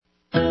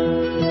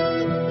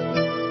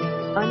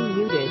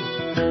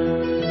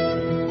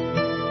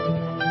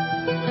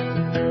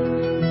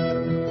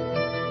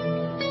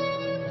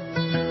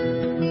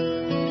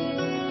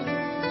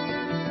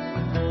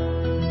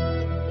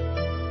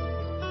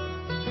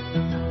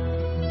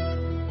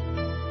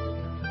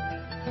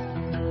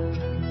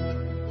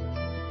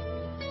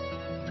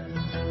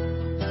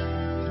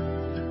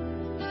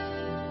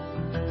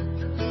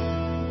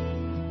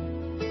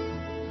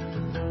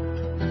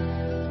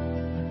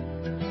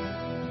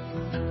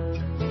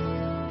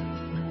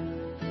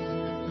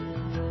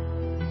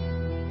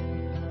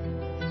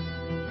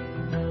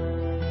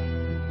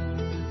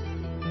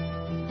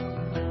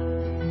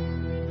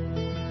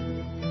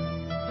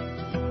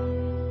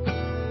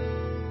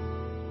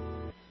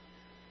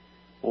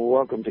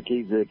welcome to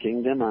Keys of the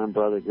Kingdom. I'm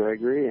Brother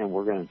Gregory, and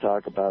we're going to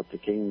talk about the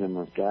Kingdom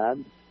of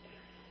God.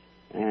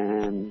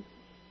 And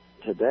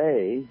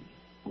today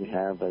we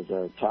have as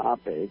our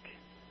topic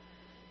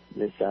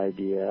this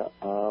idea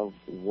of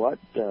what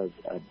does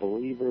a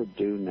believer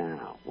do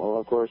now? Well,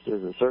 of course,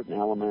 there's a certain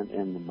element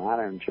in the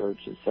modern church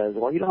that says,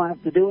 well, you don't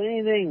have to do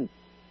anything.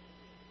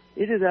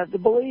 You just have to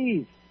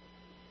believe.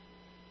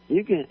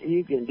 You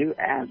can do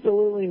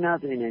absolutely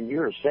nothing, and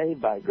you're saved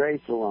by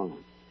grace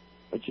alone.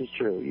 Which is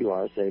true. You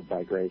are saved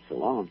by grace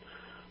alone.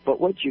 But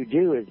what you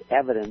do is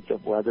evidence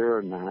of whether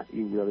or not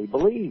you really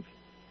believe.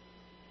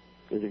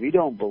 Because if you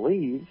don't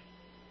believe,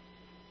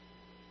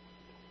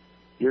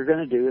 you're going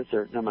to do a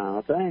certain amount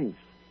of things,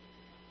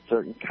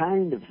 certain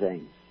kind of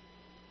things.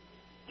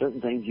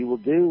 Certain things you will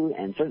do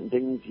and certain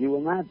things you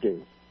will not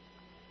do.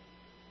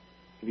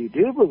 If you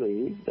do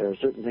believe, there are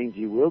certain things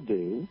you will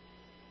do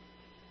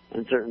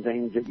and certain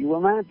things that you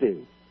will not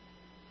do.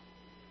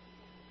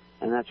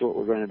 And that's what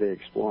we're going to be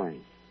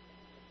exploring.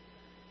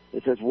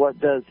 It says, what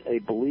does a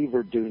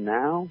believer do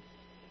now?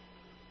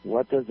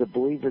 What does a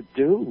believer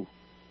do?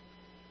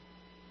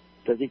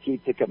 Does he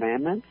keep the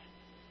commandments?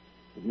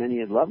 As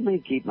many as love me,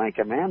 keep my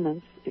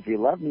commandments. If you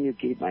love me, you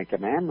keep my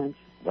commandments.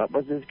 What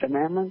was his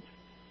commandments?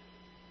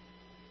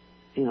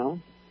 You know,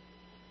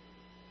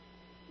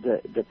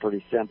 they're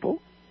pretty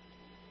simple.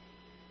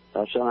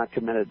 Thou shalt not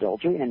commit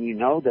adultery. And you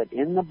know that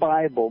in the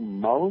Bible,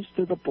 most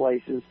of the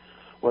places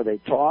where they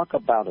talk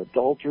about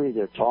adultery,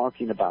 they're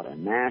talking about a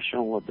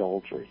national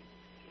adultery.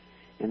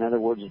 In other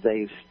words,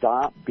 they've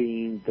stopped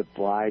being the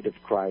bride of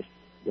Christ,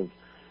 the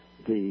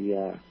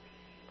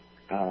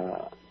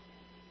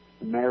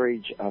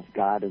marriage of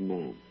God and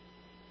man.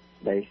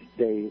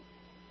 They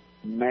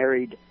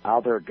married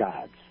other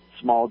gods,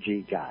 small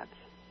g gods.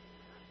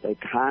 They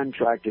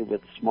contracted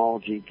with small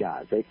g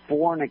gods. They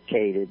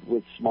fornicated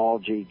with small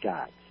g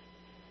gods.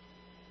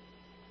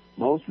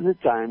 Most of the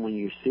time when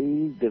you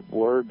see the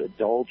word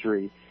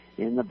adultery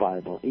in the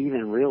Bible,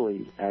 even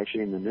really,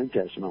 actually in the New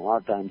Testament, a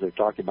lot of times they're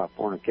talking about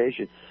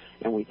fornication,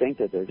 and we think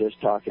that they're just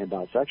talking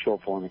about sexual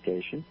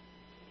fornication.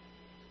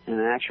 And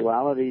in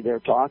actuality, they're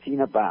talking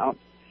about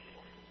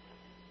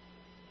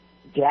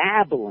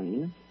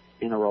dabbling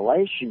in a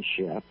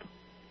relationship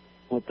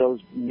with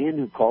those men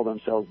who call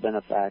themselves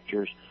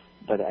benefactors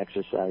but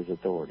exercise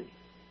authority.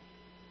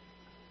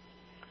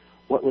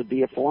 What would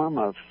be a form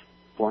of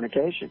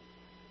fornication?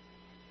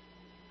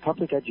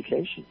 Public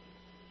education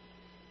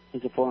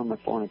is a form of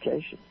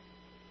fornication.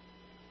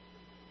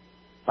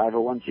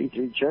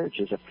 501c3 church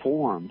is a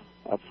form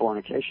of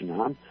fornication.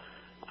 Now,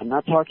 I'm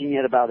not talking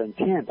yet about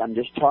intent. I'm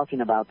just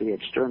talking about the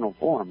external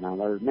form. Now,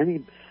 there are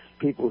many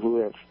people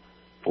who have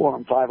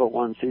formed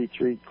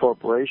 501c3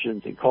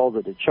 corporations and called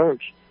it a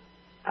church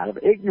out of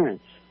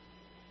ignorance,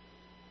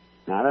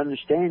 not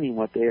understanding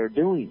what they are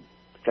doing,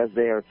 because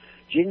they are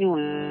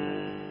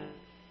genuinely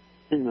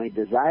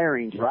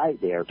desiring to right.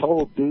 They are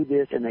told, do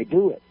this, and they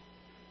do it.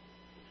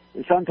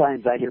 And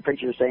sometimes I hear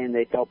preachers saying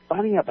they felt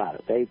funny about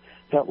it. They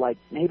felt like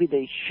maybe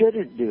they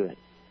shouldn't do it.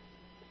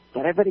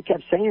 But everybody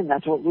kept saying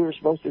that's what we were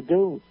supposed to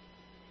do.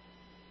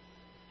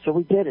 So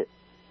we did it.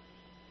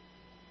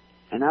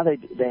 And now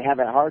they have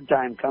a hard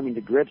time coming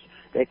to grips.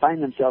 They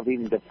find themselves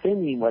even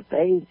defending what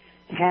they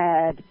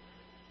had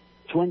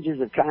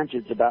twinges of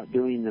conscience about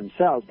doing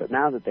themselves. But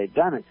now that they've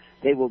done it,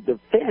 they will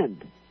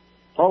defend.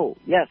 Oh,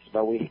 yes,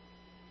 but we...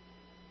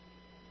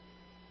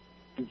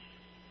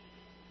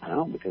 I don't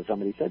know, because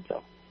somebody said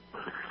so.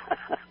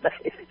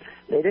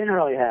 They didn't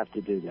really have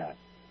to do that.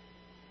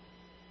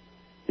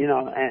 You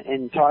know,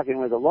 and talking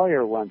with a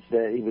lawyer once,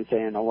 he was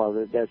saying, oh, well,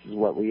 this is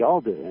what we all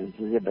do. And I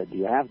said, yeah, but do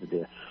you have to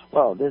do it?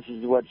 Well, this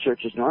is what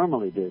churches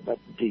normally do, but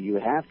do you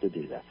have to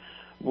do that?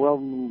 Well,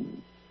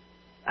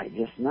 I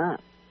guess not.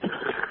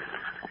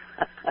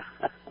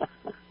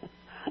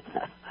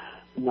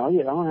 No,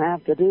 you don't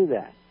have to do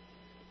that.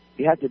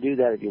 You have to do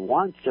that if you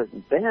want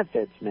certain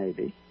benefits,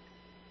 maybe.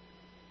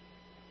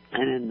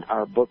 And in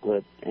our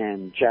booklet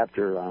and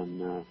chapter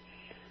on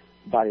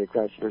body of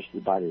Christ versus the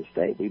body of the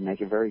state, we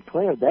make it very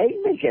clear. They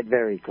make it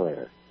very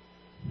clear.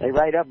 They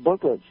write up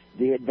booklets,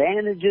 the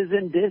advantages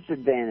and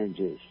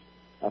disadvantages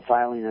of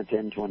filing a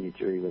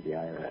 1023 with the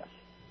IRS.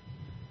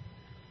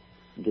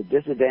 The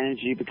disadvantage,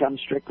 you become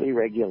strictly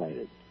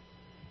regulated.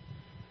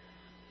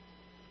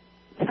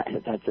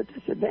 That's a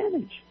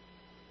disadvantage,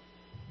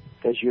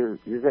 because you're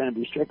going to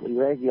be strictly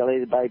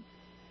regulated by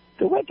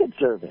the wicked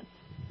servant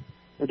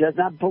who does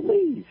not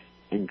believe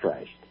in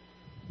Christ.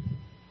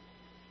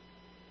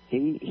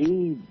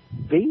 He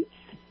beats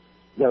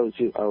those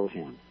who owe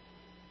him.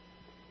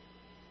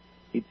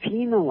 He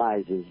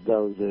penalizes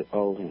those that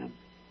owe him.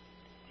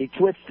 He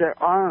twists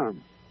their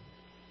arm.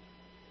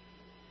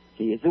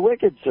 He is the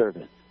wicked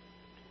servant.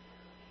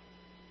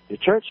 The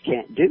church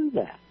can't do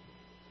that.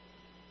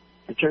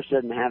 The church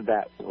doesn't have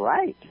that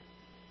right.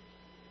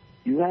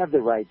 You have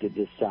the right to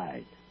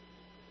decide.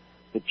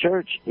 The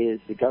church is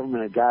the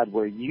government of God,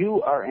 where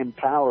you are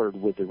empowered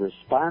with the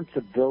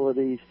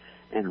responsibilities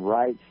and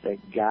rights that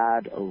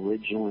God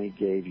originally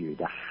gave you,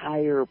 the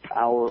higher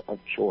power of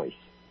choice,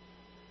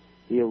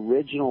 the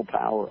original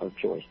power of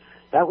choice.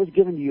 That was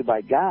given to you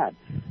by God,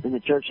 and the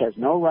church has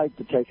no right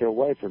to take it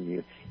away from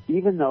you,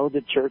 even though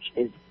the church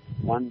is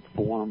one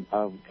form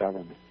of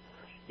government.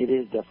 It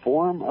is the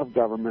form of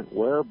government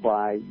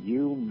whereby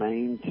you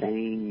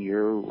maintain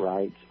your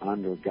rights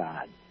under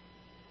God.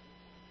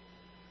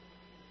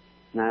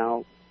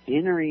 Now,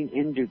 entering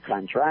into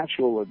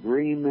contractual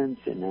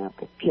agreements and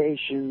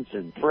applications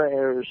and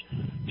prayers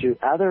to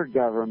other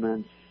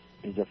governments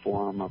is a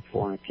form of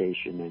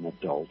fornication and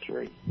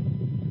adultery.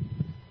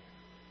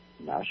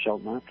 Thou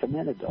shalt not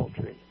commit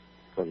adultery,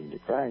 according to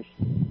Christ.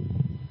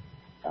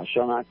 Thou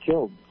shalt not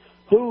kill.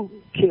 Who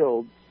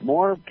killed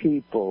more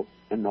people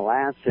in the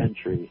last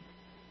century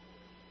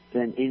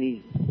than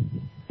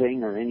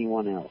anything or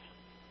anyone else?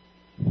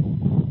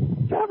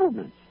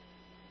 Governments.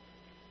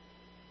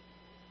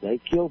 They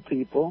kill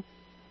people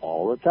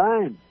all the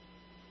time.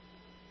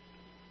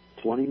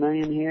 20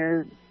 million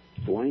here,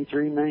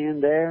 23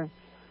 million there.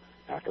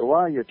 After a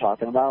while, you're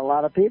talking about a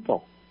lot of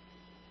people.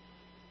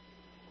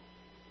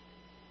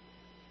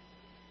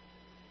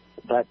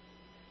 But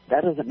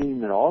that doesn't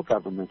mean that all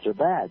governments are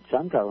bad.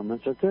 Some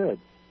governments are good.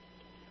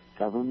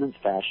 Governments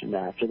fashioned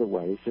after the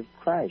ways of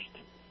Christ.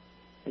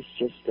 It's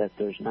just that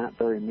there's not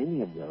very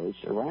many of those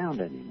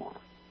around anymore.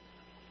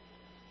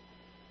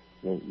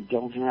 You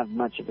don't have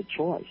much of a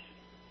choice.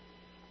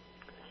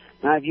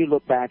 Now, if you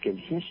look back in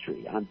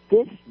history, on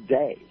this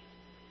day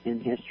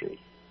in history,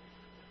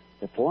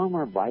 the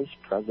former Vice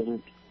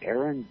President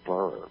Aaron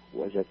Burr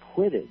was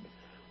acquitted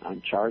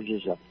on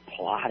charges of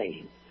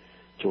plotting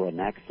to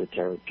annex the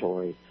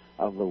territory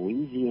of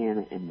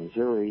Louisiana and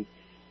Missouri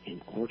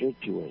in order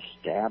to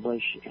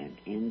establish an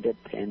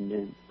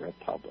independent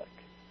republic.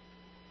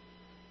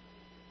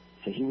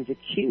 So he was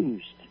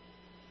accused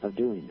of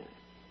doing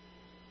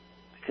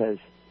that because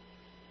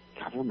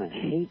government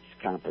hates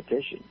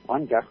competition.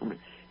 One government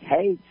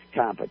hates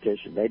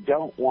competition. They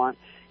don't want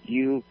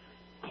you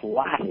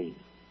plotting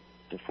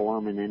to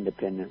form an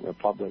independent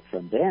republic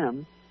from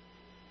them.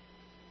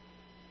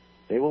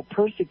 They will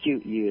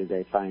persecute you if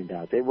they find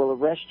out. They will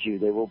arrest you.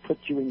 They will put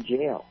you in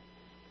jail.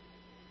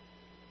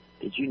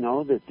 Did you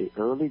know that the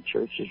early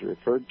church is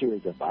referred to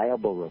as a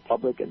viable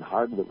republic in the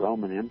heart of the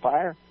Roman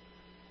Empire?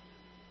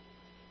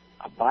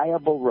 A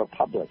viable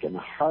republic in the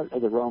heart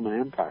of the Roman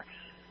Empire.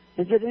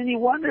 Is it any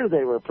wonder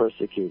they were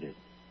persecuted?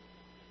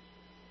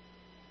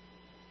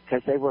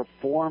 Because they were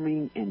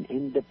forming an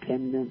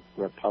independent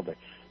republic.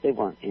 They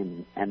weren't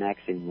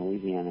annexing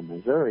Louisiana and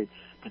Missouri,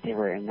 but they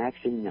were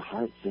annexing the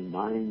hearts and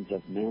minds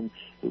of men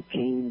who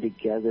came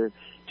together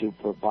to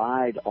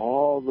provide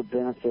all the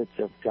benefits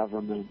of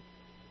government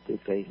through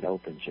faith,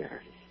 hope, and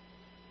charity.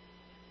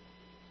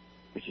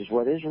 Which is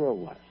what Israel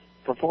was.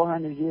 For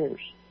 400 years,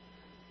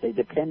 they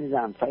depended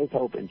on faith,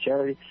 hope, and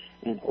charity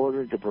in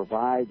order to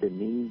provide the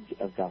needs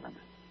of government.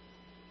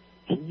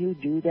 Can you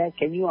do that?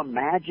 Can you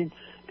imagine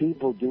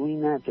people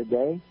doing that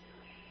today?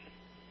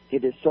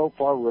 It is so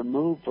far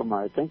removed from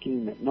our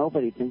thinking that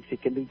nobody thinks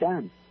it can be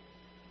done.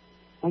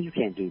 Well, you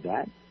can't do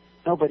that.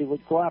 Nobody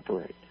would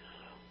cooperate.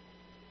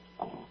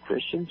 Oh,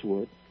 Christians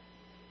would.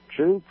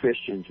 True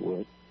Christians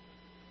would.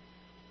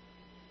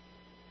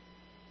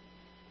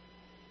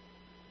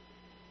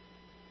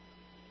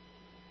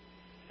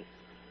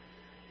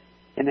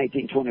 In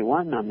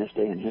 1821, on this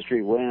day in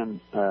history, William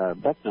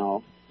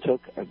Bucknell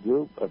took a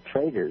group of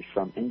traders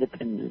from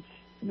Independence,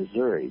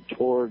 Missouri,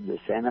 toward the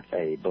Santa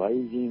Fe,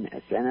 blazing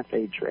a Santa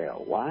Fe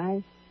trail.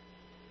 Why?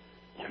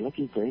 They're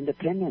looking for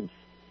independence.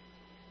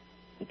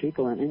 The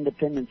people in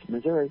Independence,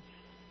 Missouri,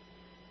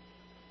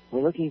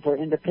 were looking for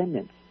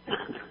independence.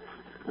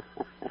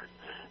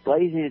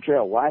 Blazing a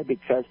trail. Why?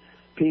 Because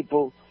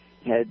people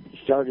had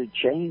started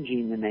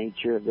changing the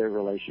nature of their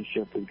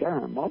relationship with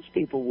government. Most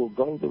people will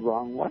go the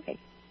wrong way.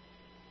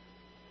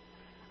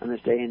 On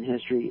this day in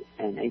history,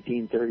 in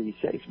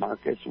 1836,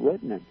 Marcus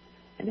Whitman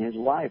and his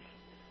wife,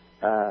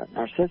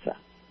 Narcissa,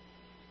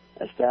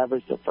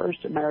 established the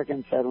first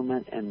American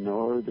settlement in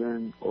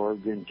northern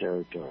Oregon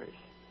territories.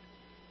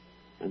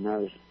 And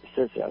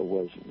Narcissa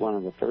was one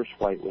of the first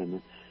white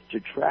women to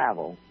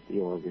travel the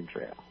Oregon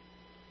Trail.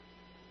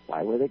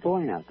 Why were they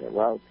going out there?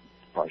 Well,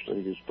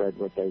 partially to spread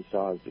what they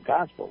saw as the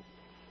gospel,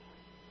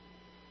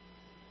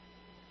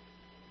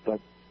 but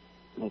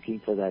looking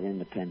for that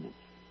independence,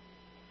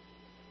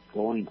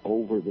 going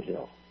over the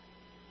hill.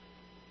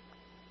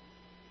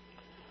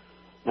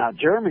 Now,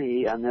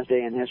 Germany, on this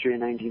day in history in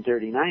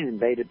 1939,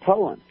 invaded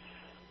Poland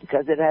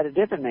because it had a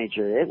different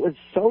nature. It was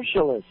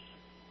socialist.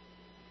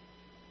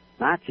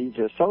 Nazis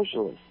are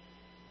socialists.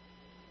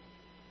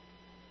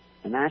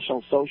 The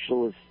National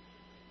Socialist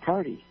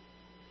Party.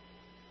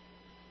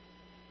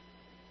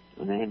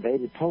 And they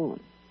invaded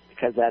Poland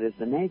because that is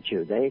the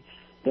nature. They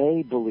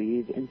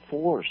believe in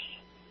force.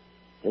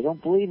 They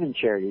don't believe in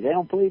charity. They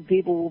don't believe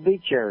people will be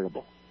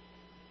charitable.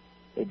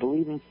 They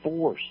believe in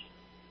force.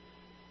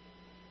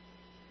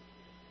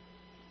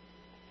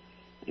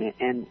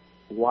 And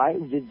why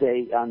did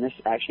they, on this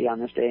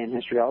day in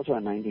history also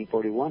in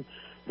 1941,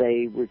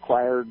 they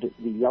required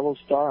the yellow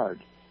star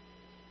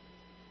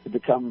to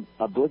become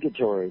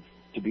obligatory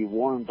to be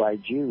worn by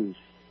Jews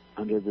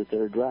under the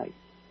Third Reich.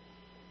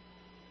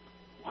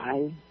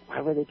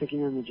 Why were they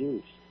picking on the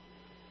Jews?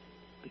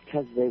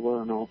 Because they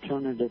were an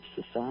alternative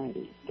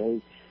society.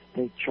 They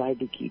tried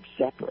to keep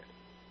separate.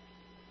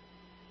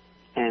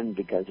 And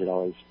because it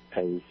always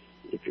pays,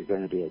 if you're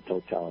going to be a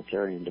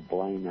totalitarian, to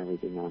blame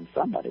everything on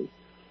somebody.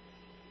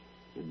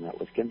 And that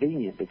was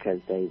convenient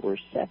because they were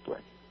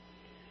separate.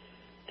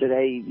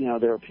 Today,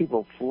 there are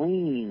people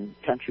fleeing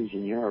countries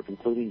in Europe,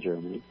 including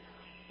Germany,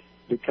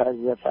 because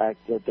of the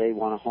fact that they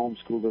want to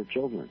homeschool their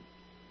children.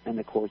 And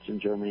the courts in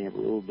Germany have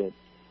ruled that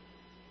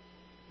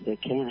they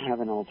can't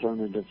have an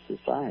alternative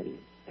society.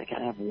 They got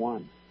to have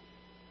one.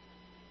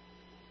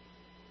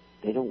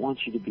 They don't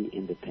want you to be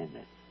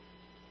independent.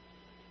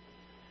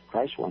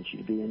 Christ wants you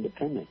to be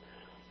independent.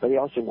 But he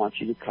also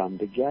wants you to come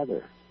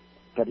together.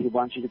 But he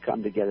wants you to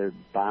come together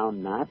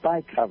bound not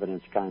by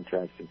covenants,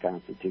 contracts, and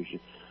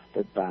constitutions,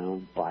 but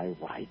bound by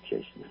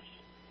righteousness,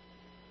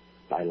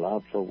 by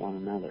love for one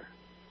another.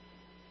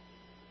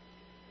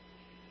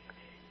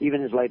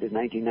 Even as late as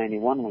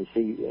 1991, we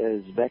see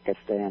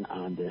Uzbekistan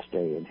on this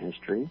day in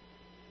history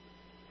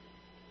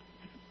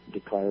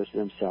declares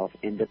themselves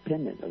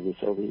independent of the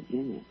Soviet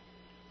Union,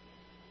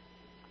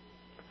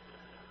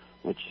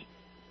 which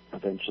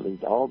eventually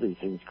all these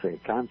things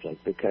create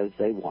conflict because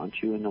they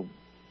want you in a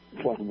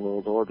one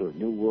world order,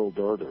 new world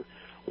order,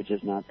 which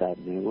is not that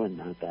new and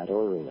not that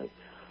orderly.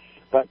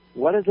 But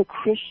what does a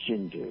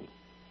Christian do?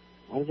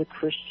 What does a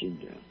Christian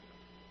do?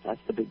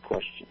 That's the big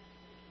question.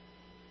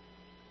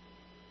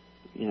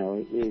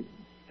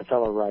 A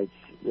fellow writes,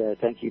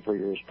 thank you for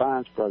your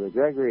response, Brother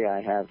Gregory.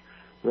 I have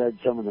read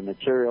some of the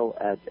material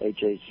at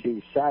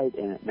HHC's site,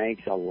 and it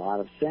makes a lot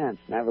of sense.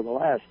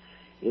 Nevertheless,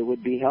 it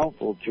would be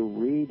helpful to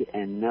read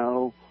and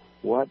know,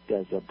 what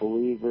does a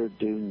believer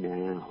do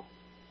now?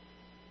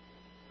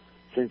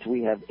 Since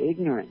we have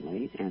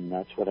ignorantly, and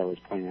that's what I was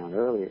pointing out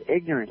earlier,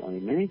 ignorantly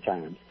many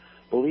times,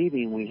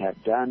 believing we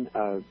have done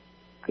a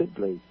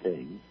goodly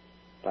thing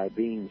by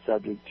being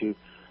subject to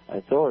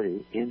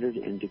authority, entered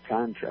into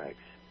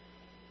contracts,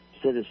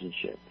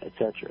 citizenship,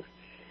 etc.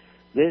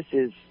 This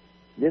is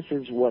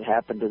what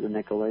happened to the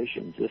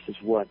Nicolaitans. This is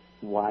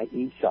why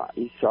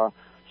Esau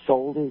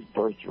sold his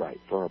birthright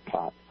for a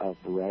pot of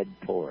red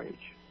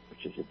porridge,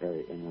 which is a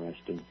very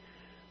interesting.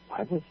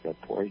 Why was the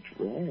porridge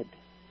red?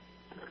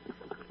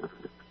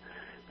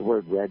 The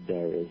word red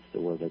there is the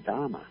word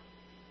Adama.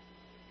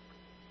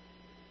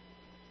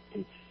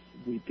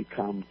 We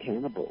become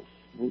cannibals.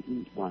 We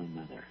eat one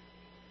another.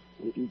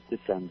 We eat the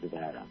sons of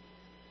Adam.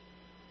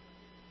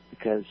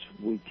 Because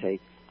we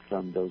take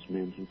from those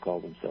men who call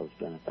themselves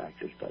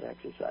benefactors but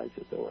exercise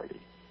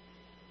authority.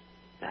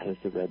 That is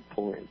the red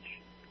porridge.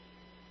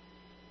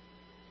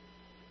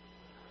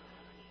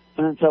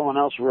 And then someone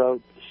else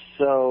wrote,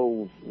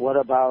 so what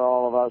about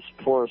all of us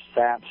poor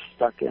saps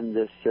stuck in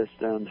this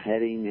system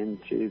heading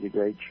into the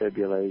Great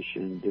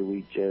Tribulation? Do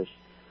we just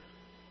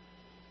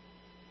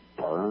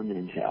burn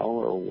in hell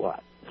or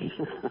what?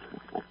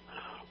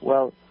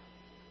 Well,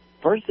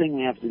 first thing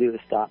we have to do is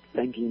stop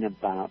thinking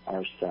about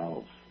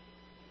ourselves.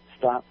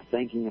 Stop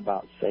thinking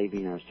about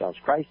saving ourselves.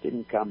 Christ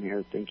didn't come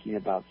here thinking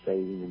about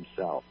saving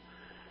himself,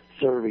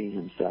 serving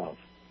himself.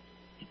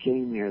 He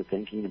came here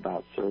thinking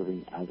about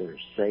serving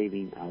others,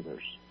 saving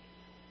others.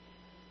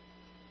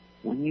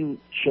 When you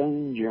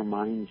change your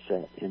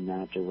mindset in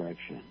that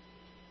direction,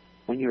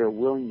 when you are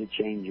willing to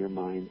change your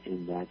mind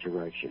in that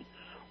direction,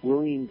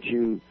 willing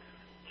to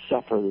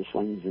suffer the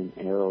slings and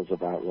arrows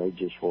of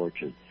outrageous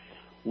fortune,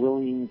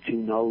 willing to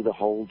know the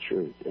whole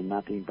truth and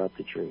nothing but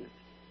the truth,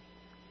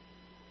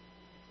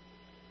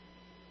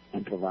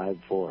 and provide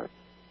for it,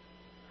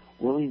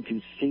 willing to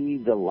see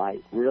the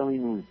light,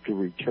 willing to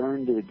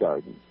return to the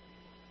garden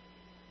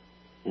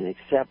and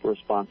accept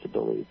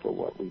responsibility for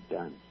what we've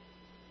done,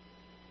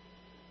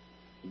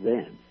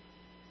 then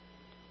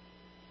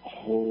a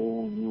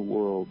whole new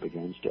world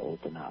begins to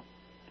open up.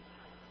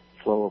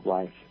 Flow of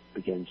life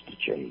begins to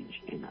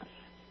change in us.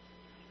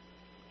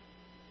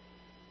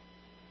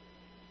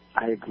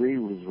 I agree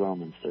with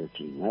Romans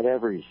 13. Let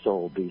every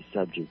soul be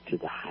subject to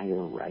the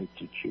higher right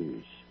to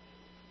choose,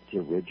 the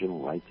original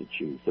right to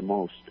choose, the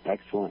most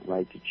excellent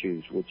right to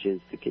choose, which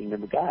is the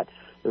kingdom of God,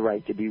 the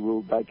right to be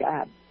ruled by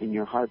God in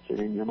your hearts and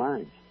in your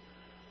minds.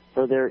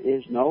 For there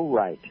is no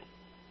right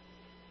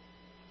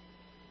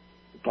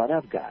but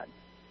of God,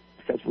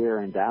 because we are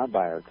endowed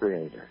by our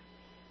Creator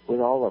with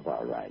all of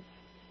our rights.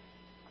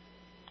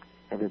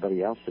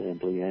 Everybody else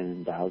simply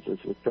endows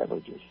us with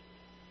privileges.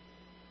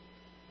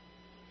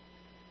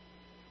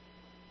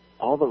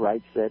 All the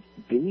rights that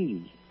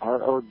be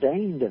are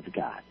ordained of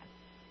God.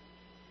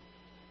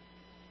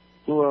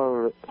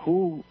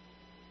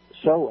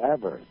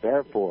 Whosoever,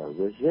 therefore,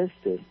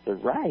 resisteth the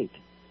right,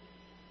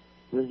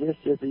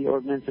 resisteth the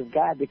ordinance of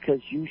God,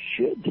 because you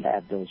should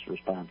have those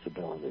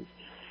responsibilities.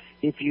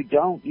 If you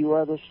don't, you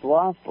are the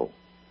slothful.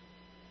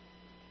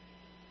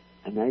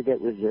 And they that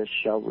resist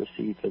shall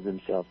receive for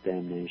themselves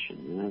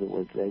damnation. In other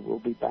words, they will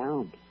be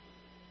bound.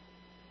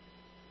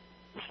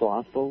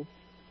 Slothful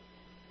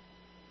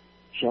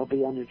shall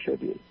be under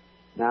tribute.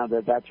 Now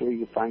that's where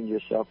you find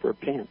yourself.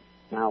 Repent.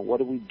 Now what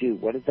do we do?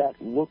 What does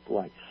that look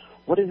like?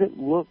 What does it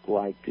look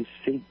like to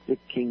seek the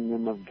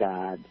kingdom of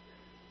God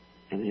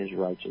and His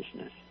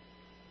righteousness?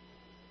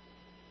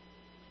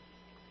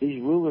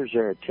 These rulers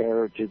are a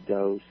terror to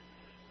those,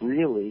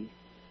 really,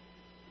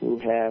 who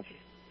have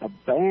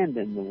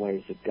abandoned the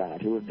ways of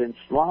God, who have been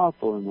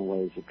slothful in the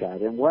ways of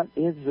God. And what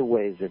is the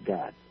ways of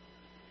God?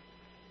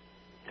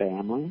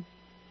 Family,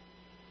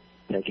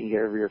 taking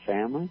care of your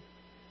family,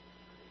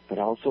 but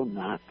also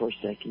not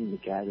forsaking the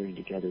gathering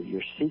together.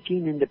 You're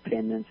seeking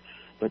independence,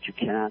 but you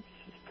cannot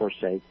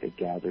forsake the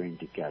gathering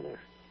together.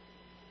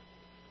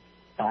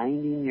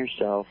 Binding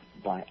yourself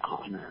by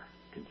honor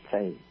and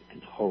faith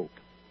and hope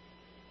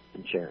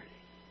and charity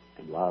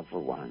and love for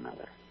one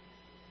another.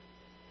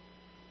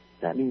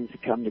 That means to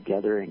come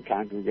together in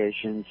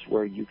congregations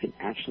where you can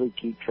actually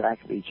keep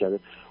track of each other,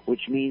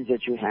 which means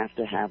that you have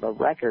to have a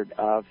record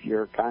of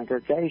your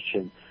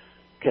congregation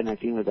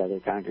connecting with other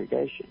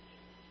congregations.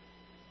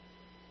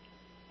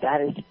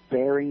 That is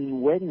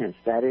bearing witness.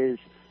 That is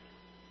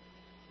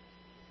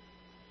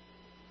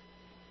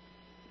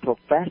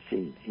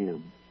professing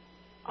Him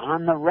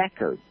on the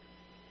record.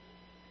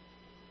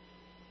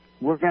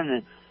 We're going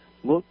to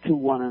look to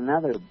one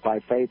another by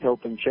faith,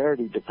 hope, and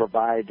charity to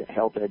provide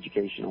health,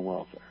 education, and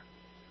welfare.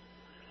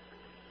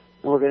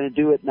 And we're going to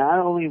do it not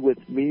only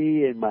with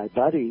me and my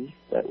buddies,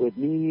 but with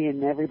me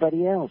and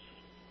everybody else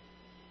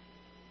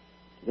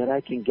that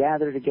I can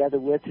gather together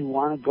with who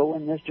want to go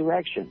in this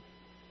direction.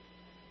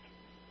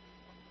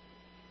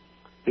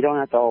 We don't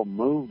have to all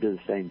move to the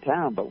same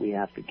town, but we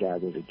have to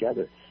gather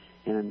together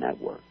in a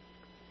network.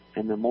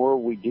 And the more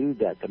we do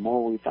that, the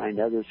more we find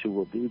others who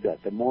will do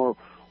that, the more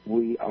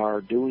we are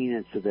doing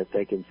it so that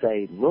they can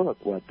say, look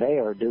what they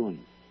are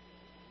doing.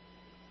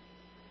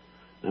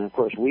 And of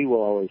course, we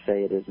will always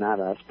say it is not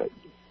us, but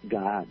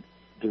God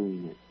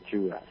doing it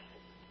through us.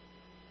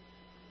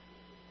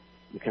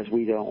 Because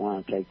we don't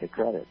want to take the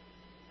credit.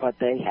 But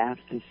they have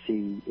to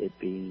see it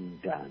being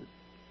done.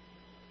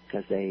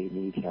 Because they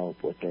need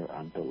help with their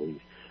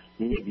unbelief.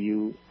 Many of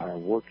you are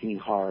working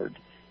hard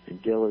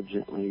and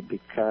diligently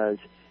because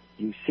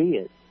you see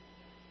it,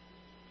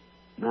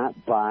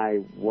 not by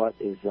what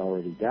is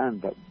already done,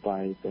 but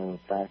by the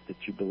fact that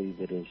you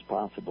believe it is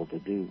possible to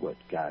do what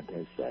God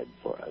has said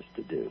for us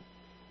to do,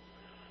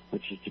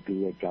 which is to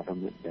be a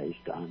government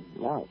based on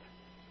love.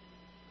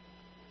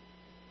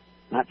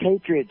 Not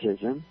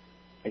patriotism,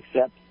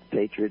 except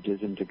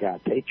patriotism to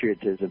God.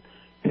 Patriotism,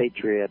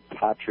 patriot,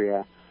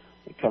 patria,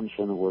 it comes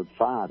from the word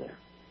father,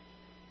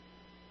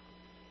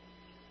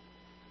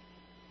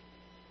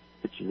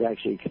 which is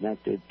actually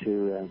connected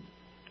to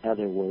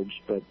other words,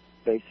 but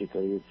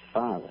basically it's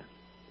father.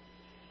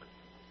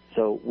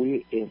 So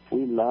if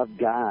we love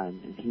God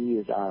and He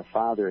is our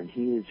Father and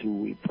He is who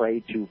we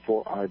pray to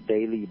for our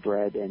daily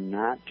bread and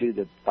not to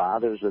the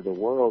fathers of the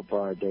world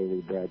for our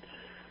daily bread,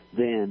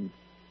 then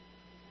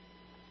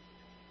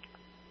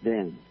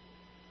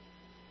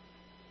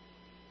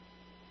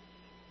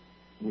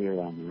we are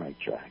on the right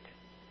track.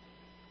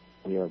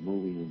 We are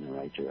moving in the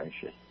right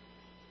direction.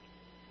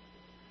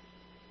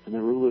 And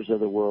the rulers of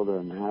the world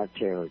are not a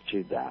terror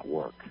to that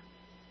work,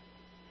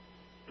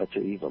 but to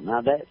evil.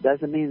 Now, that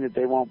doesn't mean that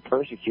they won't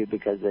persecute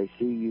because they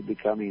see you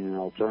becoming an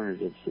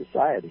alternative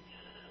society.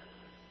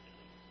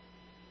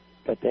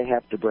 But they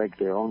have to break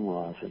their own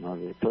laws in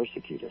order to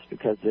persecute us,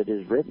 because it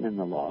is written in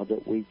the law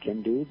that we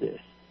can do this.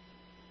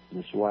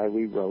 And that's why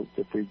we wrote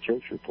the Free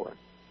Church Report,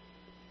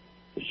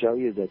 to show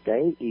you that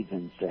they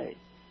even say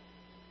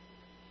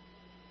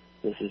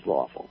this is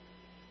lawful.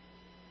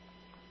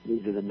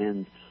 These are the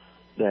men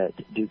that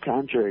do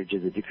contrary to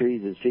the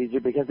decrees of Caesar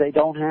because they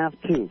don't have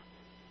to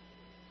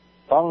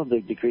follow the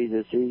decrees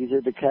of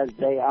Caesar because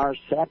they are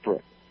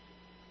separate.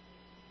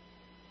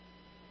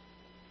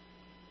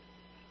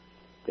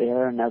 They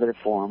are another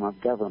form of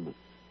government.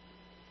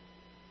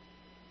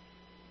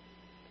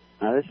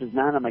 Now, this is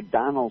not a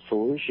McDonald's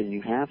solution.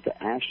 You have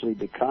to actually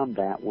become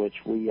that which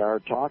we are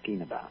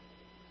talking about.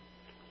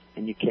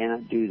 And you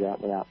cannot do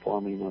that without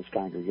forming those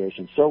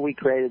congregations. So we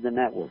created the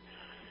network.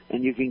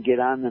 And you can get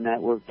on the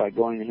network by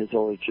going to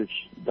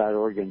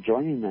hisholychurch.org and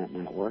joining that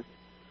network.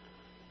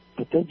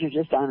 But then you're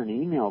just on an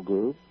email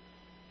group.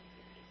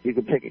 You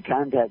can pick a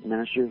contact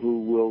minister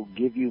who will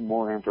give you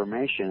more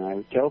information. I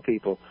would tell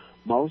people,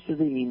 most of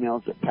the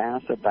emails that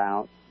pass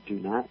about do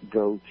not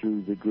go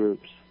through the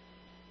groups.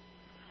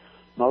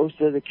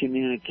 Most of the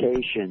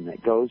communication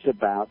that goes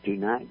about do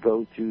not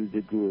go through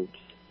the groups.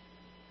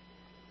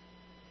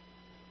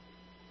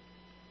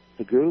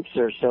 The groups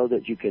are so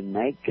that you can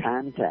make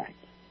contact.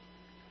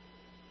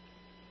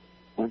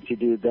 Once you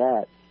do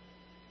that,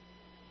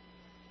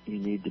 you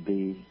need to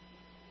be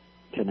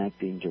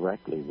connecting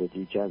directly with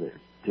each other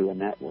through a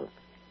network.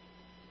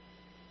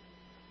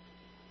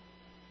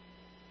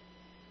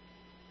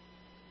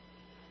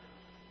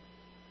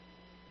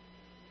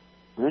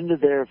 Render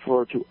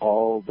therefore to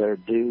all their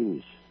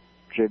dues.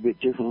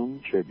 Tribute to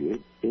whom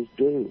tribute is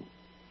due.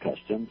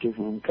 Custom to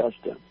whom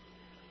custom.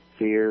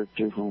 Fear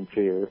to whom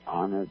fear.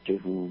 Honor to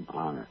whom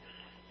honor.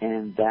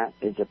 And that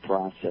is a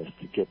process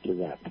to get to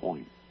that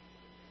point,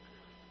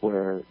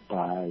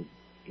 whereby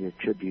your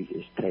tribute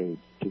is paid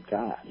to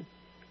God.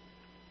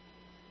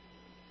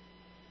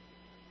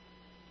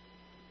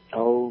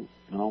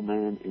 no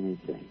man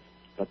anything,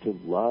 but to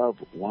love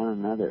one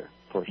another.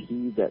 For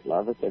he that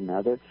loveth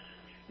another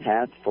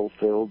hath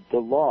fulfilled the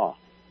law.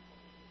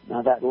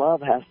 Now that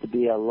love has to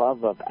be a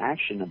love of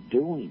action, of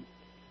doing.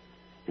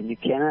 And you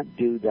cannot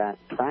do that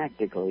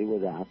practically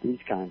without these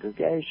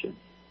congregations,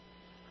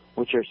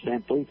 which are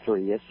simply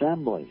free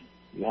assembly.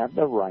 You have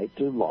the right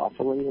to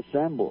lawfully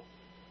assemble.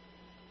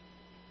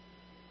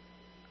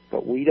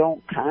 But we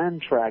don't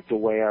contract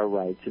away our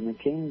rights in the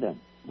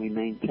kingdom. We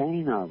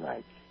maintain our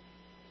rights.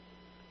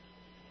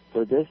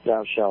 For this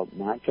thou shalt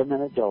not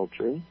commit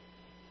adultery.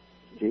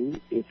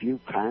 See, if you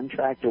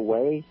contract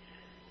away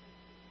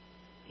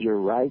your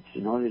rights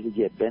in order to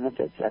get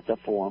benefits, that's a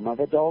form of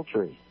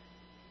adultery.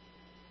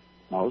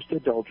 Most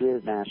adultery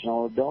is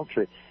national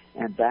adultery,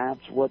 and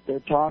that's what they're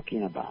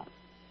talking about.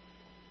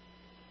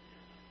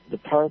 The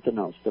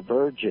Parthenos, the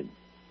Virgin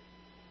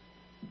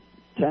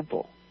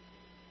Temple,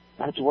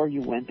 that's where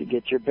you went to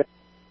get your benefits.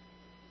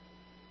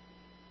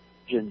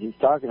 He's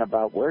talking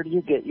about, where do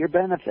you get your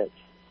benefits?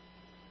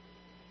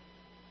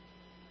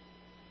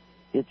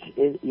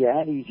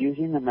 Yeah, he's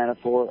using the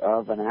metaphor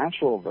of an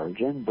actual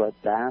virgin, but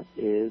that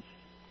is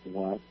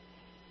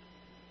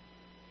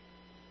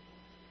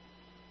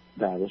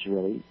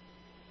really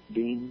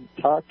being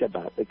talked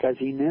about, because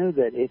he knew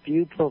that if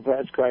you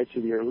profess Christ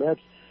with your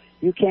lips,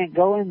 you can't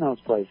go in those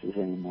places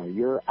anymore.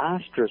 You're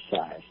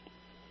ostracized.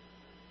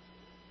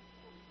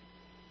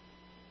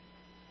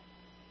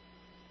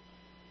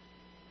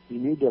 You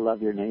need to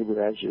love your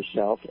neighbor as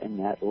yourself, and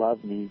that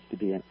love needs to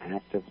be an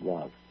act of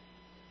love.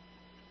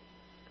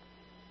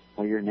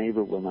 Or your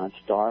neighbor will not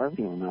starve,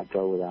 he will not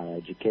go without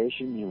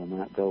education, he will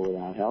not go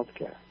without health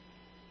care,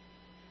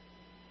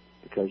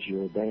 because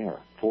you're there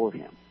for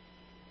him.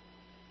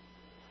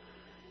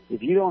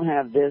 If you don't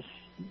have this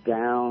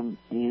down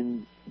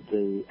in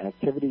the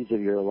activities of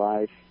your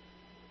life,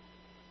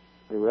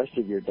 the rest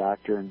of your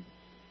doctrine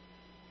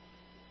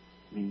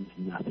means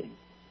nothing.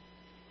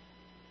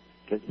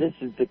 Because this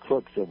is the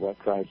crux of what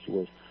Christ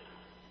was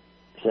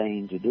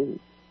saying to do.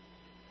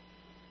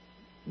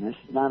 And this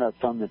is not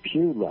from the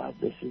pew love.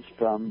 This is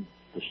from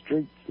the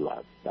streets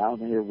love. Down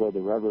here where the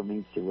rubber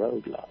meets the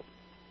road love.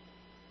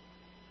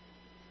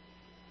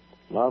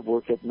 Love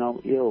worketh no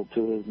ill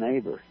to his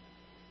neighbor.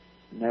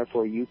 And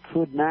therefore you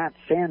could not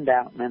send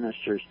out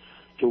ministers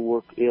to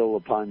work ill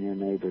upon your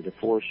neighbor, to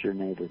force your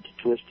neighbor,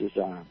 to twist his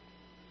arm.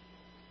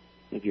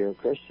 If you're a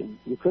Christian,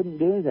 you couldn't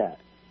do that.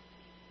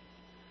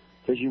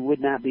 Because you would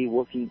not be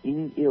working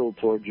any ill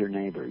towards your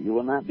neighbor. You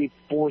will not be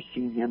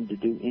forcing him to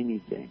do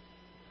anything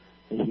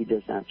that he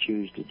does not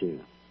choose to do.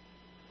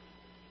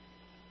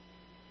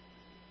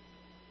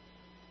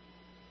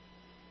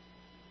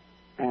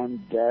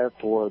 And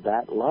therefore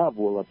that love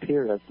will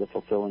appear as the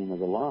fulfilling of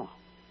the law.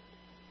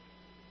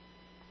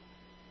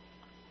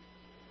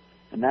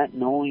 And that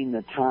knowing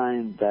the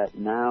time that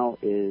now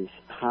is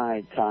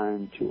high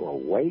time to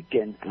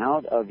awaken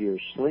out of your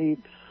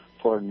sleep,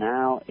 for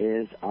now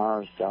is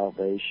our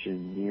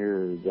salvation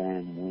nearer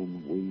than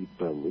when we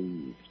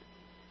believed.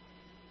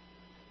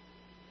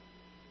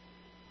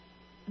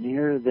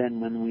 Nearer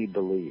than when we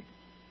believed.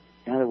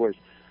 In other words,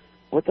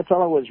 what the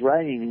fellow was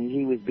writing,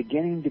 he was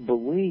beginning to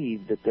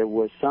believe that there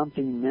was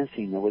something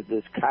missing. There was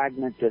this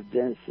cognitive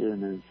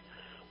dissonance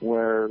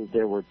where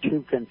there were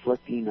two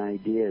conflicting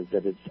ideas,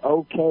 that it's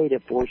okay to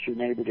force your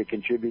neighbor to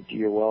contribute to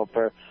your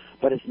welfare,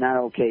 but it's not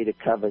okay to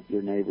covet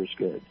your neighbor's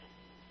goods.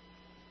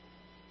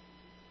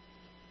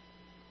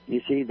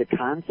 You see the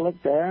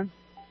conflict there?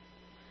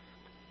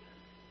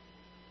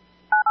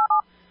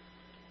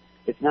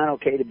 It's not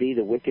okay to be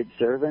the wicked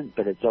servant,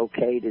 but it's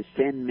okay to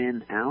send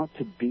men out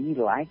to be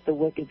like the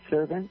wicked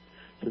servant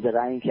so that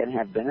I can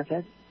have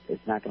benefits.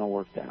 It's not going to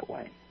work that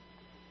way.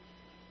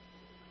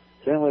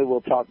 So anyway,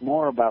 we'll talk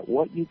more about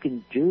what you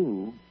can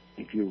do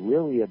if you're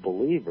really a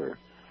believer,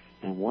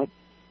 and what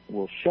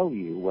will show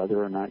you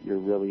whether or not you're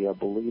really a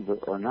believer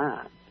or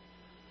not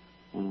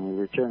when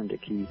we return to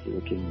Keys to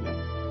the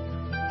Kingdom.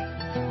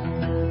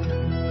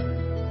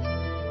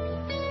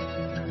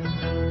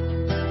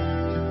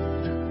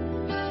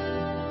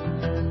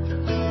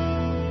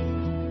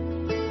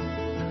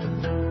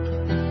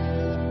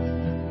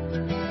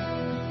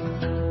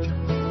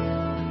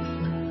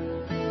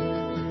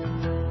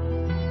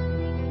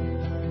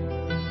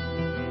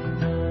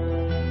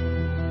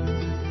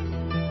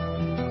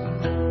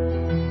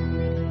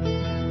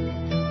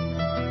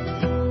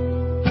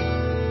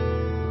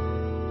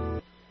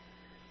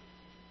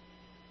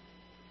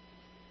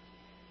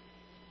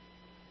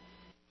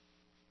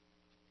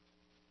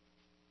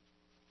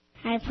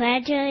 I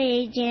pledge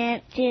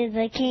allegiance to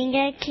the King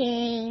of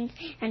Kings,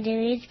 and to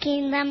his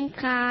kingdom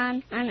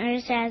come, on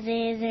earth as it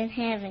is in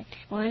heaven.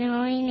 One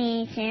holy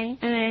nation,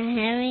 under our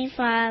Heavenly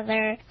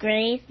Father,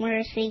 grace,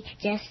 mercy,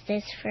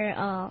 justice for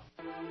all.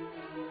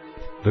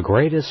 The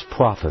Greatest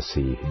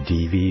Prophecy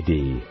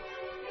DVD.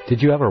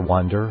 Did you ever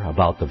wonder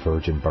about the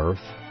virgin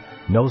birth?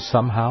 Know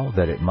somehow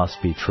that it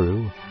must be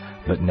true,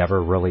 but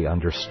never really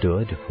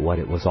understood what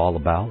it was all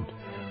about?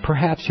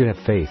 Perhaps you have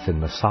faith in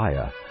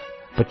Messiah,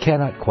 but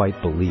cannot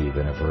quite believe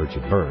in a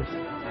virgin birth.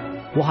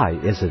 Why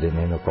is it an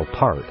integral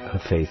part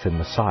of faith in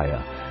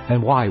Messiah?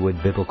 And why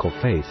would biblical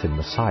faith in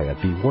Messiah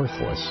be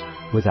worthless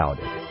without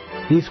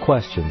it? These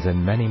questions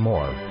and many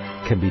more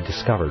can be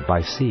discovered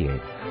by seeing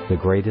the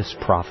Greatest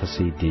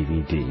Prophecy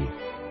DVD.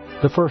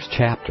 The first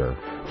chapter,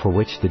 for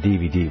which the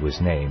DVD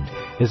was named,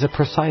 is a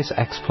precise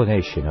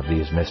explanation of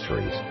these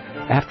mysteries.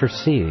 After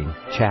seeing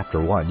Chapter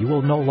 1, you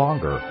will no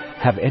longer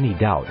have any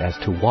doubt as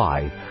to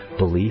why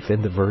belief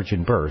in the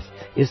virgin birth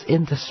is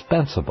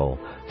indispensable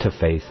to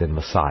faith in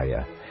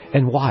Messiah,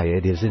 and why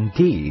it is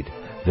indeed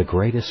the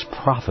greatest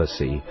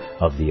prophecy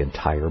of the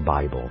entire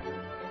Bible.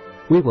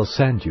 We will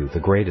send you the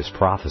Greatest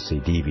Prophecy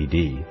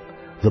DVD,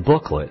 the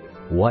booklet,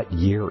 What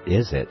Year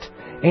Is It?,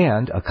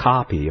 and a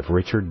copy of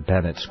Richard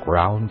Bennett's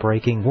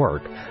groundbreaking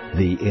work,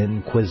 The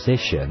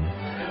Inquisition,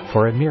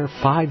 for a mere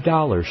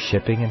 $5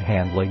 shipping and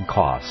handling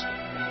cost.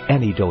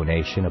 Any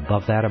donation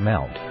above that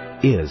amount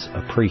is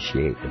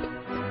appreciated.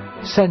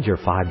 Send your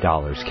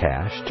 $5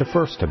 cash to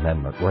First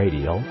Amendment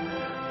Radio,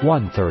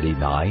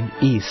 139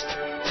 East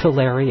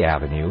Tulare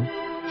Avenue,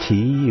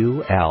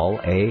 Tulare,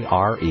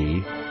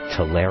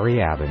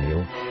 Tulare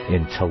Avenue,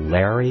 in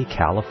Tulare,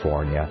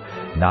 California,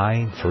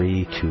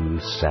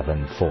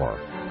 93274.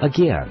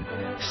 Again,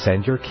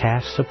 send your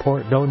cash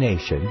support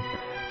donation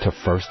to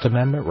First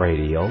Amendment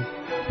Radio,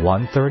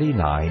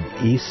 139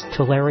 East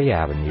Tulare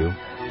Avenue,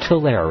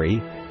 Tulare,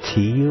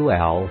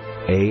 Tulare,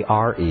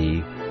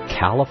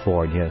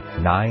 California,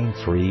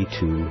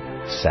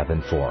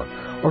 93274.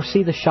 Or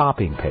see the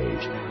shopping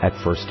page at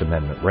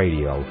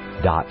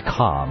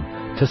firstamendmentradio.com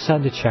to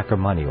send a check or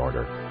money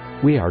order.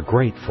 We are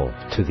grateful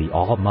to the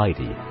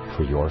Almighty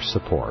for your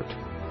support.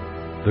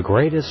 The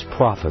Greatest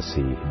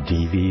Prophecy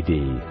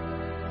DVD.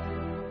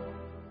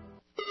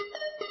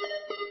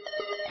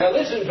 Now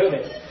listen to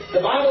me.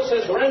 The Bible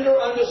says, render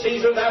unto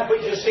Caesar that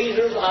which is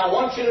Caesar's. I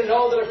want you to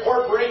know that a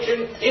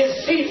corporation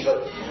is Caesar.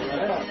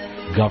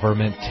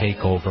 Government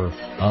takeover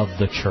of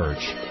the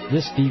church.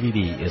 This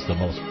DVD is the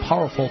most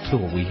powerful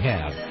tool we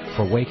have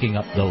for waking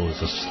up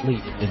those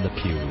asleep in the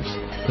pews.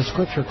 The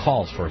Scripture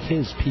calls for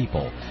His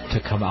people to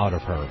come out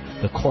of her.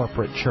 The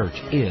corporate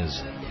church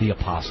is the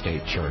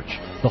apostate church,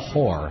 the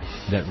whore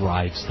that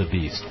rides the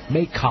beast.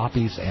 Make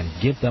copies and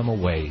give them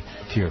away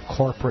to your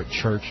corporate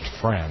churched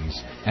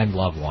friends and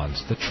loved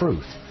ones. The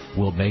truth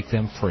will make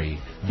them free.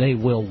 They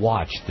will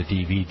watch the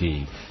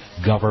DVD,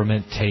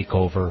 Government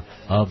Takeover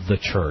of the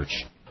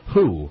Church.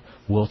 Who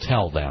will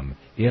tell them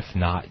if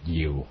not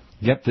you?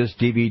 Get this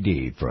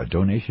DVD for a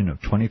donation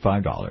of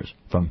 $25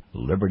 from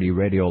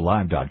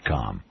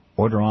LibertyRadioLive.com.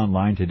 Order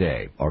online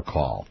today or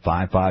call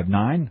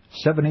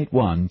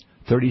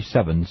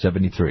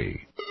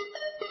 559-781-3773.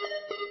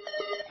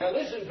 Now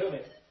listen to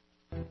me.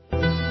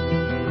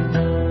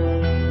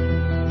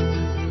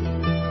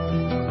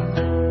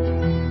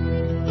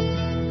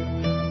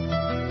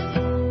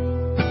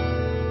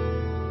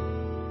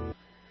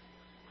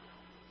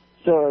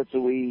 So as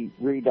we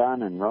read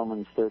on in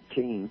Romans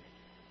 13,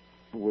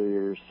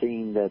 we're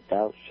seeing that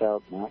thou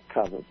shalt not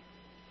covet.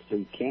 So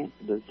you can't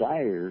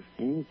desire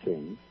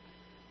anything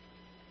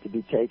to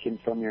be taken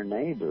from your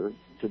neighbor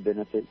to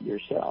benefit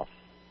yourself.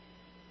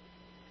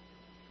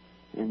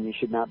 And you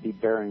should not be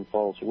bearing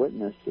false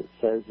witness that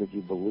says that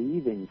you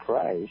believe in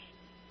Christ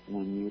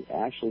when you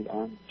actually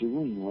aren't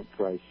doing what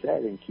Christ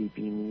said and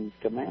keeping these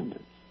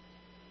commandments.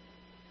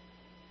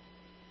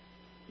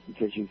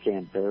 Because you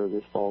can't bear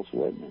this false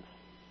witness.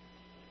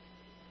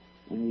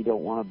 And you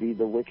don't want to be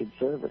the wicked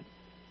servant.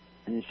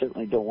 And you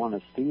certainly don't want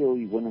to steal.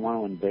 You wouldn't want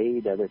to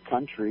invade other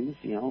countries,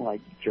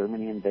 like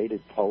Germany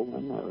invaded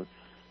Poland, or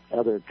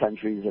other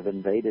countries have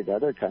invaded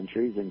other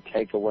countries and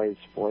take away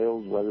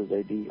spoils, whether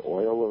they be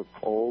oil or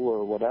coal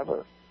or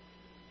whatever.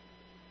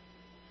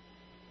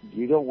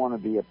 You don't want to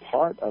be a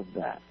part of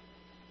that.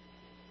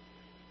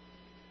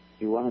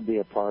 You want to be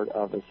a part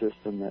of a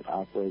system that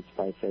operates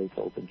by faith,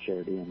 hope, and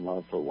charity and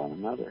love for one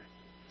another.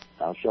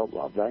 Thou shalt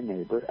love thy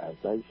neighbor as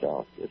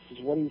thyself. This is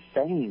what he's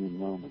saying in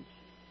Romans.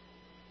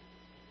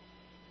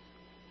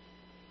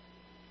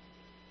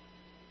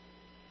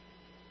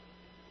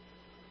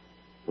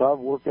 Love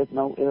worketh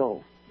no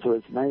ill to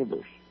its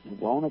neighbors. It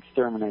won't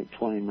exterminate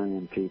 20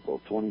 million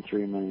people,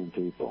 23 million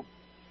people.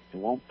 It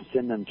won't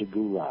send them to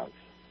gulags.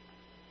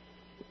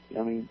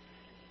 I mean,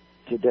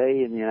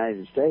 today in the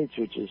United States,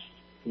 which is,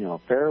 a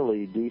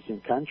fairly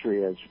decent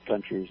country as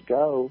countries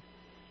go,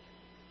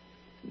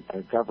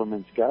 or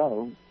governments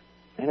go,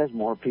 it has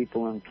more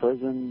people in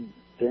prison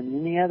than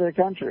any other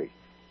country.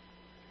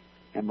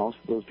 And most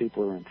of those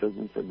people are in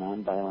prison for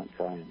nonviolent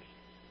crimes.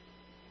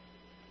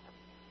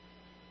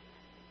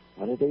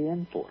 What are they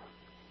in for?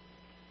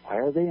 Why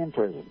are they in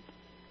prison?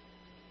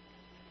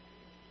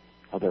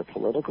 Are they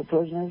political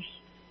prisoners?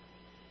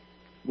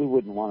 We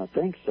wouldn't want to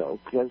think so,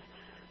 because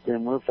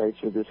then we're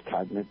faced with this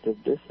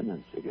cognitive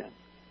dissonance again.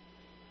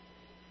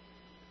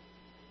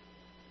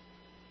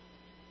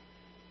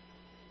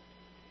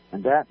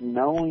 And that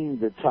knowing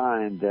the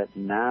time that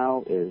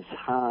now is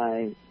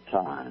high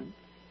time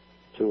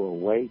to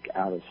awake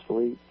out of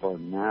sleep, for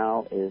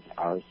now is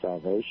our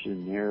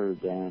salvation nearer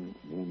than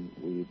when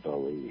we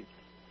believed.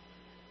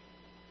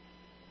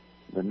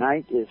 The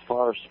night is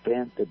far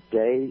spent, the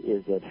day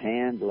is at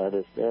hand. Let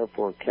us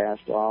therefore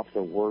cast off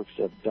the works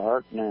of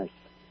darkness.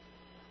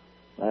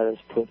 Let us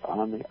put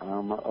on the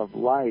armor of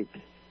light.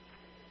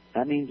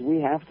 That means we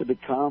have to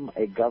become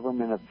a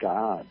government of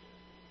God.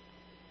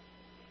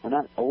 We're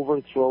not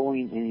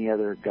overthrowing any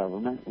other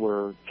government.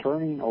 We're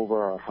turning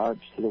over our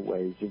hearts to the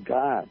ways of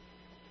God.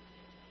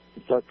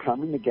 We start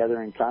coming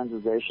together in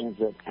congregations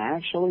that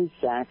actually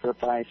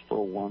sacrifice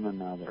for one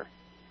another.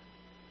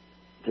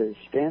 To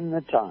spend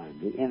the time,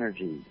 the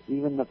energy,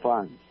 even the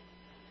funds,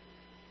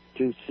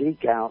 to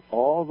seek out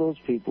all those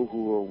people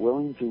who are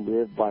willing to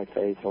live by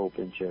faith, hope,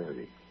 and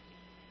charity.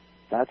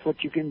 That's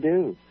what you can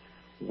do.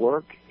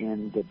 Work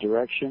in the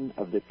direction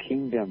of the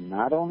kingdom,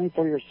 not only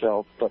for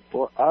yourself, but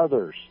for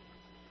others.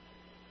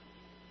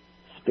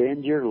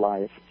 Spend your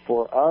life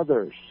for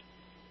others.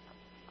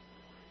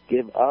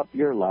 Give up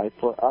your life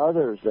for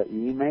others, that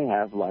ye may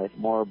have life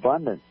more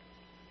abundant.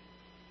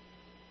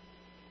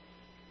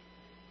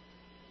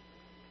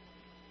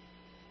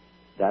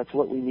 That's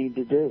what we need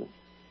to do.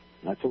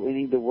 That's what we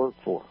need to work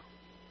for.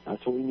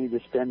 That's what we need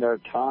to spend our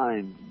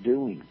time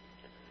doing.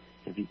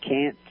 If you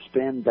can't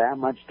spend that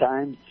much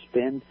time,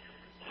 spend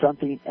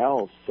something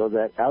else so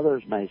that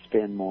others may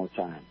spend more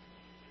time.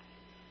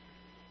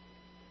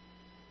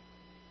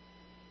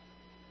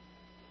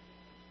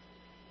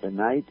 The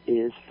night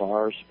is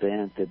far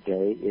spent, the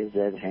day is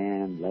at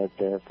hand. Let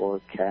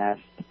therefore cast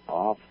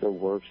off the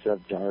works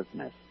of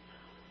darkness.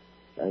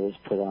 Let us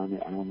put on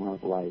the armor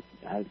of light.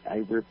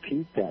 I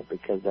repeat that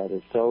because that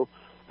is so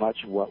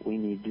much what we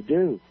need to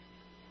do.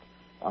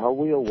 Are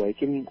we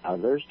awakening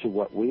others to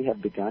what we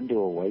have begun to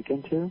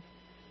awaken to?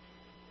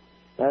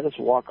 Let us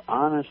walk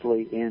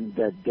honestly in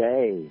the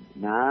day,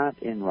 not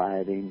in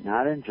rioting,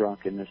 not in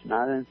drunkenness,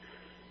 not in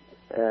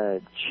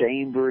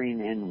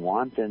chambering in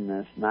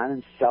wantonness, not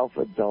in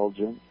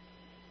self-indulgence,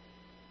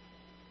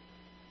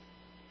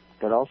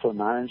 but also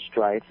not in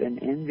strife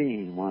and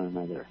envying one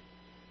another,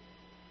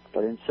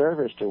 but in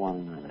service to one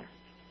another.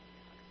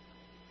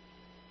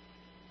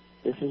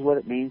 This is what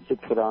it means to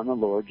put on the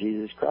Lord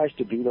Jesus Christ,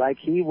 to be like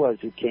He was,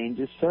 who came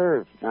to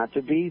serve, not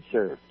to be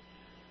served.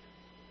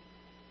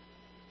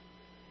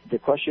 The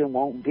question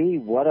won't be,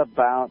 what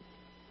about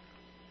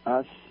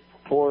us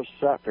poor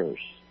suckers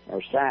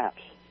or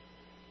saps?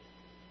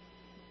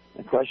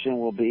 The question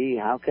will be,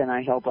 how can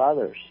I help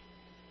others?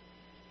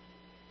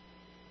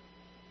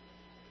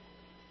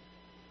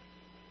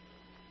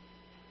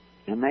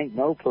 And make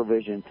no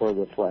provision for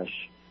the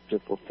flesh to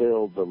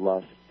fulfill the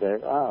lust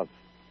thereof.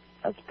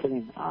 That's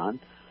putting on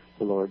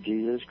the Lord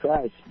Jesus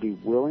Christ. Be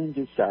willing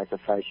to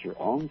sacrifice your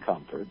own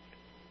comfort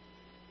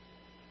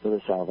for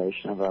the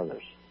salvation of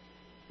others.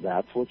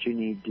 That's what you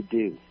need to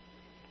do.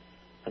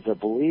 As a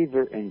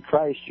believer in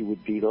Christ, you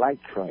would be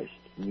like Christ,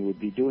 and you would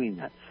be doing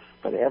that.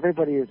 But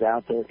everybody is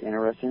out there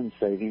interested in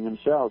saving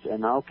themselves.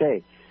 And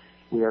okay,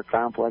 we are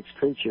complex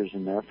creatures,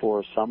 and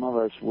therefore some of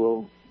us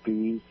will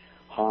be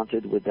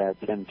haunted with that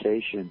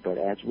temptation. But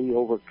as we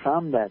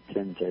overcome that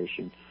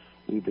temptation,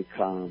 we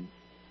become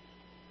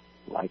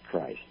like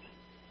Christ.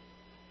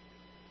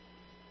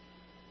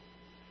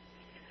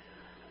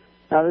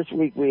 Now, this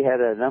week we had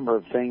a number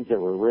of things that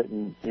were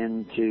written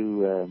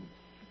into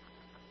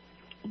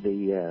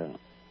the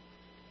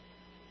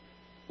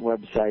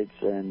websites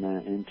and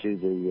into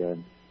the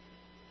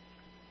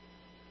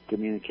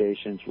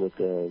communications with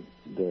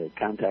the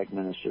contact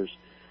ministers,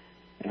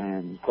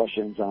 and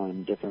questions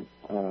on different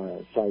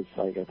sites.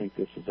 Like I think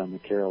this is on the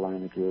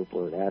Carolina group,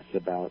 where it asks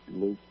about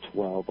Luke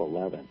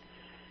 12:11.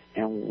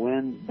 And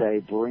when they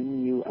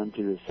bring you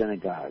unto the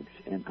synagogues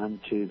and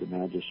unto the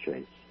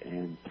magistrates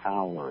and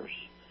powers,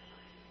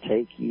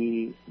 take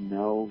ye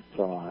no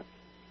thought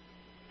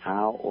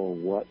how or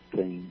what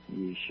thing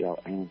ye shall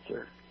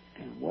answer,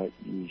 and what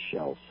ye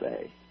shall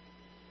say.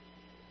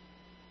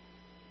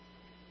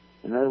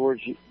 In other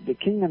words, the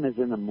kingdom is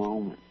in the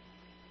moment.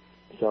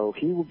 So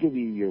He will give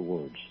you your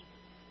words.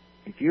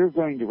 If you're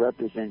going to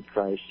represent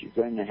Christ, you're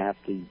going to have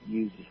to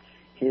use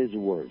His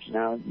words.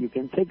 Now, you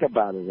can think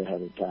about it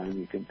ahead of time.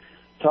 You can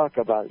talk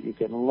about it. You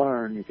can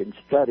learn. You can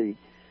study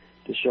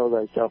to show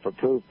thyself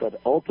approved. But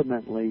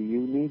ultimately, you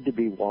need to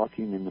be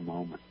walking in the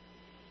moment.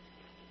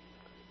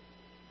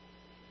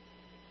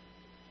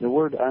 The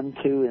word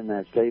unto in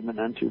that statement,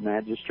 unto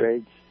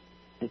magistrates,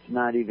 it's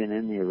not even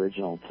in the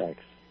original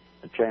text.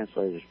 The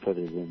translators put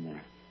it in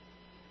there.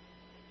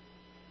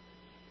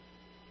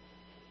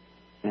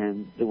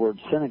 And the word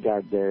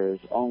synagogue there is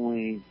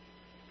only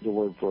the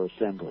word for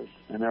assemblies.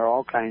 And there are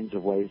all kinds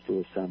of ways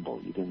to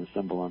assemble. You can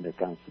assemble under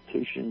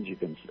constitutions. You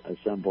can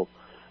assemble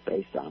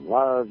based on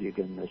love. You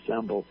can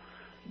assemble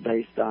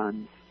based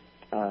on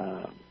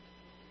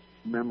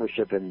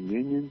membership in a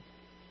union.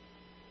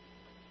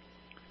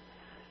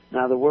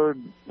 Now, the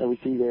word that we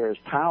see there as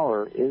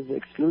power is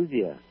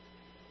exousia.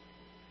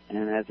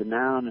 And as a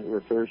noun, it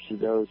refers to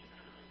those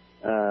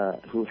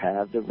who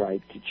have the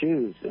right to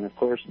choose. And, of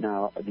course,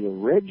 now the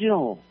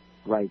original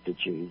right to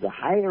choose, the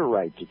higher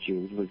right to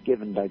choose, was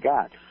given by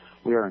God.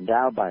 We are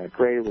endowed by a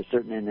Creator with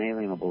certain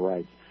inalienable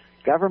rights.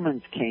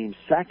 Governments came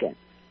second.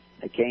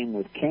 They came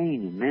with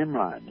Cain and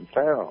Nimrod and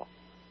Pharaoh.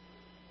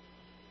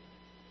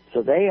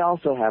 So they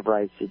also have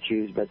rights to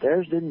choose, but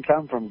theirs didn't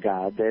come from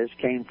God. Theirs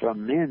came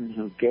from men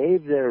who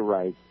gave their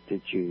right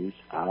to choose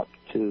up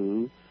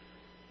to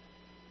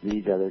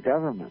these other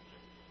governments.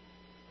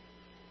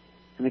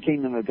 In the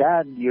kingdom of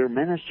God, your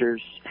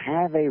ministers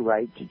have a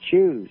right to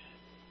choose,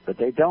 but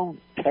they don't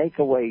take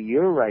away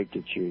your right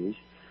to choose.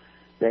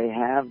 They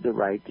have the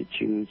right to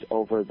choose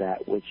over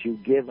that which you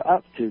give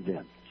up to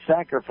them,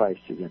 sacrifice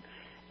to them.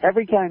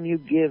 Every time you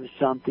give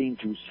something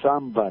to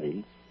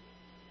somebody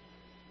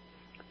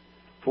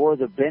for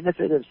the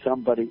benefit of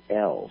somebody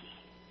else,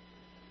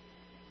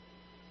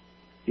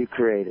 you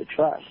create a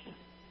trust.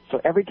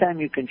 So every time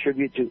you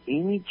contribute to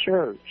any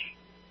church,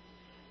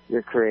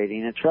 you're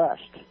creating a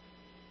trust.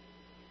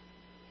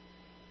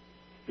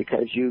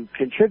 Because you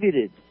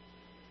contributed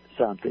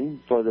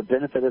something for the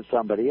benefit of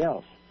somebody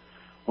else.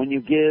 When you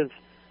give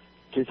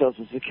to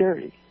Social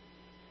Security,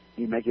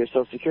 you make your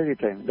Social Security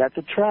payment. That's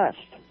a trust.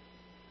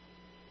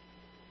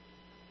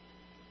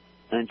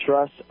 And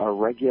trusts are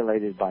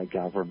regulated by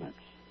governments,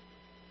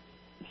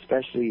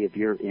 especially if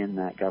you're in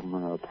that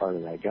government or a part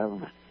of that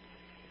government.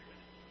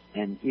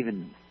 And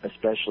even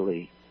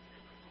especially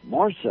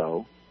more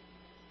so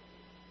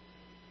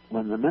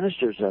when the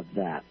ministers of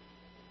that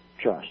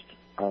trust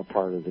are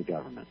part of the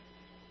government.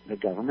 The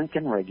government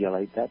can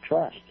regulate that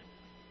trust.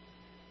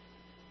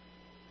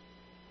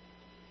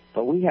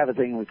 But we have a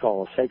thing we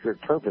call a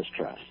sacred purpose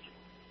trust.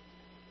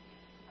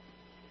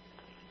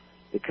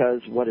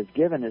 Because what is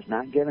given is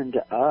not given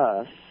to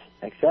us,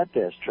 except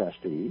as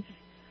trustees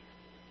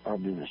or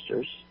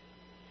ministers.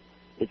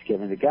 It's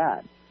given to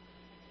God.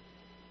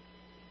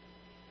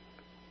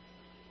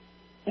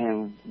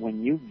 And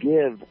when you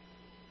give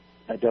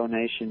a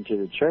donation to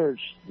the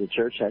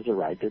church has a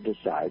right to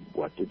decide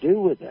what to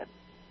do with it.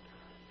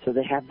 So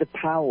they have the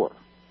power.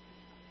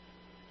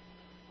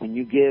 When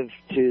you give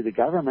to the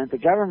government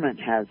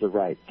has the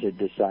right to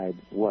decide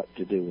what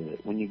to do with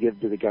it. When you give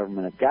to the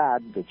government of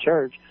God, the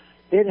church,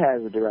 it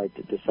has the right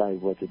to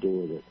decide what to do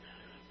with it.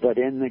 But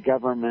in the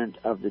government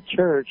of the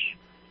church,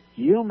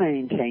 you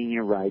maintain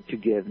your right to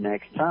give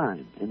next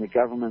time. In the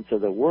governments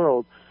of the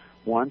world,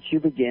 once you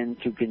begin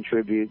to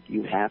contribute,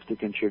 you have to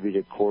contribute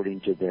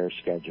according to their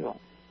schedule.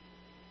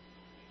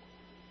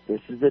 This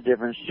is the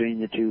difference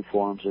between the two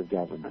forms of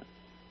government.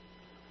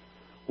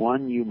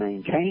 One, you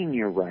maintain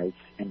your rights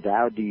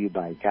endowed to you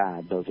by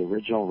God, those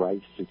original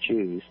rights to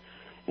choose,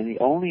 and the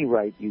only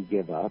right you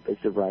give up is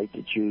the right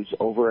to choose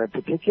over a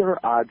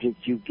particular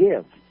object you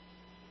give.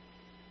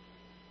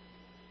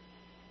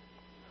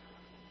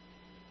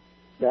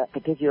 That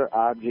particular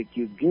object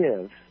you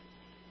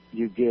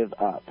give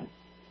up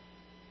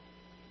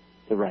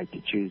the right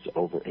to choose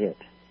over it,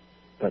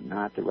 but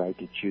not the right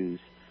to choose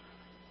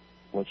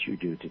what you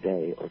do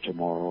today or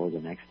tomorrow or the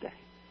next day.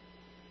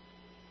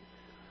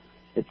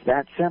 It's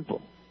that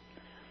simple.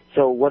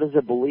 So what does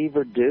a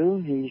believer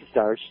do? He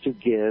starts to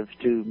give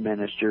to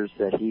ministers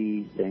that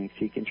he thinks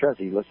he can trust.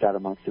 He looks out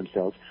amongst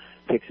themselves,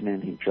 picks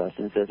men he trusts,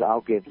 and says,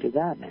 I'll give to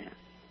that man.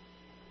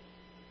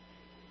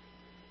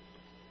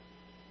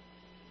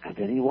 And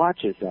then he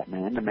watches that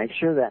man to make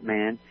sure that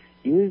man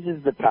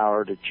uses the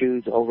power to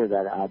choose over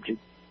that object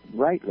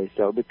rightly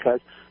so,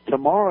 because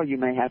tomorrow you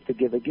may have to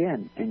give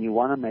again, and you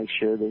want to make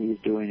sure that he's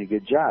doing a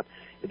good job.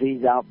 If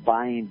he's out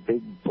buying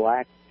big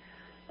black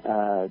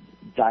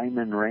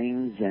diamond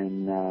rings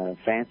and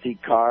fancy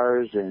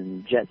cars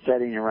and jet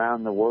setting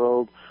around the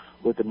world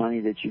with the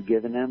money that you've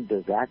given him,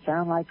 does that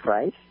sound like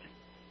Christ?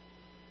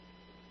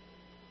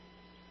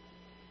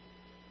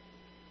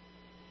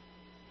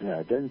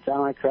 It doesn't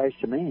sound like Christ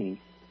to me.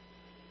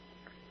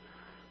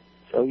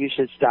 So you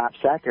should stop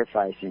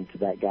sacrificing to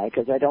that guy,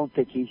 because I don't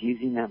think he's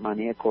using that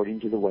money according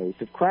to the ways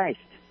of Christ.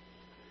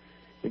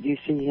 If you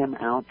see him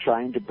out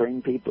trying to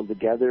bring people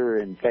together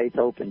in faith,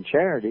 hope, and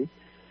charity,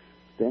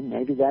 then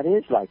maybe that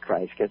is like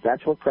Christ, because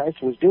that's what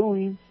Christ was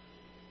doing.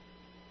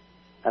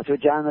 That's what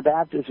John the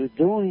Baptist was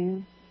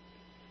doing.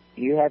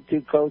 You have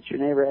two coats,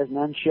 your neighbor has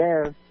none,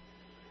 share.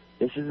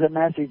 This is the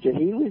message that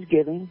he was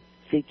giving.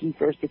 Seek ye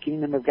first the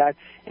kingdom of God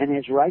and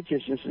his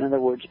righteousness. In other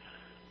words,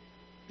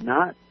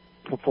 not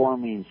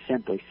performing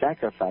simply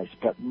sacrifice,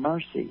 but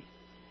mercy.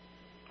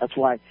 That's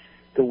why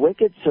the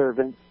wicked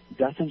servant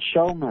doesn't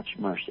show much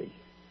mercy,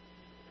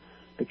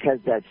 because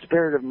that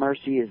spirit of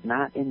mercy is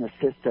not in the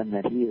system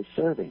that he is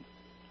serving.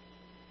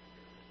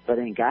 But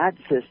in God's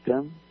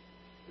system,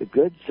 the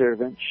good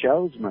servant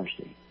shows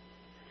mercy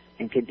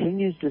and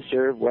continues to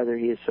serve whether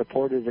he is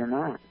supported or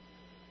not,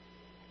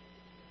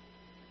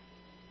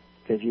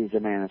 because he's a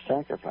man of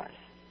sacrifice.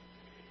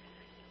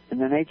 In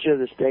the nature of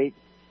the state,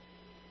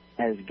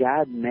 as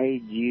God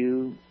made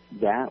you,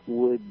 that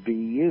would be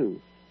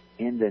you.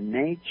 In the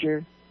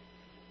natural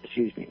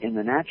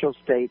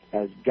state,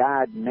 as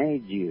God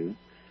made you,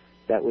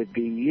 that would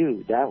be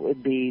you. That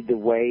would be the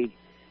way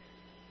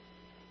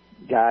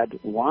God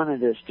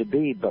wanted us to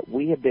be, but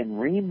we have been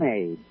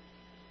remade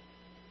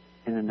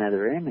in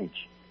another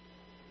image,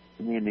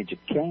 in the image of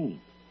Cain,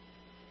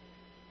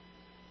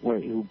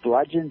 who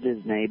bludgeons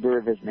his neighbor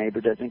if his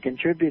neighbor doesn't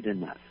contribute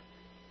enough.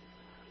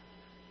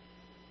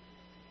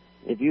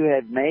 If you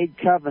have made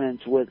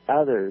covenants with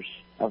others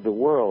of the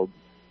world,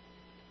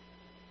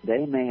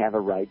 they may have a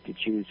right to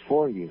choose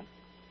for you.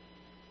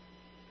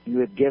 You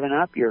have given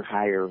up your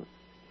higher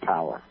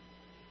power,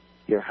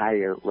 your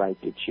higher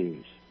right to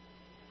choose,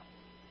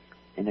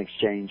 in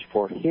exchange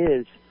for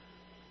His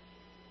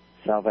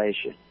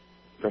salvation,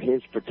 for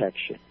His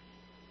protection.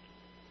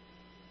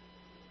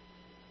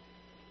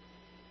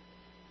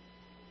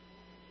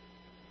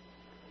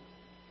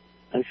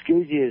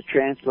 Exousia is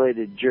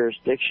translated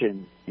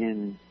jurisdiction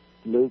in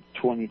Luke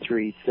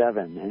 23:7,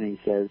 and he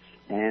says,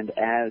 and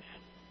as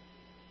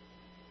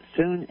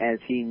soon as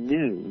he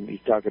knew, he's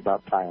talking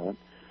about Pilate,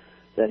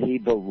 that he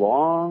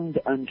belonged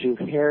unto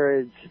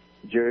Herod's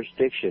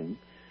jurisdiction,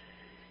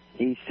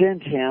 he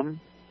sent him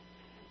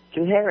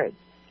to Herod,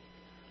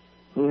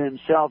 who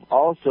himself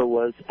also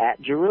was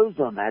at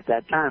Jerusalem at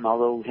that time.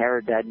 Although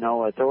Herod had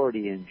no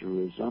authority in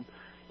Jerusalem,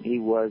 he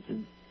was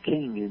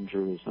king in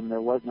Jerusalem.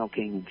 There was no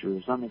king in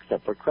Jerusalem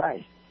except for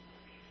Christ.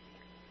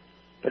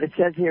 But it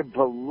says here,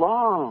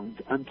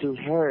 belonged unto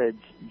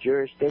Herod's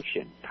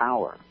jurisdiction,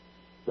 power,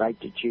 right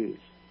to choose.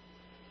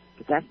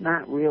 But that's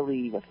not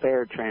really a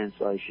fair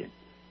translation.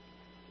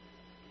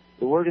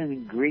 The word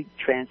in Greek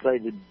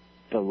translated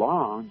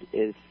belonged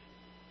is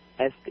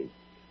esty.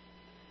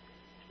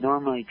 It's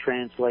normally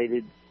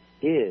translated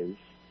is,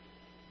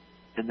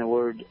 and the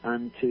word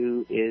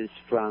unto is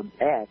from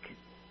ek,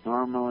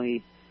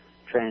 normally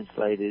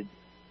translated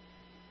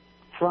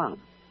from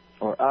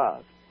or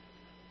of,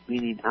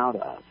 meaning out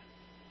of.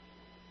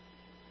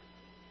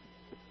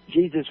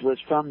 Jesus was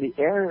from the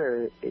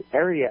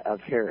area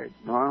of Herod,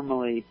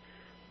 normally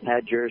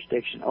had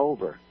jurisdiction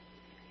over.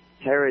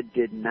 Herod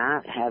did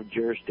not have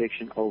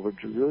jurisdiction over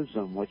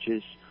Jerusalem, which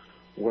is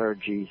where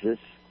Jesus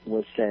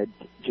was said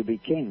to be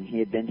king. He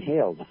had been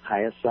hailed,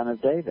 highest son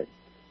of David.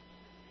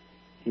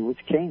 He was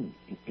king.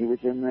 He was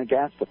in the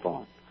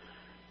Gastaphon,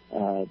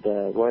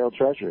 the royal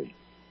treasury,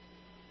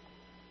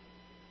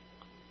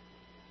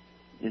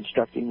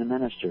 instructing the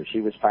ministers. He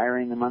was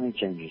firing the money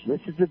changers.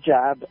 This is the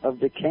job of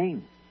the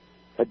king.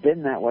 It's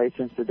been that way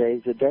since the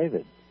days of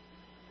David.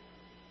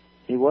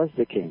 He was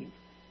the king.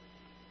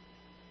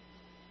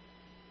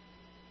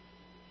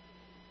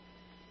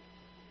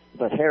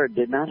 But Herod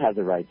did not have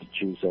the right to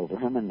choose over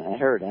him, and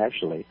Herod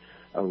actually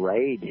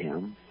arrayed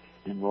him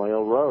in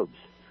royal robes,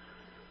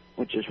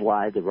 which is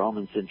why the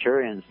Roman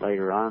centurions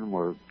later on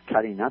were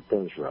cutting up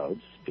those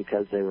robes,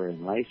 because they were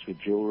enlaced with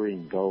jewelry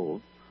and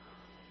gold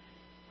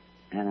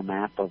and a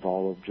map of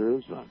all of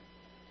Jerusalem.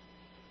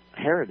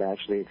 Herod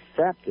actually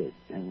accepted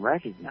and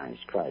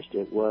recognized Christ.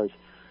 It was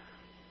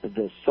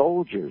the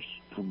soldiers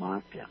who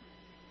mocked him,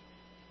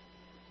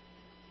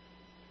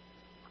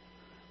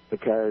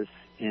 because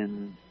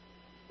in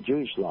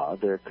Jewish law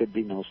there could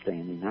be no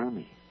standing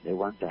army. They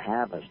weren't to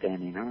have a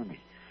standing army,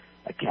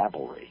 a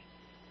cavalry,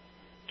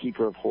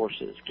 keeper of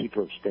horses,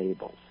 keeper of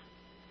stables.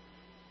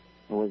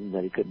 It wasn't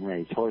that he couldn't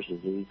raise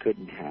horses, that he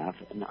couldn't have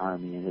an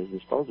army at his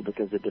disposal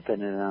because it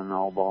depended on an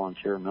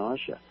all-volunteer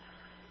militia.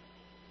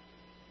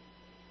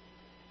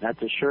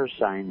 That's a sure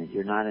sign that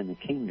you're not in the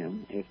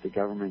kingdom if the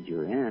government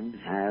you're in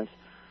has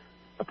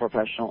a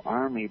professional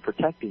army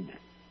protecting it.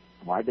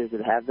 Why does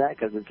it have that?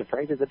 Because it's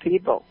afraid of the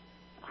people.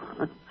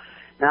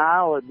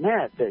 Now, I'll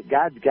admit that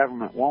God's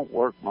government won't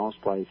work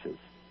most places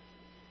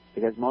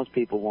because most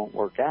people won't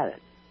work at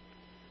it.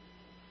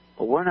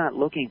 But we're not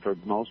looking for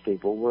most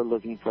people. We're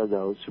looking for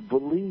those who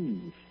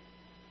believe.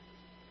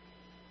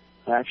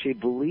 Who actually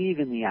believe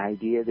in the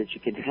idea that you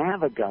can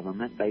have a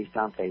government based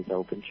on faith,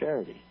 hope, and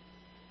charity.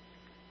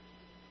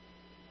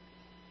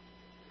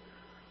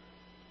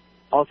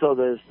 Also,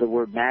 there's the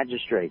word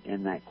magistrate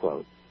in that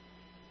quote.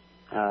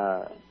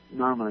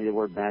 Normally, the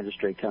word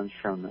magistrate comes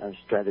from a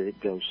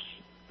strategos,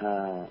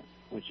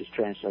 which is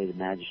translated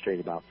magistrate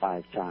about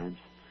 5 times.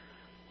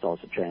 It's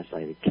also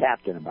translated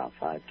captain about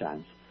 5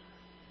 times.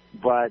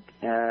 But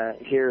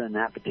here in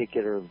that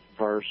particular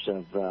verse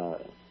of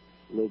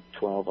Luke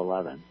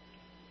 12:11,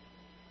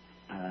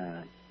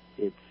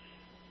 it's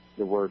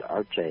the word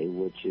arche,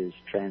 which is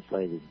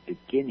translated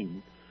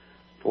beginning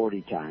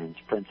 40 times,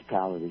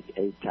 principality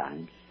 8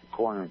 times,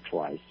 corner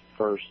twice,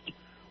 first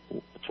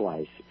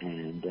twice,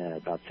 and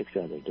about 6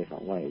 other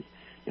different ways.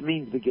 It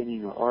means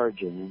beginning or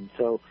origin, and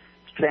so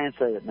to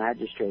translate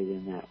magistrate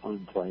in that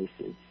one place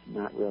is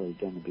not really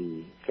going to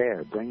be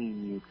fair.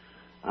 Bringing you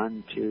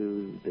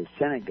unto the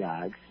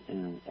synagogues,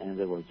 in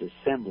other words,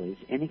 assemblies,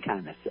 any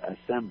kind of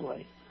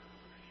assembly,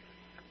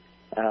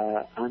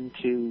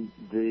 unto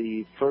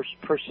the first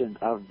person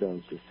of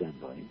those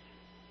assemblies,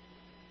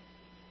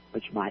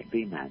 which might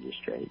be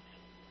magistrates,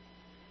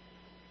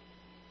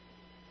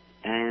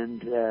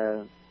 and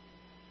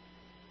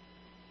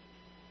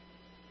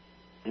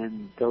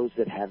those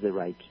that have the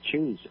right to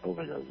choose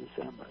over those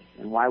assemblies.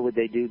 And why would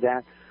they do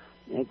that?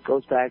 It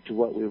goes back to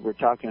what we were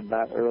talking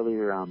about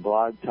earlier on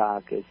Blog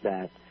Talk, is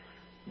that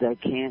they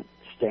can't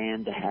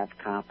stand to have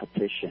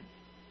competition.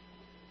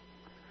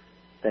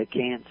 They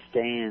can't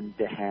stand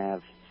to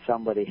have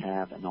somebody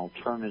have an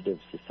alternative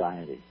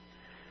society.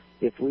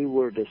 If we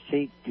were to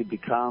seek to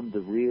become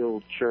the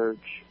real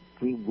church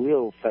We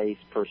will face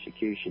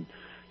persecution.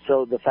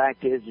 So the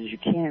fact is you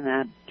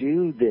cannot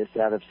do this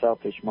out of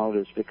selfish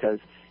motives, because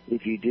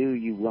if you do,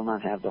 you will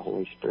not have the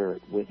Holy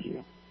Spirit with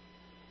you.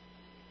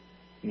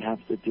 You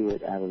have to do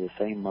it out of the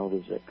same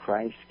motives that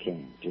Christ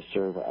came, to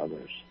serve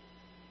others.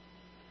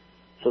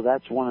 So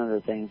that's one of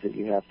the things that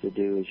you have to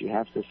do, is you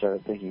have to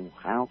start thinking,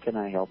 how can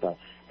I help out?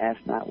 Ask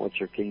not what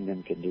your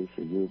kingdom can do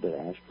for you, but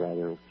ask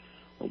rather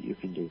what you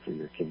can do for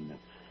your kingdom.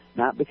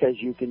 Not because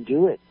you can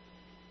do it,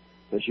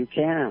 because you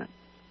can.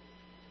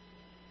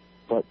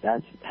 But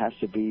that has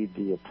to be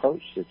the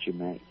approach that you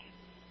make.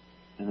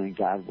 And then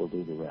God will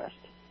do the rest.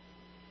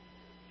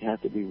 You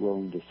have to be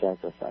willing to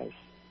sacrifice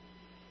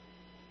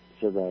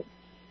so that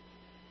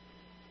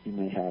you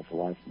may have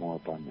life more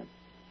abundant.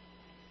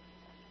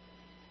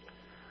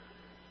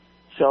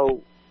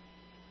 So,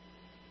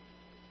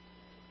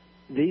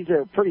 these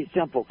are pretty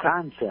simple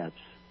concepts,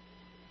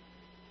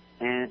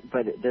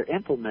 but they're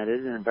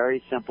implemented in a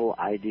very simple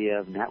idea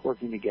of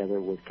networking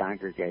together with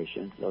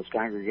congregations. Those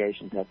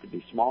congregations have to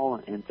be small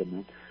and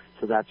intimate,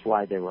 so that's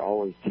why there were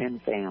always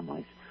 10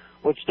 families,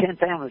 which 10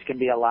 families can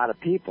be a lot of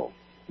people.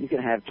 You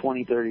can have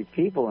 20, 30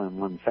 people in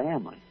one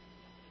family.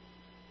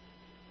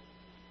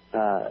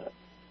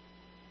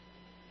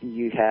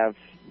 You have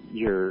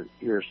your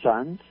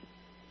sons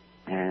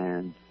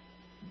and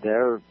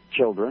their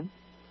children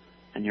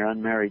and your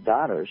unmarried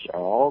daughters are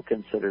all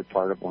considered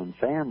part of one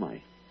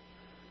family.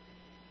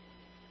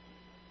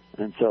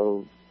 And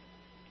so,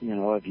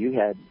 if you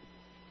had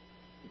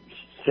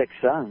 6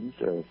 sons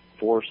or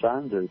 4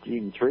 sons or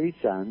even 3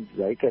 sons,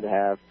 they could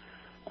have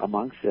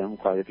amongst them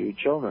quite a few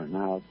children.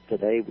 Now,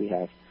 today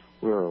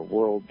we're a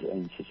world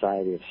and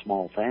society of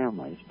small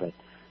families, but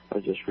I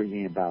was just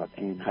reading about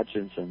Anne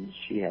Hutchinson.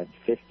 She had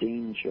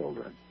 15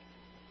 children.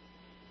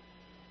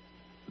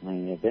 I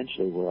mean,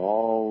 eventually we're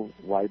all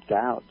wiped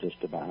out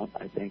just about,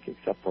 I think,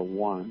 except for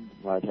one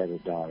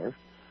red-headed daughter,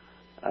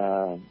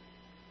 by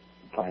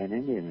an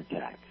Indian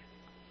attack.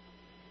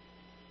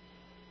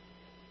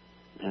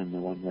 And the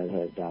one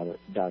red-headed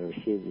daughter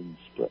hid in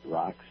Split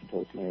Rock,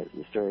 supposedly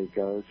the story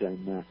goes,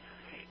 and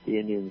the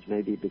Indians,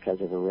 maybe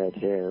because of her red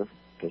hair,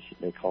 because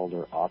they called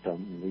her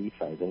Autumn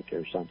Leaf, I think,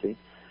 or something,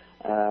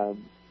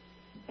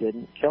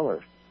 didn't kill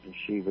her.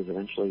 She was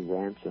eventually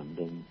ransomed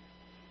and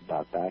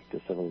brought back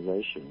to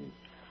civilization.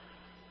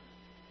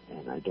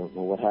 And I don't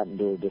know what happened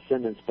to her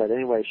descendants, but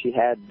anyway, she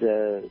had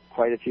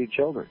quite a few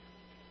children.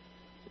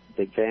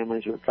 Big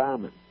families were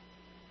common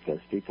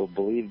because people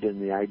believed in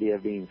the idea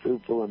of being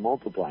fruitful and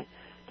multiplying.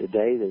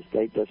 Today, the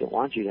state doesn't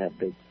want you to have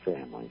big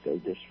families.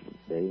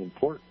 They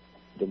import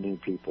the new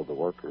people, the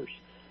workers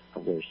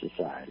of their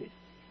society.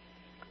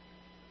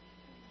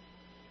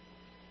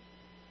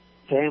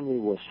 Family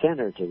was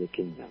center to the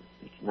kingdom.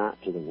 It's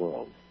not to the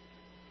world.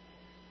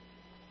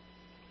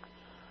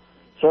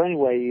 So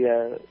anyway,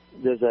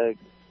 there's a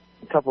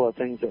couple of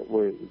things that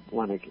we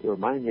want to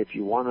remind you. If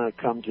you want to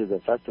come to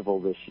the festival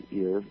this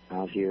year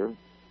out here,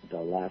 the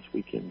last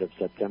weekend of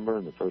September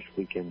and the first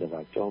weekend of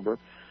October,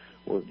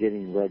 we're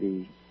getting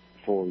ready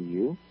for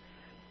you.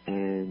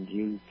 And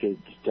you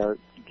could start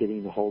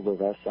getting a hold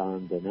of us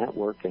on the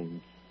network and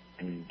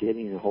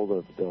getting a hold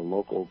of the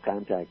local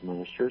contact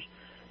ministers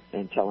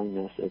and telling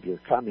us if you're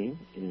coming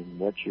and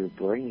what you're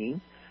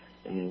bringing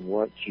and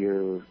what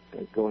you're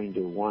going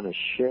to want to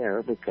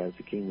share, because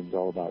the kingdom's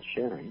all about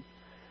sharing.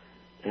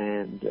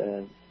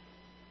 And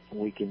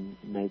we can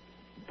make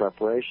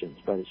preparations,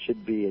 but it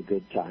should be a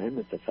good time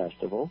at the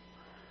festival.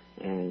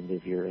 And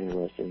if you're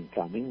interested in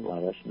coming,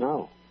 let us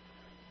know.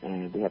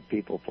 And we have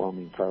people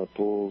forming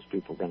carpools.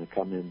 People are going to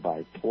come in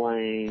by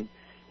plane.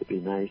 It'd be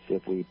nice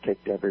if we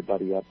picked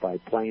everybody up by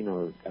plane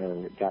or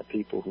got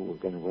people who were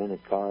going to rent a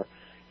car,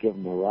 give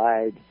them a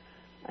ride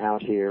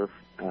out here.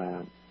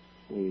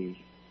 We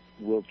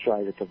will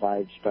try to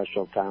provide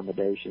special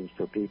accommodations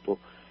for people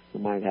who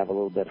might have a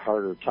little bit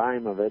harder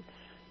time of it,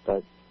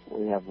 but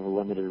we have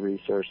limited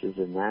resources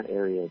in that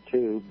area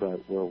too.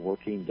 But we're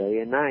working day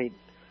and night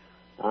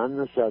on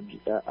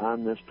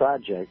this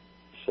project.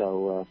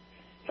 So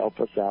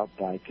help us out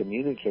by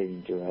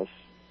communicating to us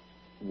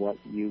what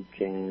you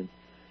can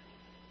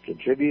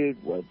contribute,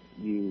 what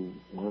you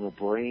want to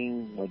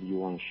bring, what you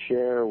want to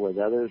share with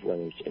others,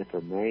 whether it's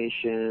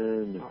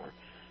information or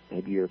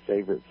maybe your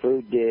favorite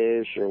food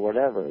dish or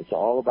whatever. It's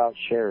all about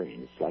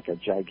sharing. It's like a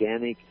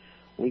gigantic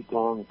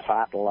week-long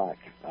potluck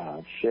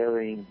of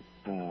sharing,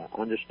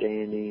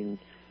 understanding,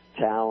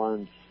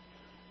 talents,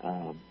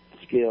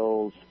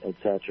 skills,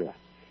 etc.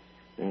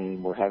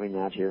 And we're having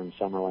that here in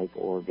Summer Lake,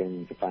 Oregon.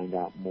 You can find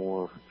out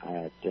more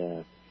at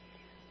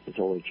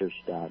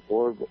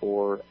hisholychurch.org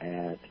or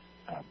at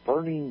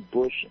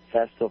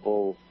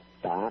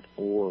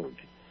burningbushfestival.org.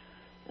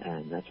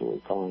 And that's what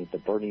we're calling it, the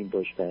Burning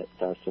Bush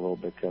Festival,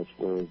 because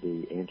we're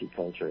the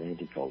anti-culture.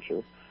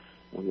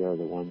 We are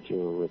the ones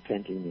who are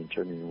repenting and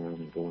turning around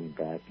and going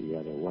back the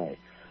other way.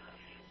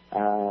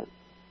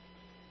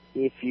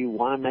 If you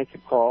want to make a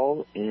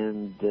call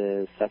in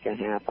the second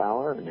half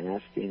hour and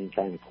ask any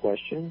kind of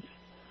questions,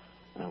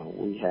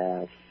 we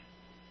have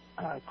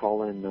a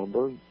call-in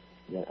number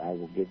that I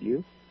will give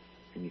you,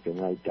 and you can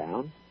write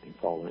down. and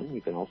call in.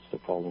 You can also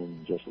call in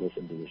and just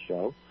listen to the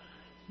show,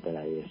 but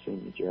I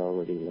assume that you're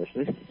already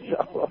listening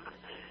so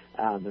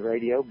on the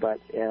radio. But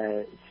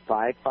it's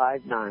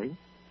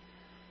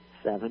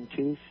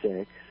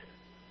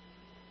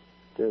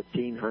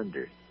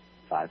 559-726-1300.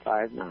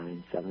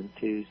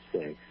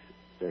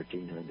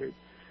 559-726-1300.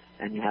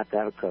 And you have to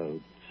have a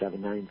code,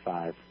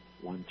 795-132.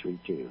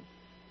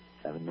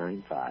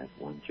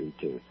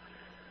 795-132.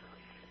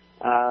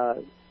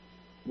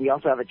 We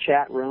also have a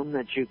chat room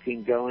that you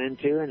can go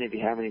into, and if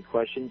you have any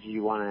questions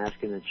you want to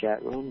ask in the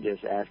chat room,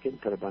 just ask it.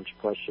 Put a bunch of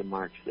question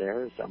marks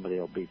there. Somebody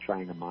will be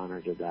trying to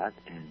monitor that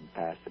and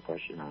pass the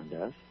question on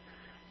to us.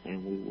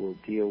 And we will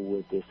deal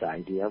with this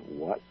idea of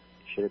what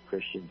should a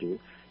Christian do.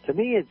 To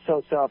me, it's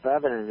so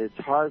self-evident. It's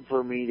hard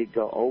for me to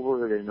go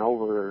over it and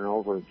over and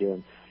over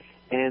again.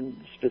 And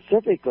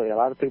specifically, a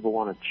lot of people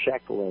want a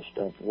checklist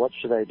of what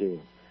should I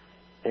do.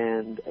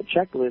 And a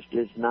checklist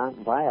is not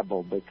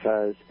viable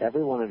because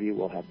every one of you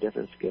will have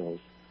different skills,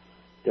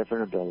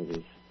 different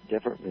abilities,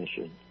 different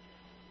mission.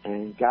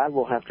 And God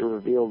will have to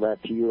reveal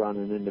that to you on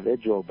an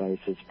individual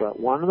basis. But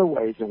one of the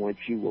ways in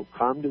which you will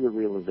come to the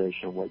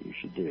realization of what you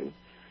should do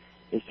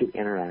is to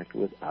interact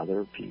with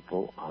other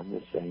people on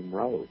the same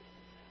road,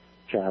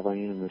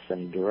 traveling in the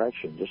same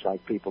direction. Just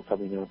like people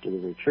coming out to the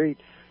retreat,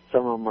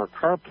 some of them are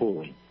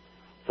carpooling.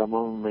 Some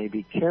of them may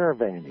be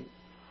caravanning.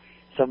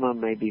 Some of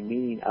them may be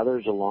meeting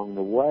others along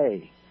the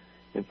way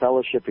and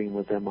fellowshipping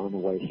with them on the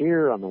way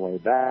here, on the way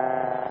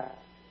back.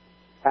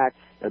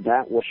 And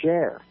that will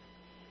share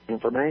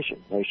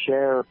information. They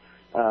share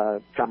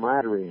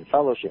camaraderie and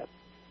fellowship.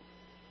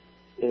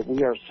 If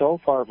we are so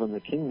far from the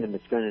kingdom,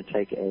 it's going to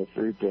take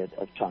every bit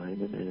of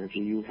time and energy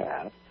you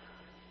have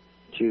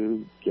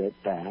to get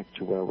back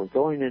to where we're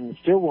going, and it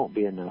still won't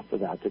be enough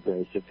without the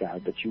grace of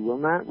God. But you will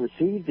not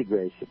receive the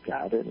grace of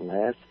God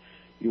unless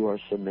you are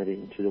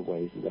submitting to the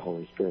ways of the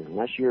Holy Spirit,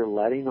 unless you're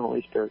letting the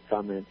Holy Spirit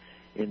come in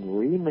and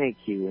remake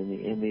you in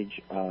the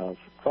image of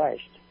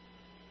Christ,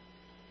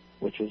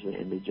 which is the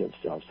image of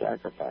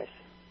self-sacrifice.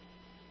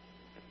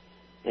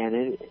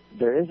 And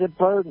there is a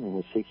burden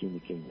with seeking the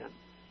kingdom,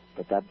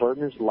 but that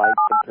burden is light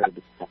compared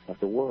to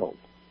the world.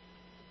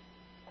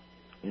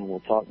 And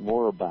we'll talk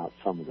more about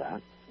some of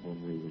that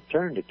when we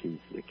return to Keys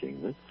to the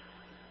Kingdom.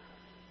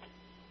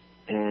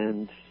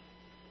 And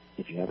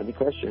if you have any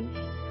questions,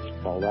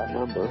 just call that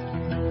number.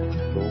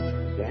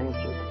 We'll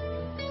answer them.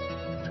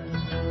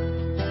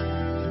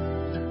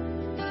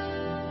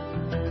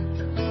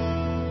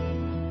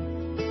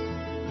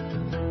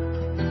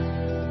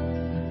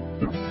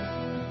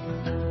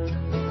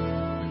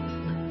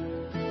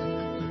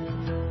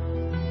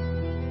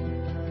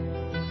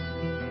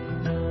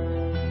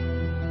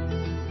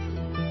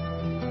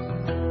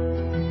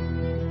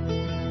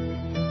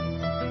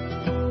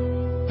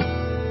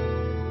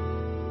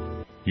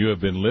 You have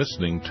been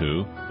listening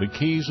to The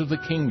Keys of the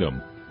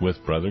Kingdom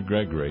with Brother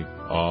Gregory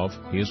of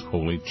His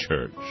Holy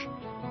Church.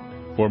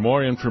 For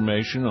more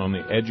information on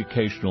the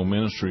educational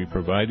ministry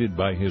provided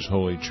by His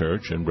Holy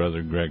Church and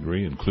Brother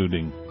Gregory,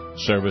 including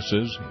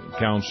services,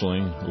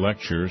 counseling,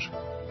 lectures,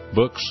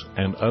 books,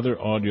 and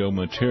other audio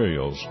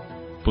materials,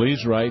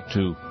 please write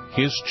to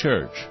His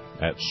Church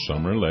at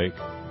Summer Lake,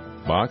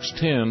 Box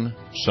 10,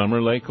 Summer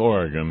Lake,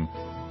 Oregon,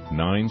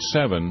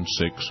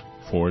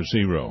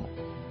 97640.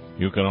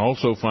 You can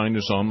also find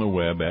us on the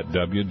web at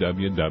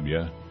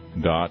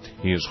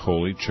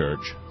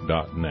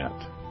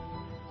www.hisholychurch.net.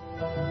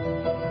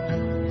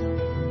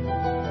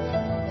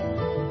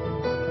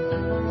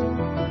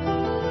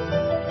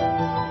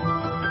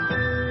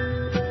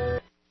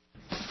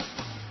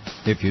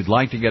 If you'd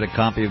like to get a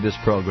copy of this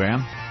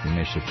program, you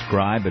may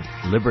subscribe at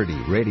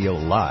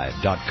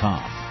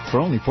LibertyRadioLive.com for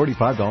only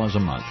 $45 a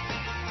month.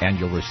 And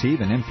you'll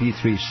receive an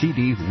MP3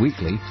 CD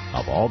weekly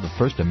of all the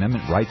First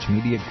Amendment Rights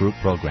Media Group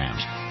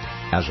programs.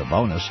 As a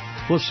bonus,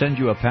 we'll send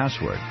you a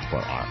password for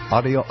our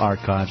audio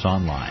archives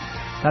online.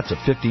 That's a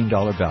 $15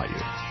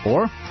 value.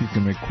 Or you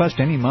can request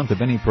any month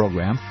of any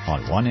program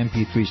on one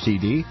MP3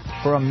 CD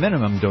for a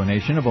minimum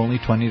donation of only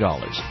 $20.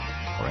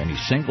 Or any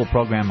single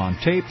program on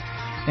tape,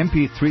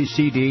 MP3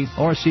 CD,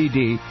 or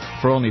CD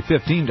for only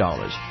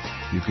 $15.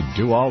 You can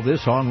do all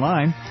this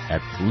online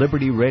at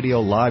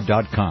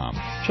LibertyRadioLive.com.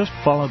 Just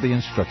follow the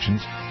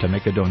instructions to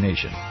make a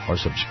donation or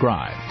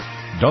subscribe.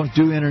 Don't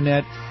do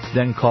Internet?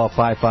 Then call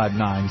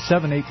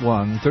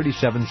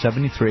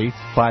 559-781-3773,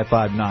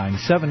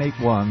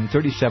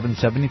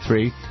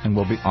 559-781-3773, and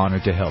we'll be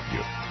honored to help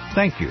you.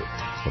 Thank you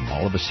from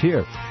all of us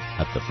here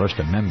at the First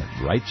Amendment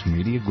Rights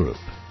Media Group.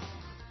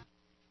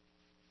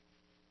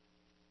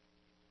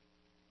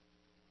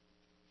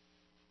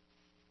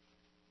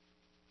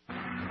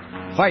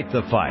 Fight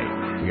the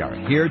fight. We are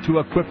here to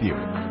equip you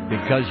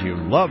because you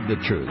love the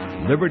truth.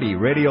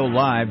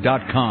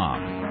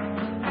 LibertyRadioLive.com.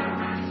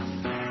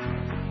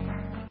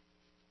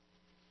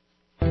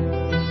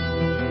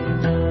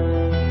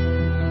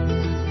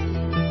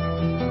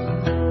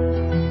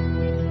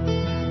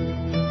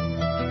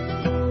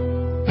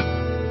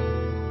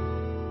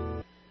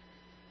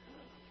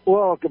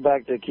 Welcome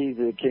back to Keys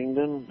of the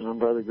Kingdom. I'm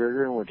Brother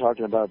Gregory, and we're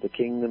talking about the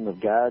kingdom of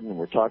God, and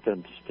we're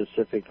talking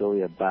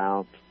specifically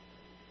about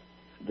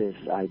this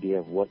idea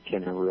of what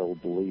can a real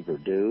believer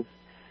do.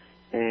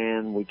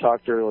 And we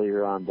talked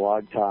earlier on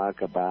Blog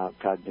Talk about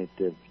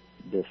cognitive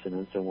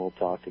dissonance, and we'll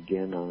talk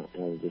again on,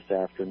 this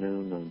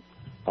afternoon. And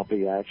I'll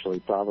be actually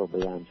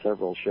probably on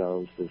several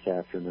shows this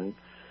afternoon.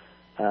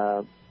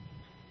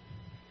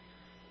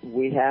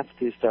 We have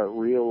to start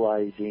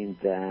realizing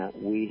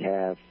that we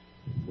have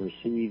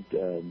received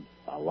a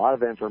lot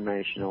of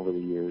information over the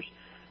years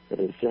that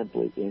is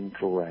simply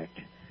incorrect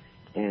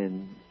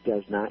and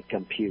does not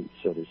compute,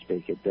 so to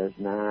speak. It does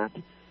not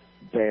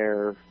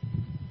bear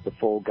the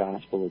full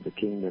gospel of the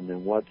kingdom.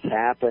 And what's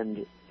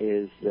happened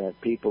is that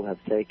people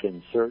have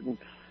taken certain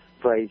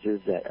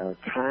phrases that are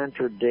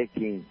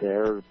contradicting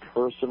their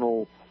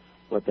personal,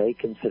 what they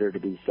consider to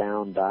be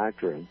sound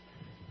doctrine,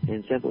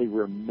 and simply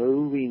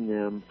removing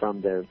them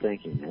from their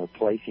thinking. They're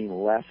placing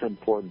less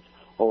importance.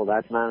 Oh,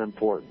 that's not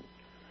important.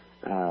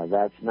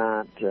 That's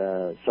not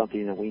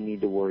something that we need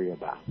to worry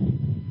about.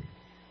 And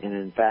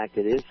in fact,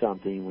 it is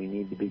something we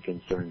need to be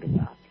concerned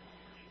about.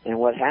 And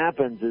what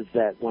happens is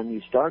that when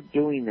you start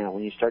doing that,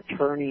 when you start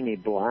turning a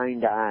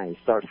blind eye,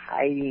 start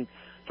hiding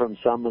from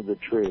some of the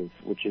truth,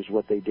 which is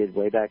what they did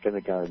way back in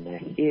the garden, they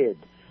hid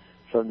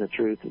from the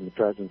truth in the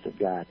presence of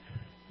God,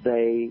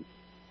 they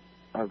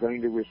are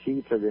going to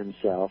receive for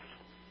themselves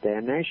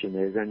damnation.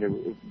 They're going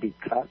to be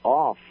cut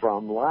off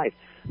from life.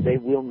 They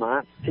will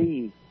not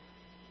see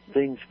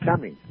things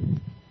coming.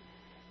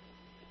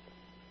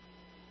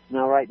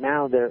 Now, right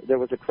now, there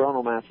was a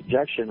coronal mass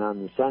ejection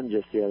on the sun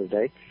just the other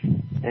day,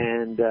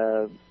 and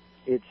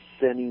it's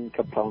sending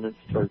components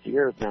towards the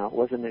Earth. Now, it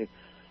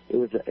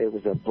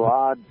was a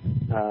broad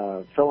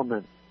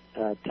filament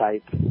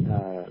type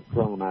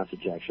coronal mass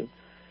ejection.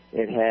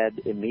 It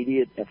had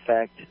immediate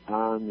effect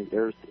on the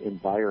Earth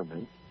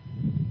environment,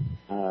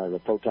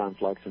 the photon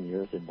flux in the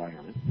Earth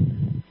environment.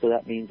 So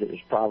that means it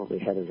is probably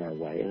headed our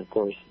way. And, of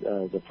course,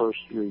 the first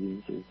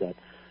readings is that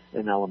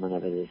an element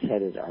of it is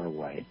headed our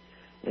way.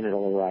 And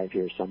it'll arrive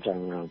here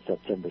sometime around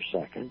September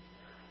 2nd.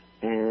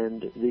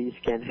 And these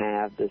can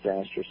have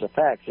disastrous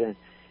effects.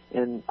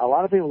 And a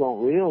lot of people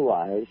don't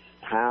realize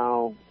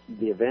how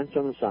the events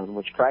on the sun,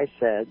 which Christ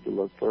said to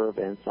look for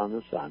events on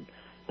the sun.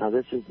 Now,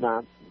 this is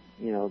not,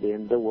 the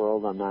end of the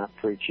world. I'm not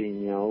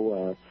preaching,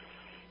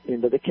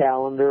 into the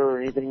calendar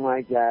or anything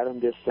like that.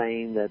 I'm just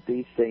saying that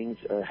these things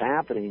are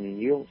happening, and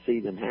you don't see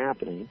them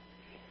happening.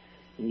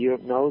 And you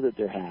don't know that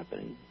they're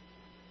happening.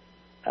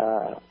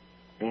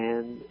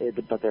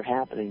 But they're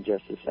happening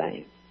just the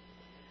same.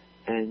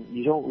 And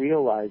you don't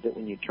realize that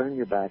when you turn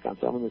your back on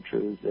some of the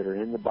truths that are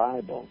in the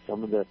Bible,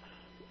 some of the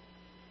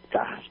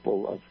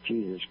gospel of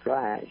Jesus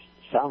Christ,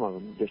 some of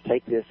them just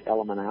take this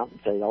element out and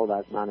say, oh,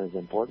 that's not as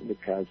important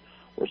because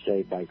we're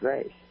saved by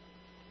grace.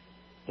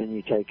 And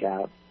you take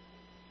out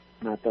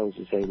not those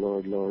who say,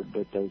 Lord, Lord,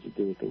 but those who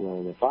do with the will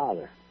of the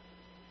Father.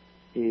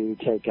 You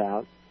take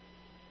out,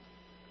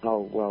 oh,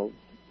 well,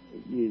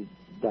 you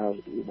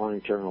want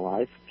eternal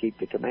life, keep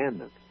the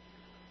commandments.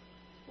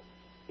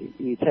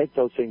 You take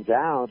those things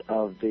out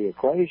of the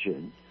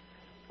equation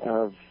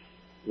of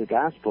the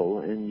gospel,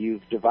 and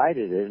you've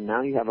divided it, and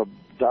now you have a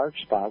dark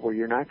spot where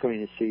you're not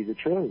going to see the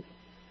truth.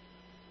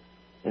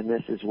 And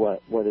this is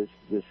what is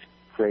this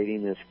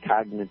creating this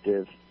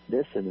cognitive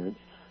dissonance,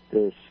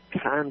 this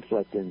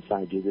conflict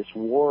inside you, this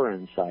war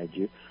inside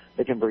you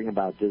that can bring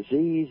about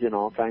disease and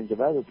all kinds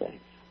of other things.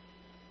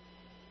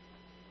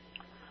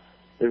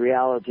 The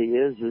reality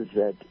is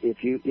that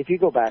if you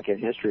go back in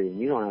history, and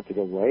you don't have to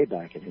go way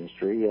back in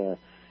history,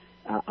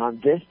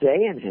 on this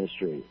day in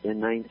history, in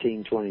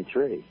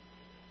 1923,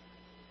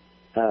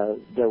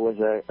 there was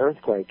an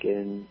earthquake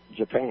in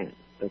Japan,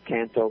 the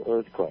Kanto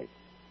earthquake,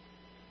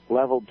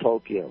 leveled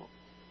Tokyo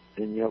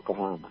in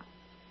Yokohama.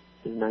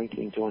 In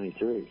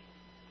 1923.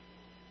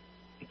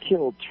 It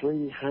killed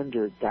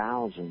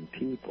 300,000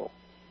 people.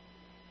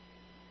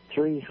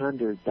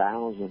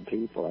 300,000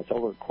 people. That's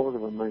over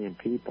 250,000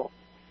 people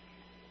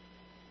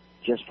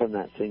just from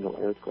that single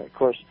earthquake. Of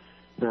course,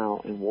 now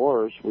in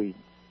wars, we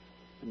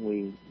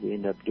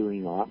end up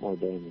doing a lot more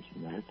damage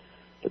than that.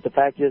 But the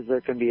fact is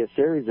there can be a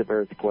series of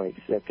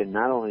earthquakes that can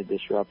not only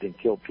disrupt and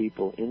kill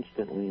people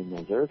instantly in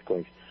those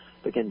earthquakes,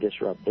 but can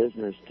disrupt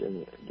business,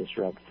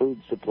 disrupt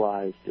food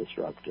supplies,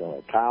 disrupt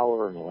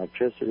power and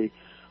electricity,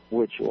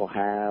 which will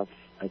have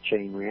a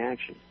chain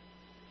reaction.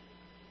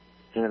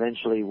 And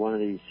eventually one of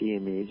these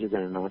CMEs are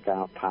going to knock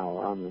out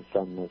power on the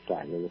sunless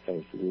side of the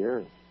face of the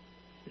earth.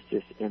 It's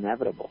just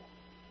inevitable.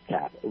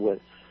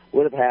 It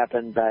would have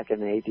happened back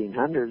in the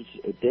 1800s.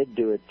 It did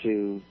do it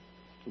to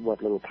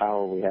what little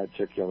power we had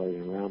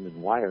circulating around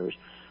in wires,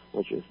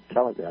 which was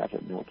telegraph.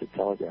 It melted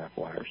telegraph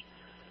wires.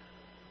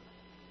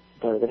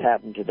 But if it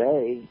happened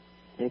today,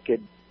 it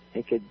could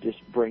just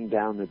bring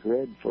down the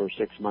grid for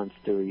 6 months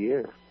to a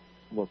year.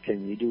 What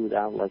can you do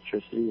without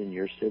electricity in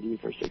your city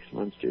for 6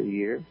 months to a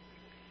year?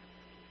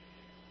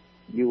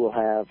 You will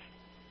have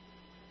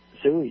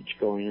sewage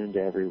going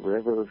into every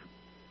river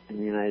in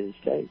the United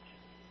States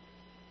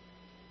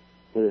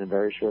within a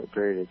very short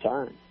period of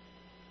time.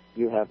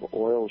 You have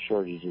oil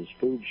shortages,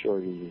 food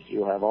shortages.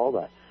 You have all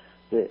that.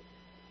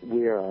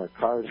 We are a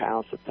card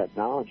house of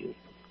technology.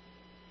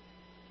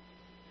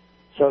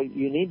 So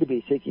you need to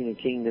be seeking the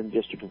kingdom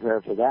just to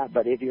prepare for that.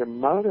 But if your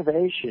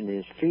motivation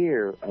is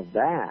fear of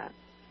that,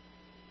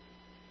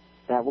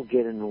 that will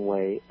get in the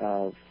way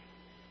of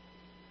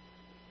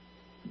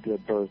the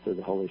birth of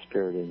the Holy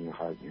Spirit in your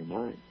heart and your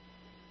mind.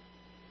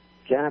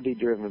 You cannot be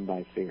driven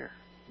by fear.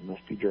 You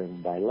must be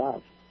driven by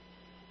love.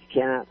 You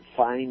cannot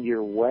find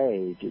your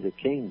way to the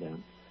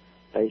kingdom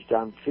based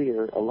on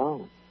fear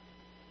alone.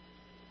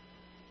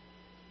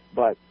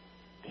 But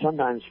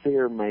sometimes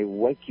fear may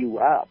wake you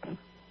up.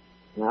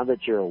 Now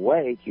that you're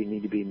awake, you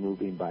need to be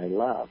moving by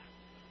love.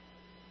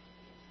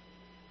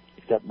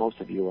 Except most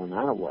of you are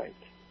not awake.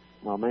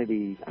 Well,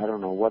 maybe, I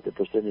don't know what the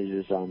percentage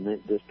is on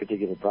this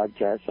particular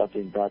broadcast.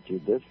 Something brought you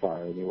this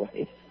far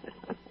anyway.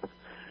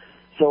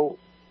 So,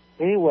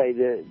 anyway,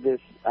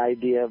 this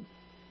idea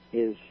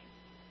is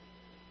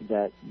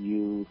that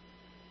you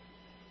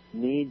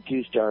need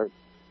to start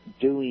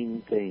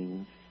doing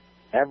things,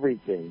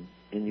 everything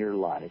in your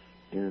life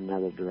in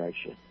another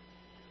direction.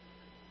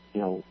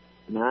 You know,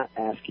 not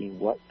asking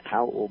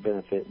how it will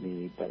benefit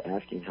me, but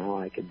asking how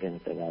I can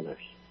benefit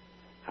others.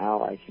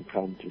 How I can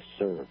come to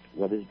serve.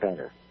 What is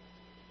better?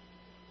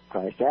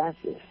 Christ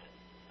asked this.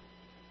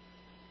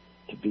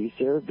 To be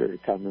served or to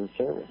come in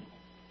service.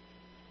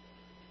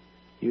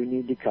 You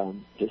need to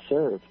come to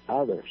serve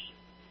others.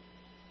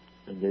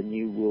 And then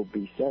you will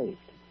be saved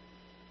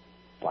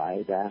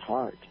by that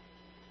heart.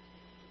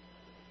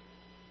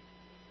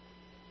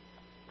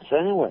 So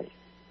anyway,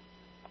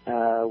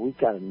 we've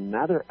got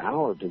another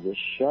hour to this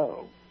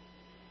show.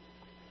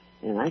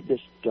 And I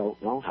just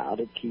don't know how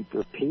to keep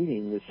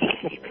repeating the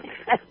same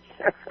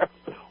answer.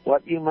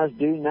 What you must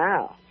do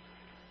now.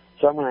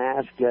 So I'm going to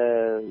ask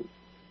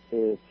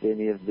if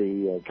any of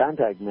the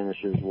contact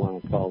ministers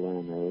want to call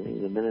in, or any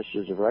of the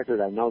ministers of record.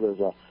 I know there's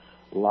a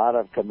lot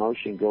of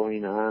commotion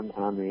going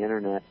on the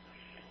internet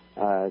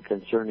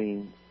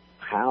concerning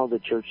how the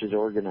church is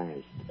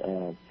organized.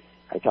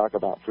 I talk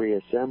about free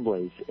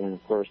assemblies, and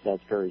of course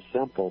that's very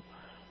simple.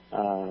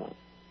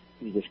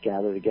 You just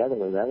gather together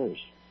with others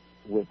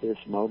with this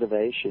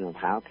motivation of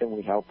how can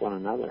we help one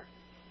another?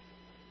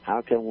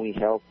 How can we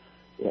help?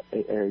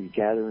 Are you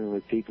gathering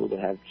with people that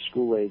have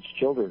school-age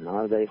children?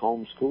 Are they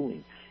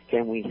homeschooling?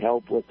 Can we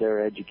help with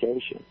their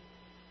education?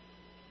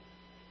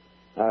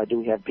 Do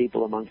we have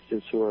people amongst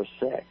us who are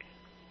sick?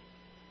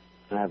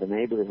 I have a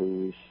neighbor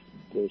who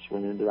just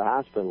went into the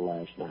hospital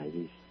last night.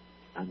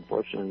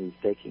 Unfortunately,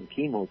 he's taking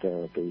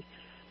chemotherapy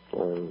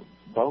for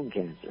bone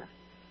cancer.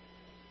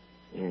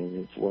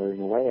 And it's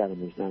wearing away on him.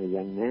 He's not a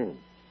young man.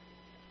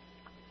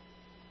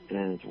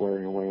 And it's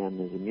wearing away on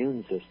his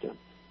immune system.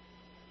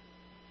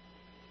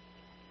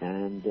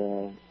 And,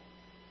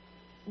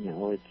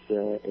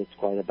 it's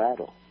quite a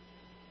battle.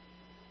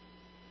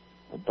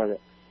 But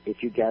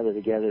if you gather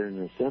together in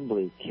an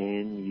assembly,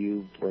 can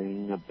you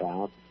bring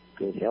about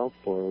good health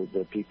for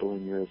the people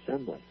in your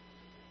assembly?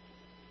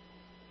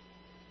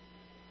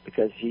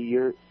 Because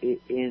you're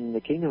in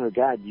the kingdom of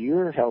God,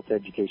 you're health,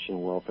 education,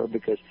 and welfare,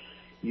 because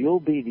you'll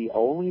be the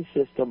only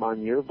system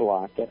on your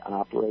block that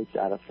operates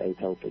out of faith,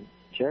 hope, and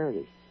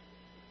charity.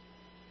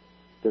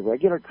 The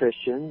regular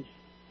Christians,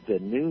 the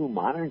new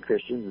modern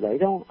Christians, they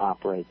don't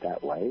operate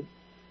that way.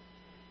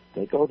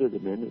 They go to the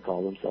men who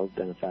call themselves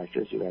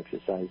benefactors who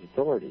exercise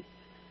authority.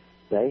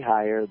 They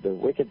hire the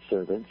wicked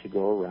servants to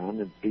go around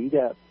and beat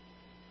up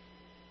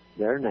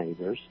their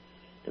neighbors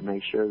to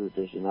make sure that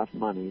there's enough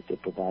money to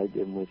provide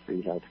them with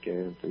free health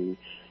care and free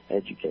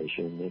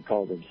education. They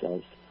call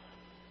themselves,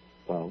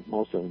 well,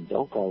 most of them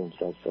don't call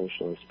themselves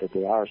socialists, but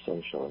they are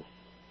socialists,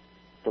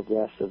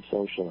 progressive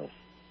socialists.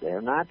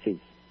 They're Nazis.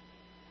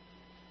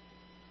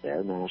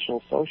 They're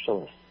National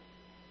Socialists.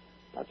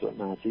 That's what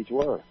Nazis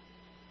were.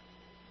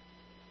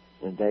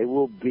 And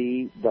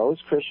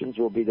those Christians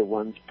will be the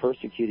ones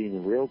persecuting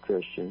the real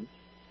Christians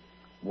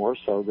more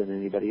so than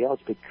anybody else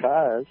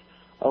because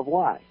of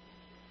why?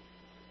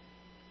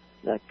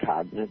 The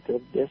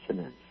cognitive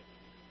dissonance.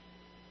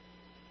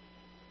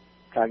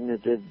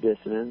 Cognitive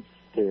dissonance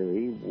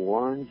theory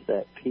warns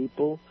that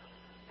people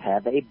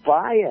have a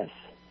bias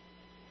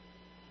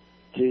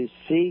to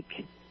seek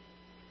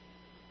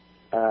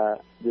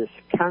this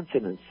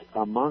consonance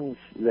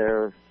amongst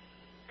their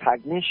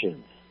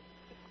cognitions.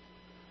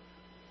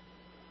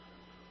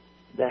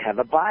 They have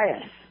a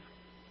bias.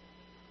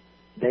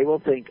 They will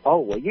think, oh,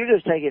 well, you're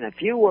just taking a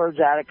few words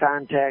out of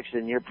context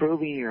and you're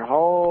proving your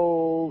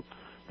whole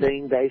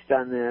thing based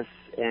on this,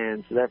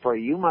 and so therefore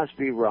you must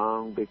be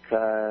wrong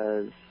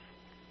because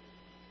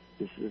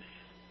this is,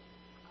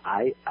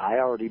 I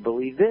already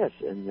believe this,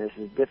 and this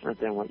is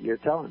different than what you're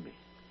telling me.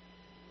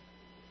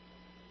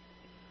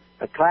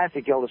 A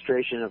classic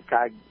illustration of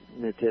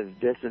cognitive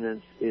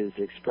dissonance is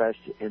expressed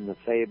in the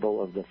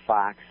fable of the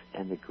fox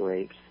and the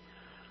grapes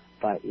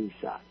by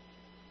Aesop.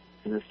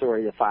 In the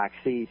story, the fox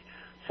sees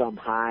some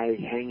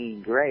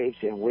high-hanging grapes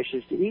and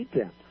wishes to eat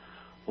them.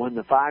 When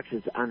the fox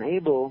is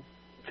unable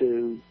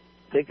to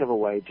think of a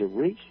way to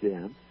reach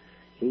them,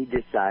 he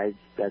decides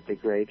that the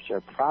grapes are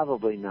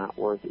probably not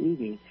worth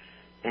eating,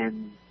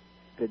 and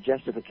the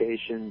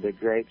justification, the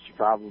grapes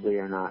probably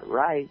are not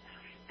right,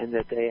 and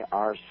that they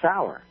are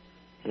sour,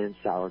 and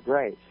sour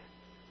grapes.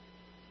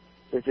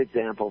 This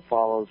example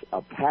follows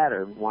a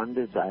pattern. One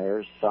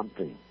desires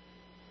something,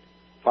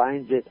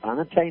 finds it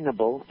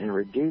unattainable, and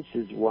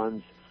reduces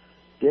one's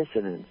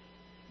dissonance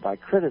by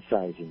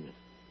criticizing it.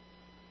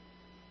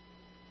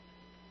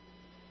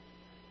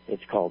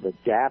 It's called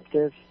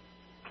adaptive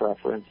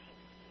preference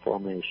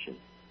formation.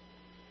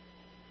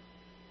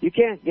 You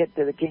can't get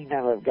to the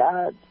kingdom of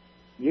God.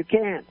 You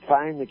can't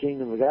find the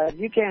kingdom of God.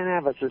 You can't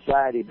have a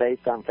society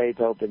based on faith,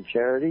 hope, and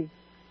charity.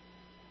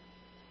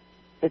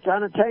 It's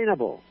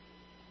unattainable.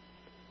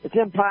 It's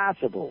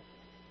impossible.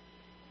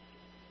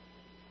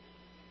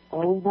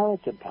 Well, we know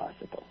it's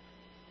impossible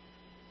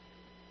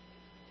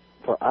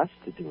for us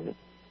to do it.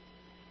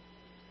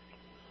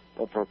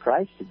 But for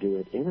Christ to do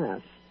it in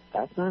us,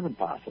 that's not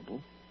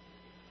impossible.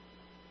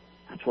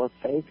 That's where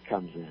faith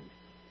comes in.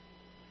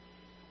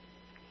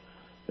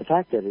 The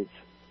fact that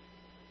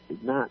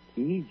it's not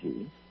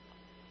easy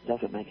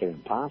doesn't make it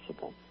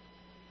impossible.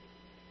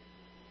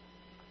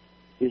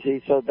 You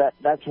see, so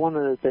that's one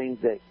of the things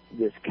that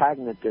this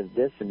cognitive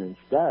dissonance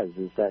does,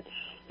 is that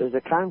there's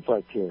a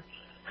conflict here.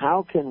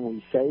 How can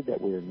we say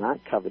that we are not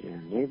coveting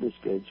our neighbor's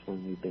goods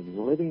when we've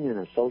been living in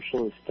a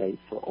socialist state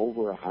for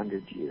over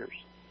 100 years?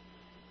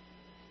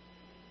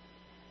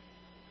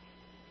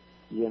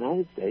 The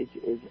United States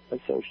is a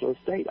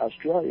socialist state.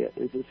 Australia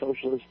is a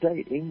socialist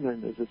state.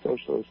 England is a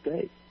socialist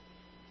state.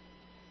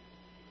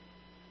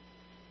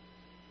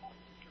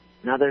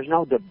 Now, there's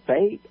no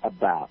debate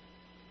about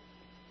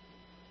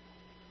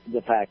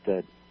the fact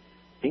that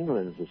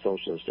England is a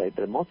socialist state,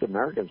 but most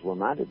Americans will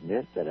not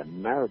admit that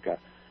America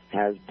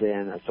has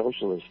been a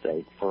socialist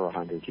state for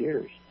 100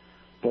 years.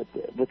 But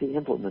with the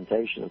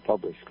implementation of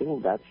public school,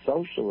 that's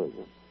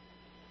socialism.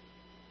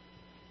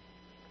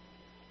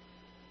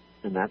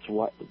 And that's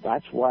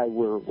why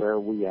we're where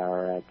we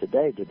are at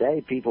today.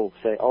 Today, people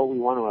say, oh, we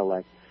want to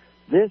elect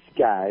this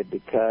guy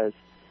because,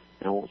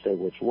 and I won't say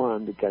which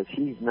one, because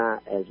he's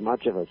not as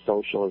much of a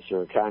socialist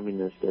or a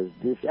communist as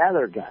this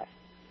other guy.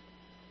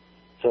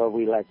 So if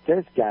we elect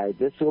this guy,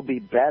 this will be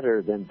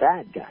better than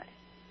that guy.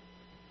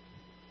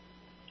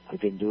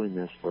 I've been doing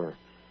this for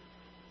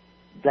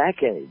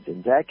decades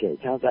and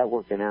decades. How's that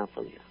working out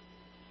for you?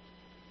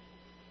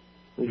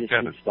 We just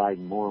keep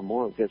sliding more and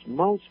more, because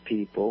most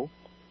people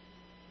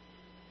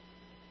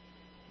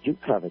do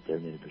covet their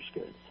neighbor's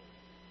goods.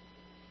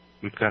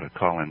 We've got a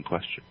call-in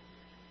question.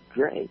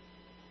 Great.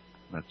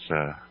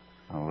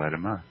 I'll let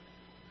him on.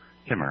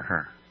 Him or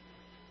her.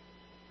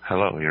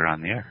 Hello, you're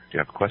on the air. Do you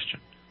have a question?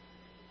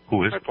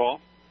 Who is it? Hi,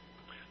 Paul.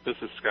 This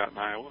is Scott in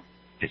Iowa.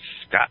 It's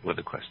Scott with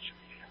a question.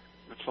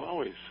 It's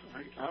always.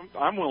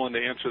 I'm willing to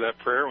answer that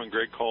prayer when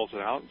Greg calls it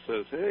out and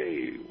says,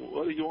 hey,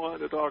 what do you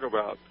want to talk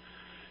about?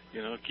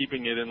 You know,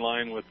 keeping it in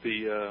line with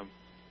the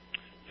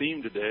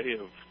theme today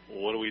of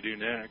what do we do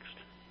next?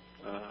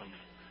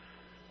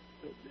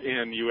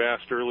 And you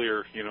asked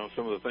earlier, you know,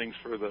 some of the things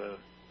for the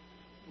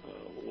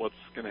what's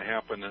going to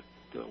happen at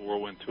the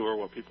Whirlwind Tour,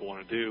 what people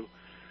want to do.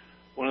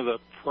 One of the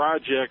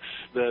projects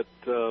that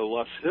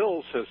Les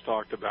Hills has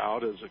talked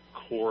about as a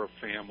core of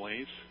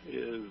families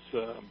is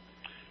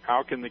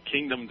how can the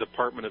Kingdom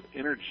Department of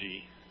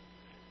Energy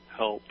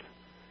help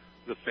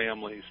the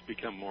families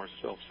become more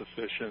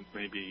self-sufficient,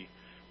 maybe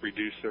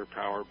reduce their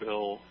power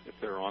bill if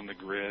they're on the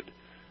grid,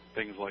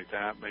 things like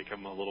that, make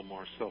them a little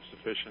more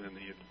self-sufficient in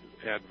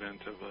the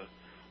advent of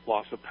a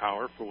loss of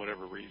power for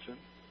whatever reason.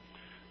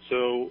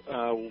 So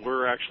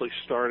we're actually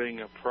starting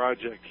a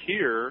project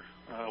here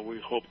we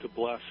hope to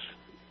bless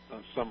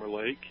Summer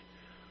Lake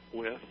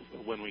with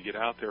when we get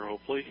out there,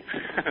 hopefully.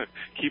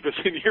 Keep us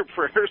in your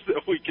prayers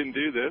that we can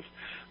do this.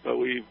 But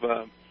we've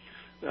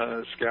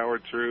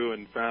scoured through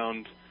and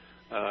found,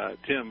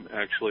 Tim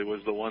actually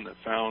was the one that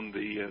found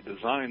the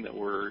design that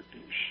we're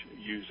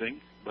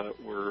using,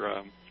 but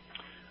we're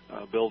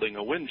building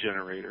a wind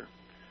generator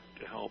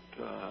to help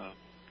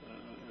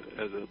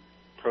as a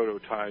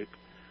prototype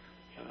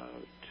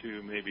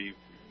to maybe,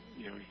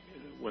 you know,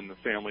 when the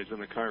families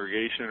in the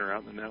congregation or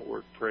out in the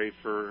network pray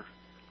for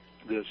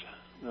this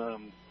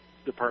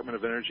Department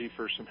of Energy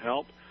for some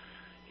help.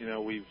 You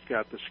know, we've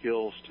got the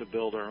skills to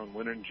build our own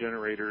wind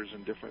generators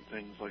and different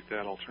things like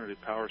that, alternative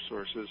power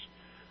sources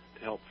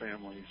to help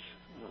families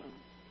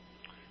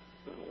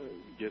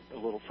get a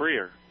little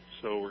freer.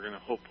 So we're going to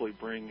hopefully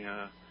bring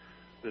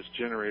this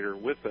generator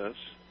with us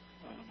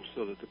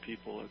so that the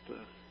people at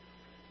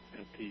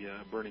the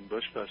Burning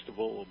Bush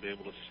Festival will be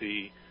able to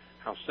see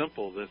how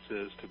simple this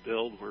is to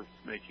build. We're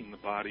making the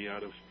body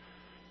out of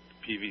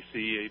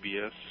PVC,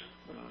 ABS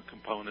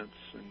components,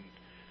 and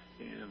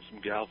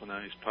some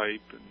galvanized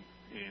pipe,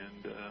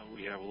 and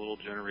we have a little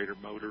generator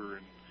motor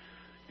and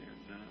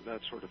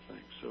that sort of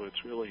thing. So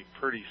it's really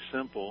pretty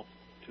simple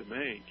to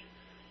make,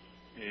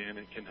 and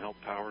it can help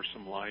power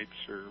some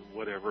lights or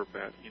whatever,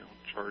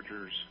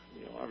 chargers.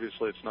 You know,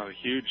 obviously it's not a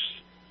huge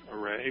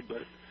array,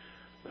 but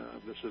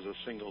this is a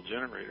single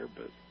generator.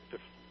 But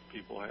if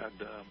people had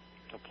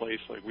a place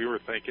like we were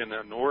thinking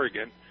in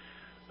Oregon.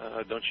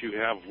 Don't you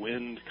have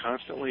wind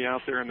constantly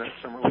out there in that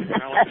Summer Lake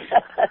Valley?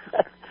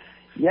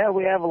 Yeah,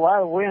 we have a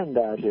lot of wind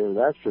out here,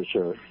 that's for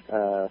sure.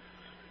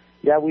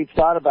 Yeah, we've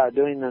thought about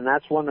doing, and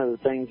that's one of the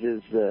things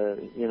is,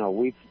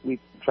 we've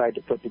tried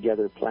to put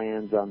together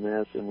plans on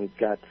this, and we've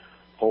got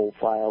whole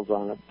files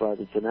on it, but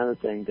it's another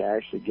thing to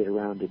actually get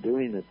around to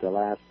doing it. The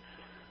last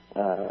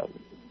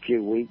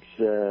few weeks,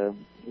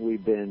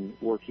 we've been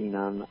working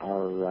on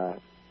our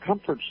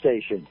comfort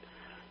station.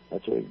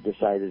 That's what we've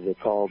decided to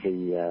call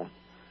the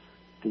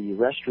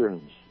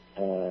restrooms,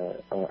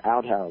 or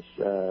outhouse.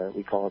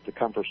 We call it the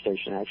comfort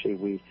station.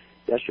 Actually,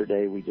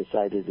 yesterday we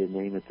decided to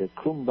name it the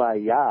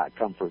Kumbaya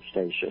Comfort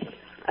Station.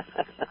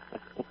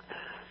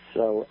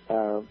 So,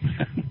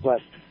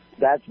 but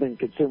that's been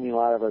consuming a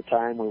lot of our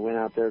time. We went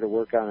out there to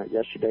work on it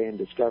yesterday and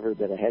discovered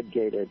that a head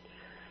gate had,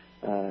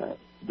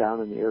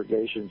 down in the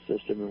irrigation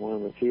system in one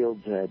of the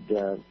fields had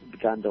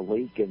begun to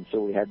leak, and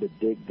so we had to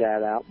dig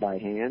that out by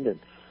hand. And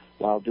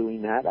while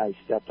doing that, I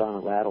stepped on a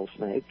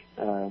rattlesnake.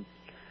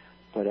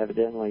 But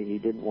evidently he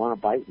didn't want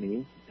to bite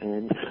me,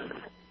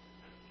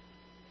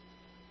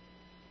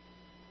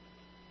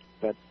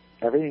 but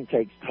everything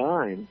takes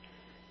time,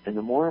 and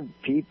the more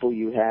people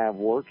you have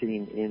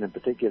working in a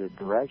particular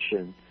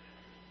direction,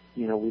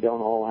 we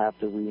don't all have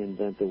to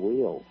reinvent the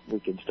wheel.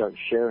 We can start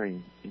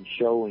sharing and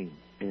showing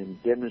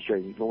and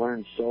demonstrating. You can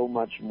learn so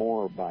much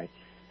more by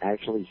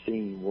actually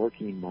seeing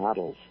working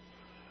models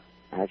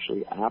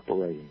actually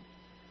operating.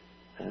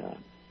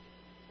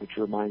 Which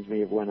reminds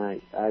me of when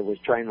I was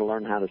trying to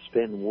learn how to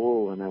spin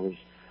wool, and I was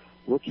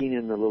looking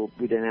in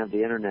we didn't have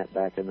the internet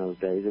back in those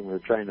days, and we were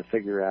trying to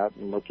figure out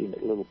and looking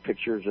at little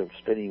pictures of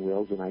spinning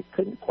wheels, and I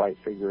couldn't quite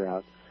figure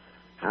out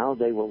how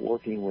they were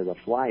working with a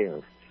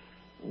flyer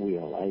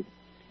wheel. I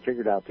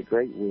figured out the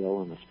great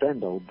wheel and the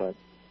spindle, but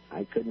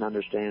I couldn't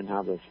understand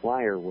how the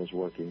flyer was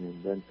working.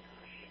 And then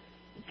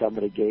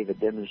somebody gave a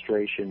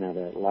demonstration at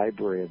a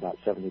library about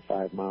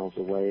 75 miles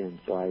away, and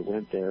so I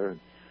went there, and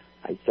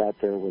I sat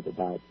there with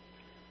about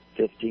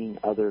 15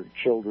 other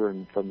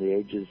children from the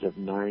ages of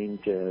 9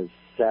 to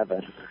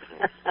 7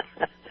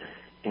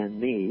 and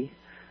me,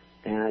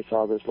 and I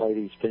saw this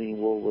lady spinning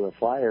wool with a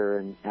flyer,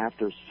 and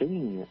after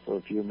seeing it for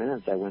a few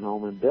minutes, I went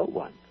home and built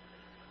one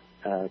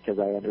because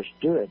I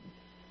understood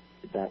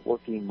that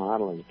working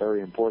model is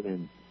very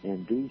important,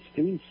 and these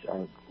feasts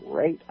are a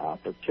great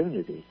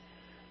opportunity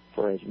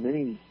for as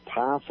many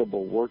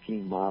possible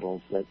working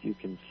models that you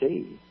can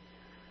see,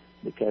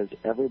 because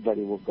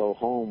everybody will go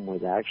home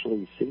with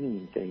actually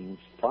seeing things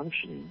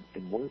functioning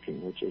and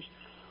working, which is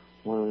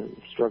one of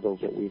the struggles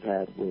that we've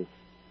had with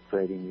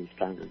creating these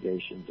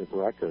congregations of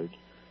record,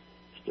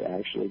 is to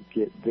actually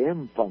get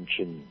them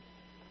functioning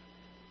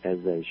as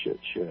they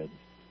should.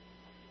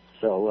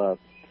 So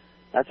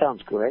that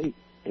sounds great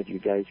if you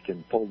guys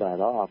can pull that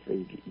off.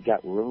 You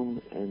got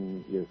room,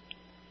 and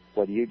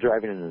are you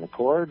driving in an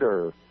Accord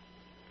or?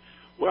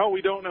 Well,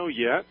 we don't know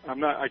yet.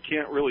 I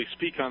can't really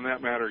speak on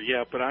that matter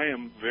yet, but I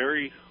am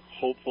very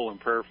hopeful and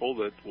prayerful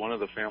that one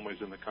of the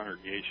families in the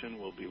congregation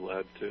will be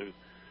led to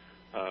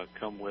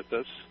come with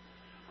us.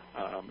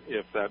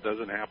 If that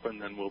doesn't happen,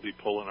 then we'll be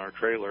pulling our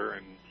trailer,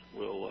 and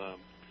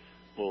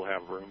we'll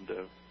have room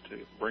to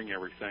bring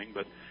everything.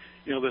 But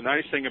the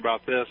nice thing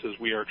about this is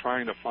we are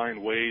trying to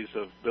find ways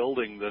of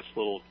building this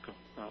little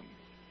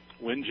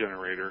wind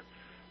generator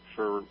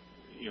for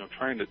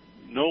trying to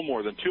no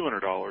more than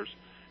 $200.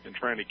 And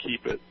trying to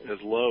keep it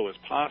as low as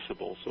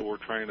possible. So we're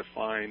trying to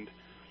find,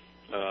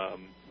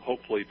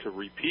 hopefully, to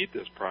repeat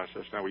this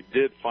process. Now, we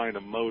did find a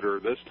motor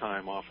this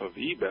time off of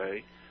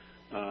eBay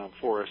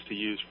for us to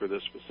use for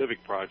this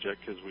specific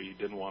project because we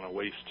didn't want to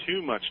waste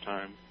too much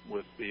time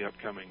with the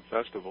upcoming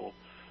festival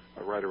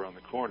right around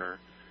the corner.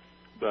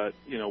 But,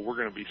 we're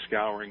going to be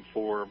scouring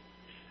for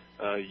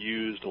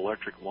used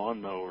electric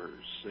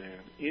lawnmowers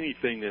and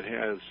anything that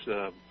has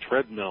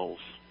treadmills,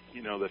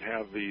 that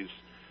have these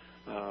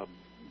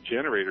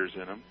generators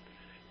in them,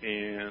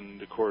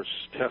 and of course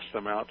test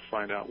them out to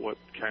find out what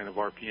kind of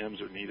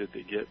RPMs are needed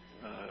to get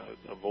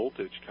a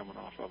voltage coming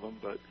off of them.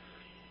 But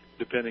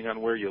depending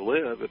on where you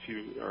live, if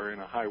you are in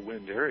a high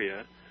wind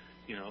area,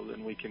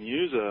 then we can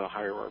use a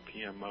higher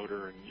RPM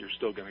motor, and you're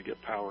still going to get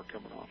power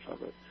coming off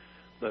of it.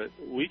 But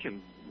we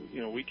can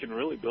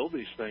really build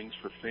these things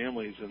for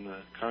families in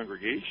the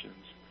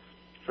congregations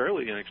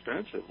fairly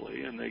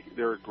inexpensively, and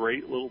they're a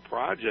great little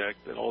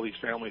project that all these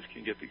families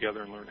can get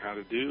together and learn how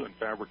to do and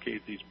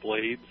fabricate these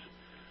blades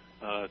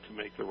to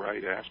make the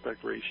right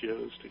aspect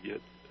ratios to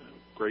get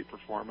great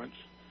performance,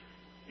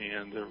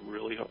 and they're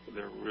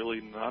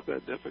really not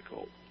that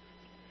difficult.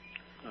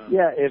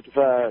 If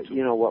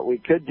what we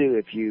could do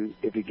if you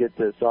get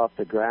this off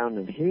the ground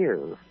in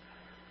here,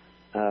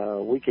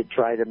 we could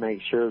try to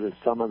make sure that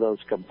some of those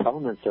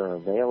components are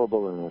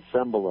available and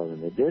assemble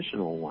an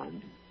additional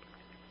one.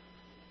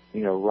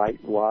 Right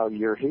while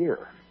you're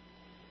here.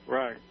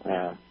 Right.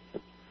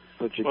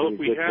 Which would well, be if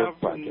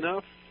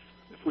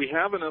we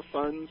have enough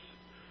funds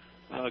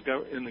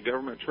in the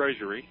government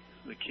treasury,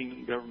 the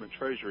Kingdom government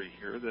treasury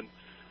here, then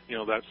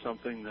that's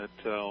something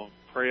that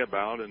pray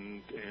about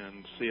and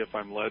see if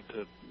I'm led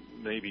to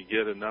maybe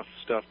get enough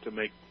stuff to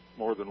make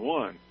more than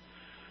one.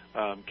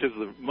 Because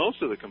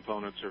most of the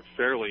components are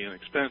fairly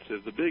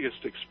inexpensive. The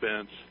biggest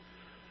expense,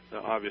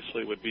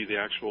 obviously, would be the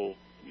actual,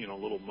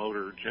 little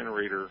motor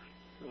generator,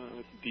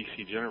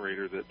 DC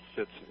generator that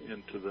fits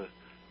into the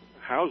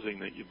housing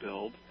that you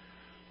build,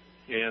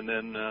 and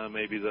then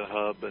maybe the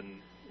hub and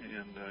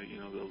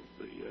the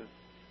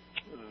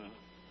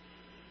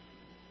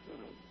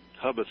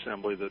hub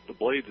assembly that the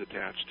blade's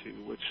attached to,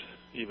 which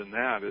even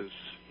that is,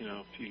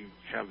 if you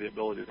have the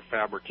ability to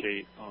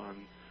fabricate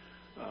on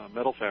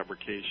metal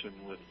fabrication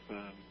with,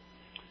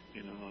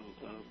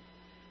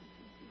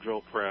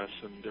 drill press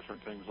and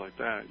different things like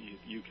that,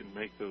 you can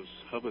make those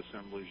hub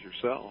assemblies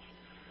yourself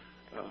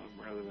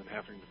rather than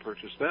having to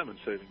purchase them and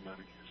saving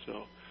money.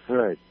 So,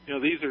 right.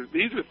 These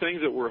are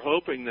things that we're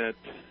hoping that,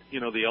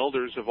 the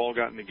elders have all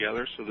gotten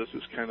together. So this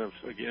is kind of,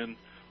 again,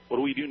 what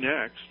do we do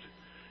next?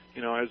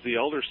 As the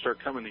elders start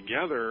coming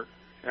together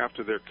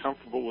after they're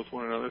comfortable with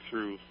one another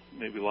through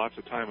maybe lots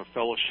of time of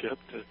fellowship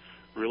to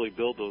really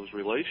build those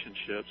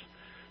relationships,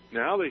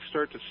 now they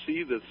start to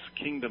see this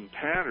kingdom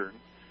pattern,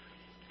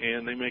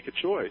 and they make a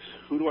choice.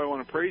 Who do I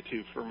want to pray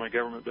to for my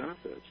government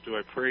benefits? Do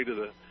I pray to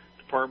the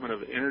Department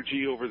of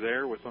Energy over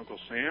there with Uncle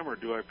Sam, or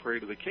do I pray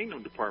to the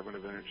Kingdom Department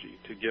of Energy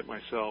to get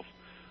myself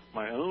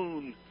my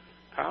own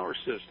power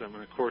system?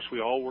 And, of course,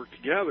 we all work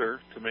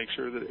together to make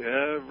sure that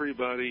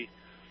everybody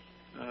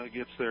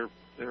gets their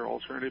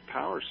alternative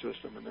power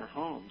system in their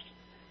homes.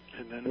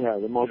 And then,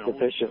 the most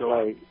efficient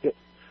way.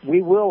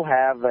 We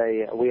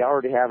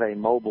already have a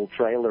mobile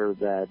trailer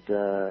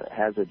that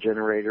has a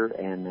generator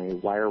and a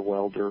wire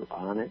welder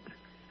on it,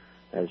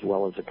 as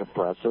well as a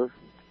compressor.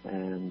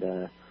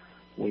 And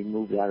we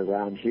move that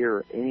around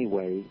here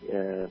anyway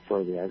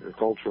for the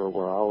agricultural.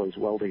 We're always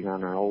welding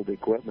on our old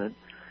equipment.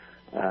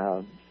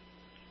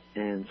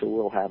 And so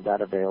we'll have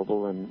that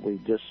available. And we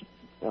just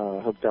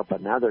hooked up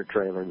another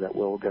trailer that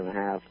we're going to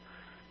have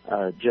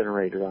a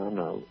generator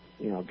on,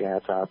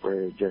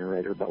 gas-operated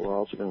generator, but we're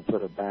also going to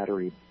put a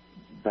battery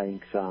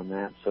banks on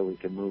that so we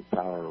can move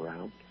power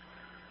around.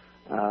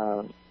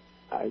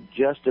 I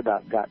just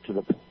about got to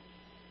the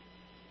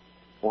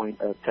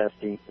point of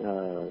testing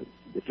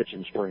the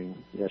kitchen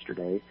spring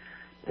yesterday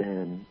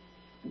and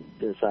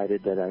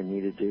decided that I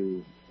needed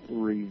to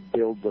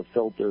rebuild the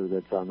filter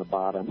that's on the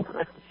bottom.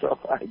 So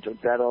I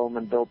took that home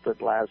and built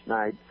it last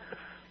night.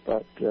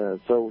 But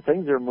so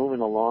things are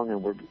moving along,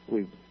 and we're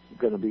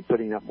going to be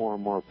putting up more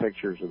and more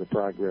pictures of the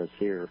progress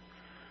here.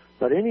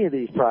 But any of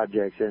these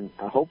projects, and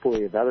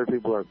hopefully if other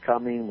people are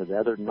coming with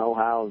other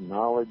know-how and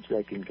knowledge,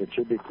 they can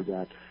contribute to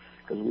that.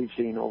 Because we've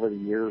seen over the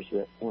years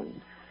that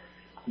when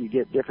you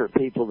get different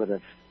people that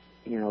have,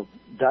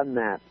 done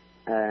that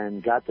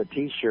and got the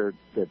T-shirt,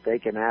 that they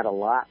can add a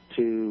lot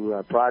to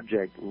a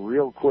project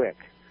real quick,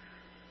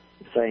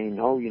 saying,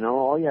 all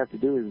you have to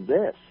do is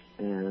this.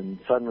 And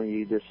suddenly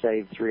you just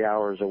save 3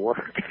 hours of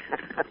work.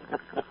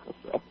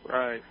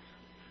 Right.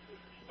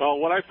 Well,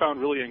 what I found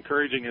really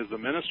encouraging as the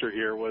minister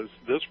here was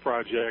this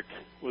project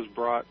was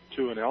brought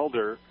to an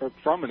elder, or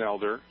from an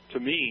elder, to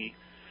me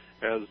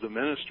as the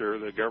minister,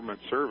 the government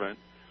servant.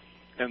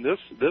 And this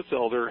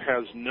elder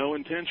has no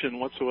intention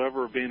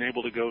whatsoever of being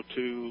able to go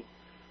to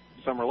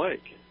Summer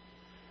Lake.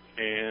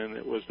 And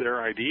it was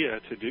their idea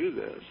to do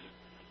this.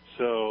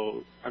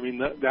 So,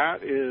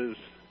 that is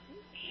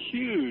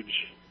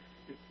huge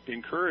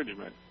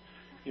encouragement,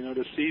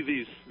 to see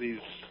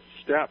these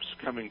steps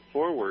coming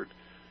forward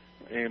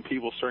and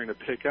people starting to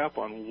pick up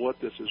on what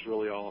this is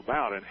really all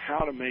about and how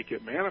to make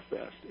it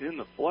manifest in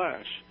the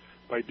flesh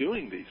by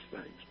doing these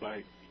things,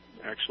 by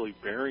actually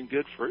bearing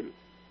good fruit.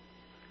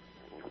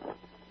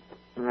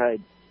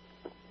 Right.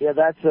 Yeah,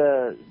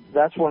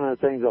 that's one of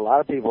the things. A lot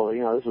of people,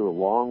 this is a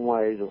long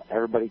ways.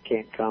 Everybody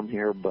can't come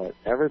here, but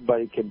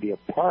everybody can be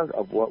a part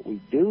of what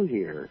we do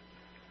here,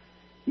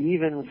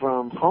 even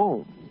from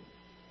home,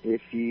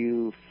 if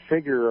you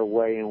figure a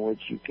way in which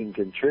you can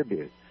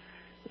contribute.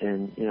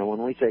 And,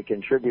 when we say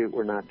contribute,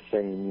 we're not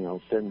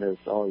saying, send us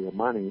all your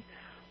money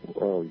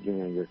or,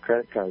 your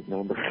credit card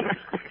number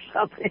or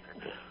something.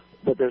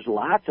 But there's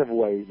lots of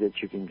ways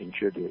that you can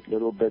contribute,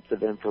 little bits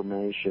of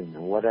information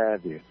and what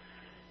have you.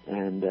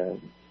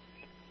 And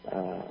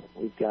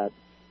we've got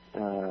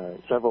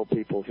several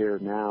people here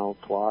now.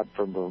 Claude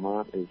from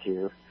Vermont is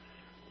here,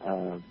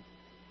 and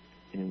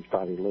he's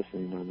probably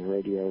listening on the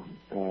radio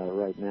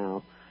right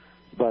now.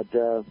 But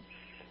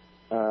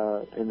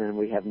and then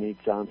we have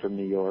Neatson from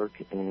New York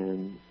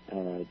and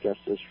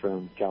Justice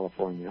from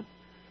California.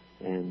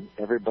 And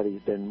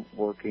everybody's been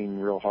working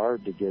real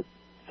hard to get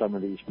some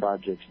of these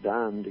projects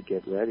done, to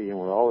get ready. And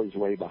we're always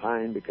way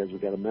behind because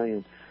we've got a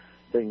million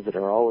things that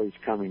are always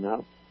coming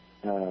up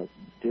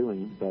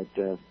doing. But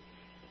so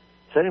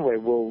anyway,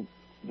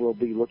 we'll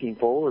be looking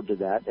forward to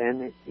that.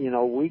 And,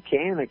 we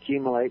can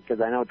accumulate,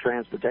 because I know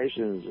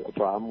transportation is a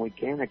problem, we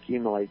can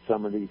accumulate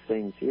some of these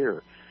things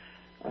here.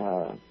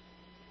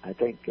 I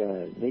think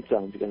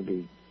Neatson's going to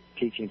be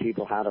teaching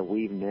people how to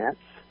weave nets.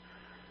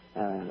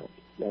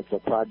 That's a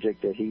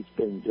project that he's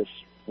been just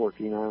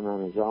working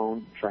on his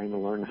own, trying to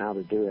learn how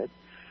to do it.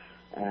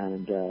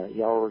 And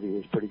he already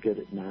was pretty good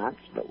at knots,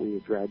 but we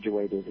had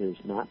graduated his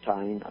knot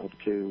tying up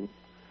to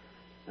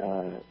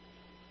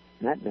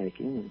net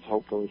making, and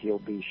hopefully he'll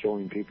be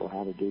showing people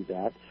how to do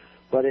that.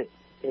 But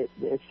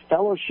it's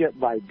fellowship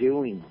by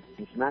doing.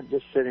 It's not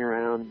just sitting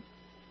around,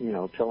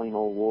 telling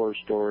old war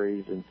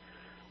stories, and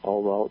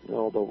although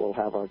we'll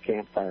have our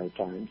campfire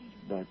times.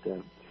 But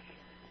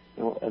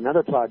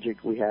another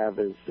project we have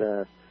is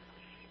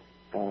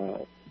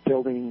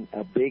building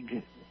a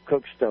big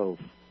cook stove,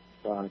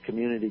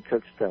 community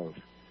cook stove.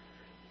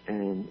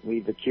 And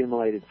we've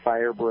accumulated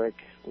fire brick.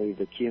 We've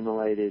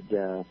accumulated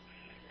a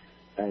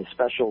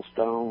special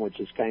stone, which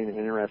is kind of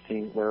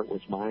interesting where it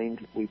was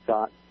mined. We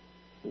thought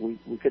we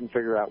couldn't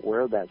figure out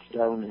where that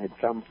stone had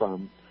come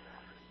from.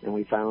 And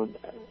we found,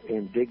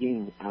 in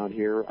digging out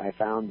here, I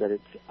found that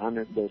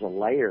there's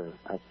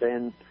a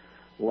thin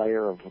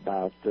layer of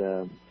about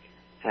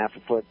half a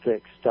foot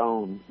thick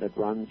stone that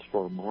runs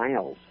for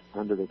miles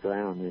under the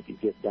ground. And if you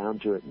get down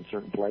to it in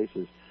certain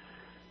places,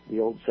 the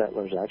old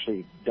settlers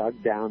actually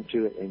dug down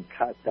to it and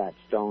cut that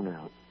stone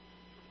out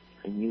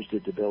and used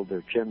it to build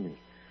their chimney.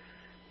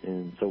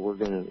 And so we're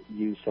going to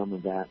use some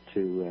of that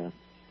to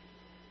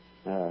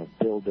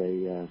build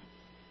a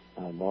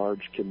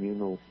large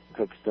communal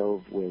cook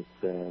stove with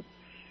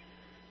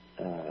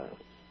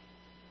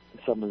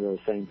some of those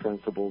same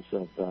principles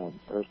of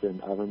earthen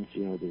ovens.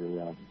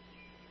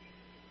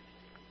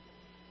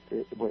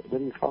 What do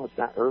you call it? It's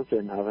not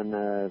earthen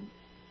oven.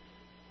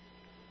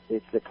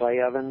 It's the clay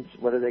ovens.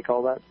 What do they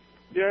call that?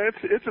 Yeah,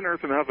 it's an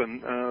earthen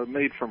oven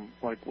made from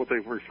like what they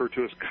refer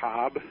to as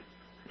cob.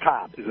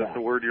 Cob. Is that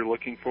the word you're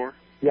looking for?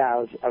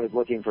 Yeah, I was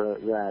looking for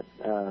that,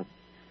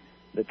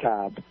 the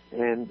cob.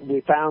 And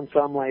we found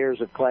some layers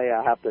of clay.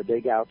 I'll have to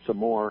dig out some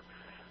more.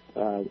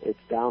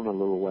 It's down a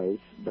little ways,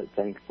 but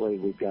thankfully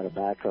we've got a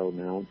backhoe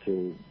now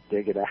to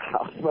dig it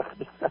out.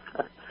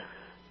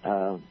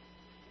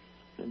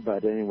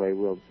 But anyway,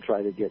 we'll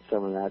try to get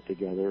some of that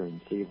together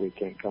and see if we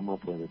can't come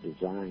up with a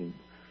design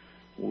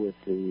with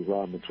the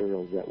raw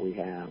materials that we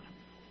have.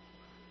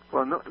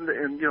 Well,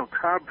 and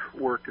cob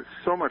work is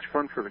so much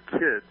fun for the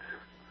kids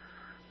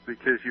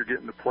because you're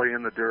getting to play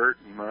in the dirt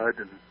and mud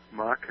and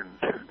muck and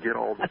get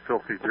all the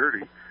filthy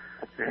dirty.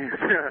 And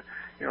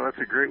that's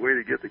a great way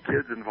to get the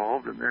kids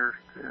involved, and they're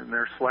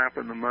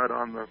slapping the mud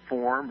on the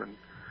form and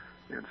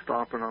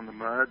stomping on the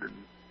mud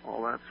and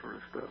all that sort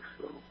of stuff.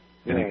 So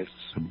it's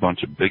a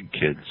bunch of big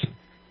kids.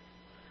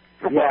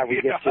 Yeah,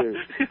 we get to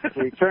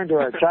return to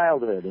our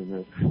childhood in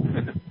this.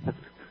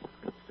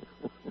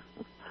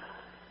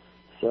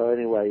 So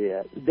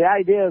anyway, the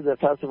idea of the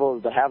festival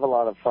is to have a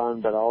lot of fun,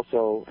 but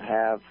also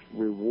have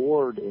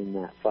reward in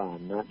that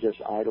fun, not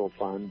just idle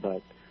fun,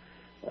 but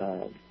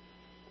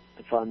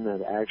fun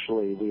that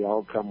actually we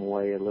all come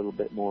away a little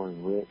bit more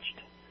enriched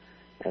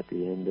at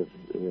the end of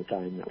the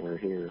time that we're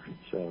here.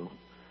 So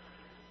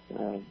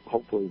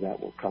hopefully that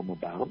will come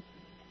about.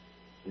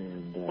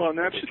 And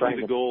that should be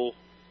the goal,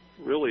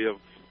 really, of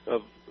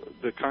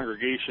the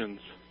congregations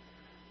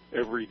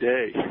every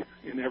day,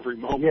 in every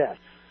moment. Yes.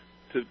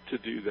 To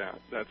do that.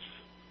 That's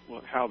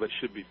how they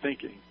should be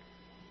thinking.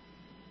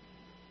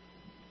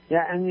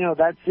 Yeah, and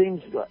that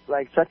seems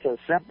like such a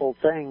simple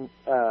thing,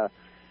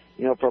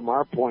 from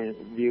our point of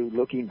view,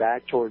 looking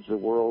back towards the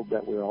world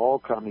that we're all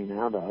coming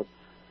out of.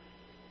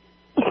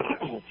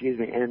 Excuse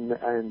me,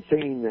 and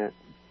seeing that,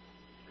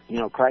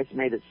 Christ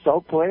made it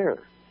so clear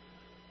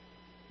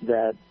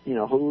that,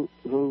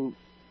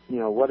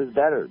 what is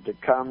better, to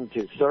come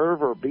to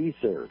serve or be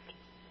served.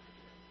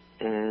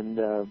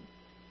 And,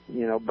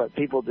 but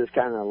people just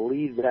kind of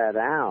leave that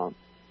out,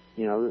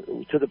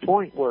 to the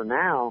point where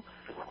now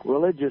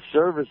religious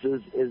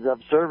services is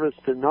of service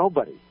to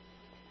nobody.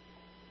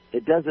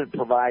 It doesn't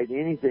provide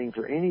anything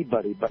for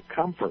anybody but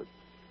comfort.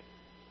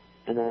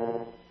 And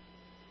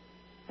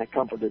that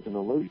comfort is an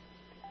illusion.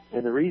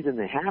 And the reason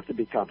they have to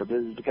be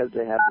comforted is because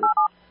they have this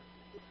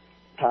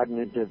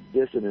cognitive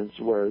dissonance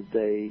where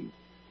they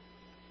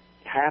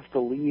have to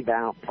leave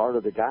out part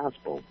of the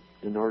gospel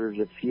in order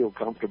to feel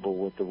comfortable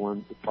with the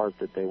part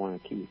that they want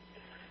to keep.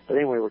 But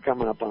anyway, we're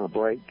coming up on a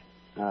break.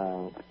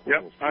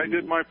 Yep, I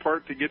did my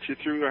part to get you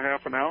through a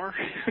half an hour,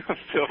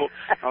 so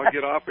I'll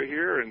get off of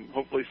here, and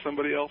hopefully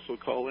somebody else will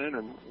call in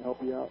and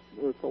help you out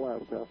with the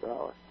last half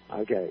hour.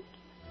 Okay.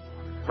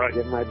 Right.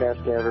 Give my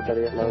best to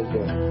everybody at Lowe's.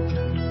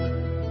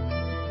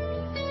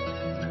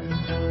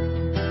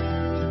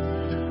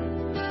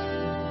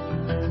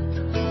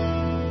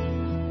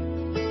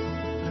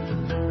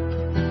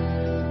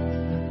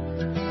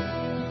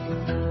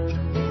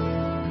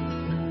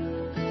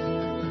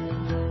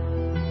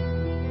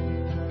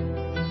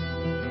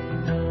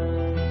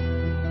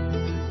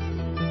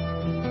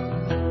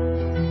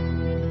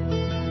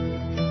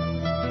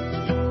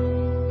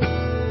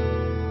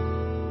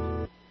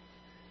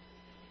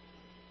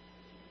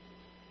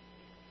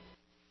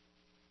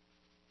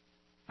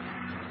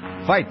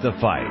 Fight the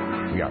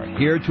fight. We are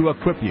here to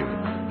equip you.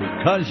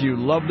 Because you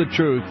love the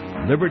truth,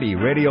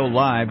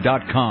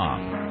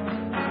 LibertyRadioLive.com.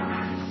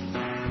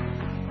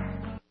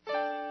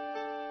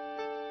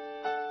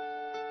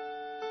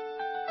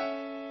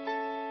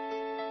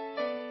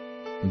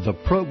 The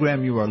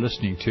program you are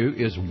listening to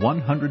is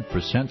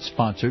 100%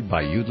 sponsored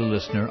by you, the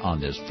listener,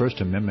 on this First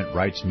Amendment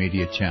Rights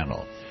Media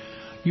channel.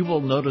 You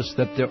will notice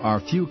that there are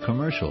few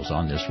commercials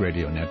on this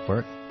radio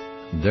network.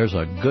 There's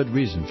a good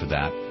reason for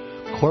that.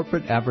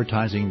 Corporate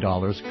advertising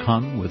dollars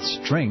come with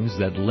strings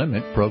that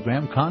limit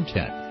program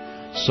content.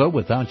 So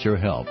without your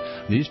help,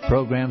 these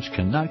programs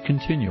cannot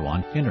continue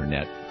on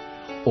Internet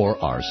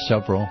or our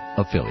several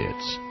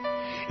affiliates.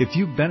 If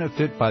you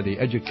benefit by the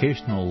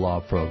educational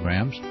law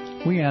programs,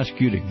 we ask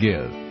you to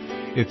give.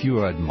 If you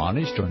are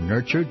admonished or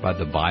nurtured by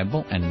the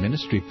Bible and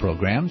ministry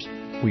programs,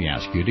 we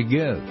ask you to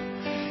give.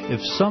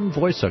 If some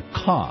voice a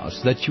cause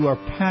that you are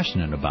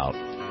passionate about,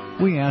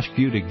 we ask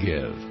you to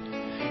give.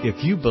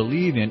 If you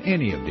believe in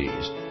any of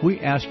these, we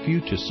ask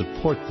you to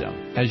support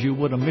them as you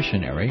would a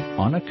missionary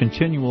on a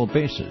continual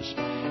basis,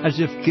 as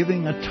if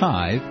giving a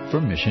tithe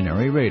for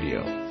missionary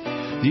radio.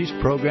 These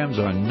programs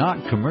are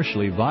not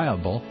commercially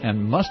viable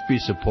and must be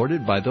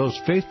supported by those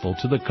faithful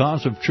to the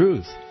cause of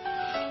truth.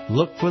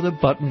 Look for the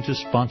button to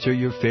sponsor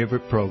your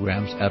favorite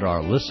programs at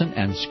our listen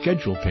and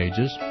schedule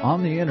pages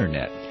on the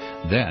Internet.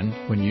 Then,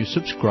 when you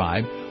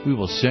subscribe, we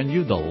will send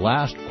you the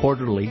last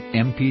quarterly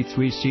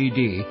MP3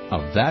 CD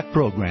of that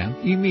program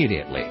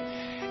immediately,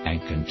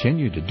 and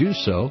continue to do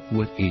so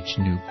with each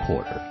new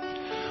quarter.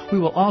 We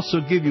will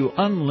also give you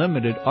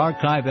unlimited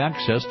archive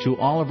access to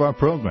all of our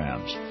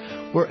programs.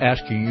 We're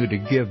asking you to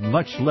give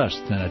much less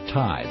than a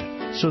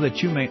tithe, so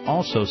that you may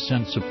also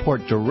send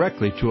support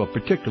directly to a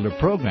particular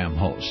program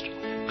host,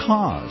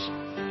 cause,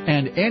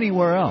 and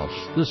anywhere else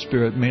the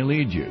Spirit may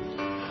lead you.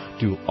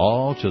 Do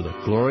all to the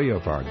glory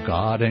of our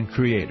God and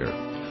Creator,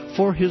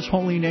 for His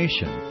holy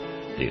nation,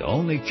 the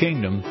only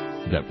kingdom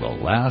that will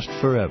last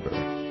forever.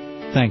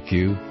 Thank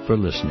you for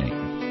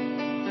listening.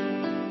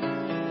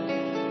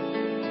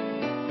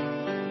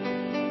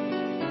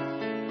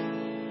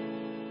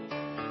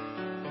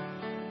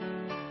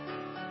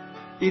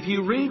 If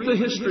you read the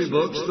history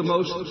books, the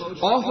most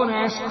often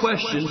asked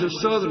questions of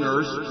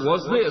Southerners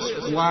was this: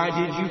 why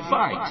did you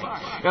fight?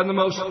 And the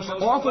most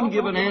often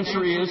given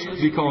answer is,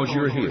 because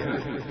you're here.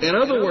 In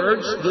other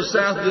words, the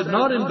South did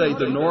not invade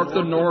the North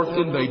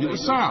invaded the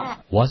South.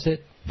 Was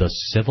it the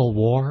Civil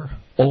War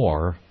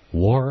or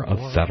War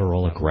of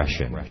Federal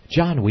Aggression?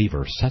 John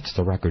Weaver sets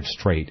the record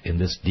straight in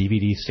this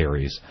DVD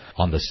series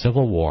on the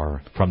Civil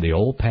War from the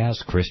Old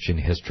Past Christian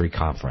History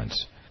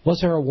Conference. Was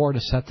there a war to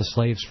set the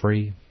slaves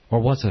free? Or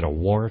was it a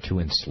war to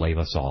enslave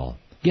us all?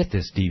 Get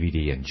this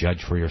DVD and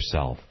judge for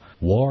yourself.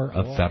 War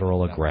of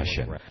Federal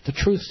Aggression. The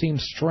truth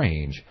seems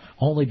strange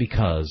only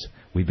because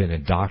we've been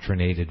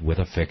indoctrinated with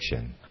a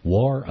fiction.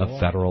 War of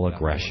Federal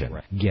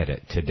Aggression. Get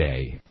it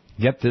today.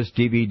 Get this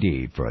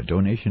DVD for a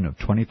donation of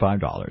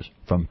 $25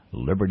 from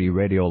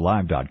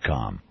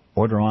LibertyRadioLive.com.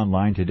 Order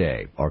online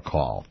today or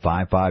call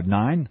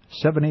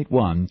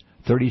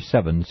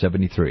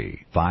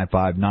 559-781-3773.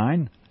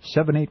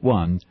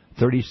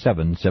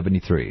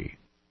 559-781-3773.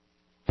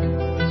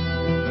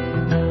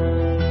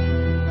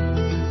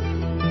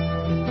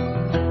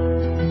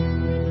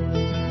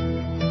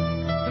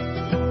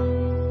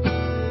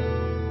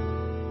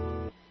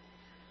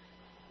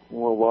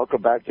 Well,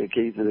 welcome back to the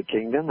Keys of the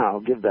Kingdom. I'll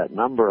give that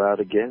number out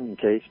again in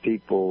case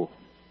people,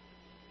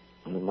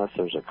 unless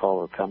there's a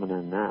caller coming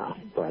in now,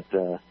 but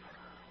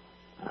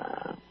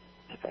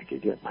if I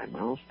could get my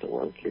mouse to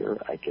work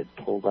here, I could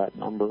pull that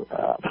number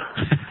up.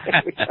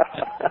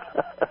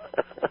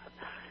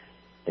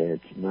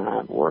 It's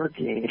not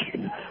working.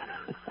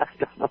 I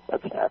don't know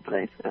what's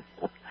happening.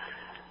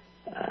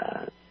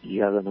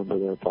 You have the number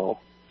there, Paul?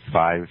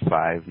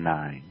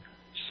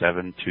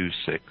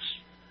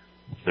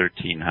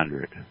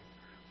 559-726-1300.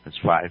 That's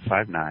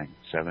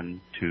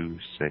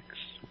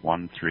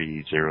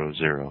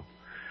 559-726-1300.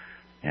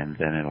 And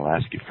then it'll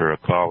ask you for a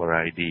caller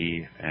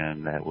ID,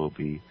 and that will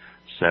be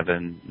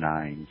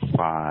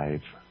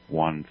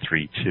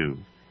 795-132.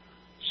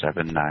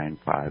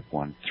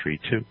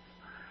 795-132.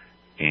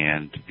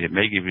 And it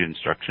may give you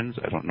instructions.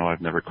 I don't know.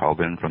 I've never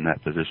called in from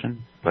that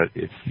position. But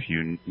if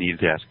you need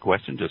to ask a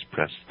question, just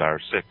press *6.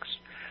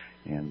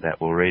 And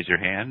that will raise your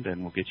hand,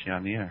 and we'll get you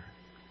on the air.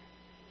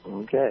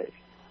 Okay.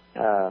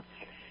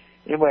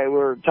 Anyway,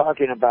 we're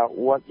talking about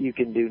what you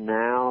can do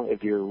now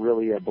if you're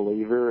really a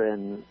believer.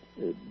 And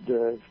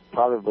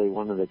probably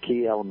one of the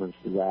key elements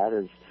to that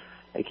is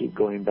I keep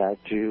going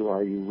back to,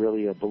 are you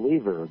really a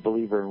believer? A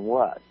believer in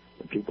what?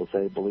 People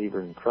say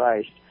believer in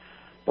Christ.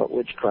 But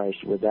which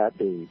Christ would that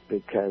be?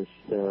 Because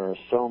there are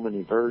so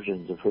many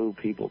versions of who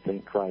people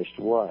think Christ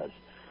was.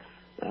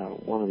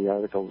 One of the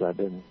articles I've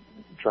been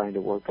trying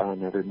to work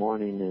on every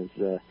morning is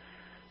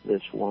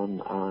this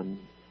one on,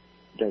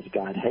 does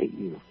God hate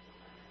you?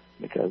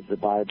 Because the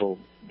Bible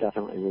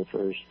definitely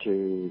refers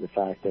to the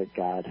fact that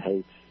God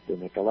hates the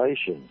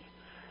Nicolaitans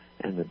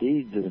and the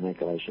deeds of the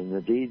Nicolaitans,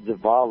 the deeds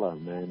of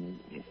Balaam and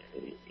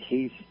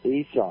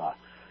Esau.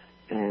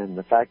 And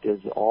the fact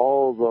is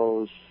all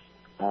those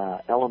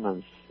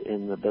elements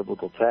in the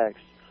biblical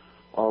text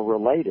are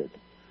related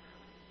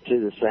to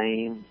the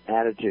same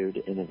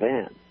attitude and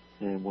event.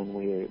 And when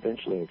we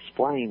eventually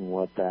explain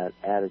what that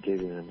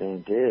attitude and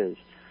event is,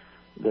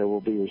 there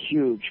will be a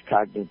huge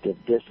cognitive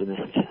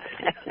dissonance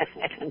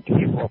in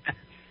people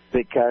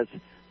because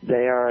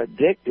they are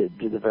addicted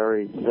to the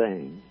very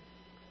thing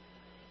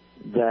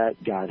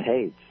that God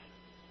hates.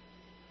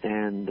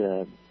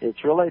 And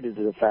it's related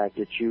to the fact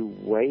that you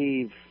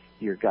waive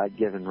your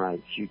God-given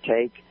rights.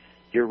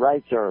 Your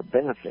rights are a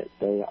benefit.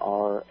 They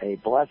are a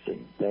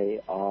blessing. They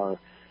are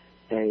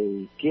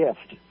a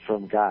gift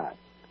from God.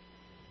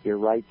 Your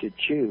right to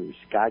choose.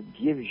 God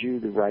gives you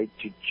the right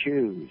to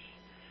choose.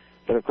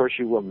 But of course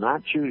you will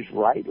not choose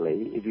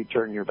rightly if you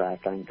turn your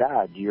back on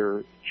God.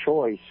 Your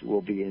choice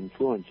will be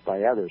influenced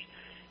by others.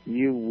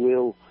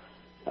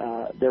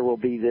 There will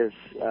be this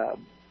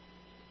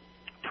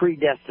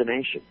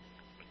predestination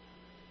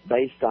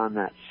based on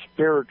that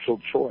spiritual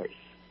choice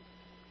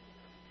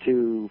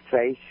to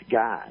face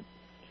God,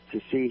 to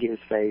see His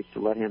face,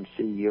 to let Him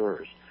see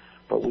yours.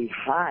 But we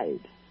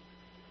hide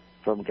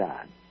from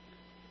God.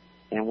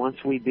 And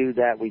once we do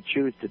that, we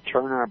choose to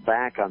turn our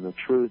back on the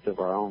truth of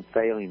our own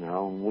failing, our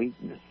own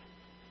weakness.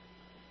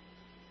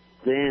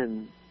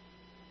 Then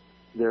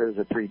there is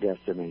a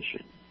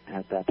predestination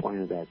at that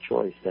point of that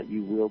choice that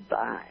you will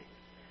die.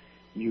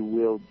 You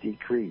will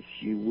decrease.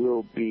 You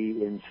will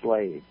be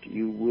enslaved.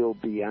 You will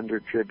be under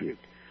tribute.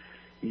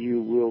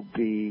 You will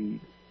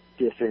be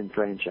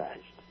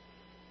disenfranchised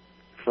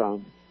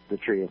from the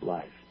tree of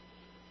life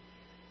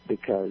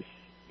because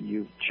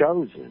you've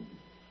chosen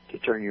to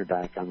turn your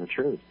back on the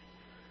truth.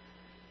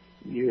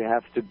 You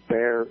have to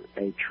bear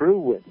a true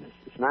witness.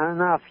 It's not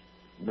enough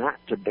not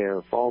to bear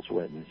a false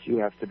witness. You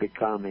have to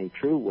become a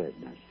true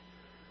witness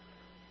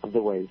of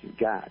the ways of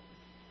God.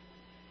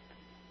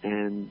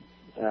 And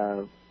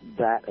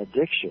that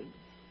addiction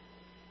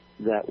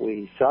that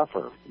we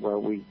suffer, where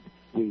we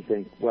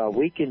think, well,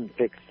 we can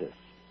fix this.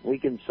 We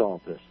can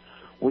solve this.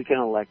 We can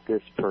elect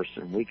this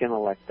person. We can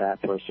elect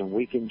that person.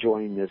 We can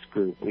join this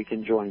group. We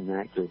can join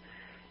that group.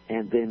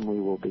 And then we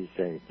will be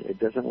saved. It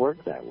doesn't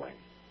work that way.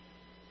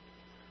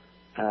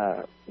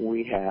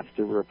 We have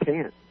to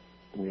repent.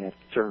 We have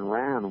to turn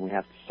around and we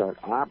have to start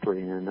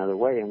operating in another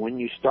way. And when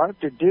you start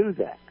to do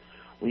that,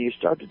 when you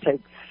start to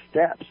take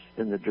steps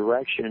in the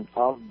direction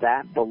of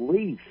that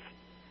belief,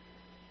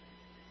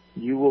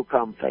 you will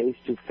come face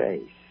to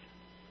face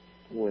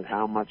with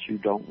how much you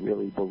don't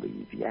really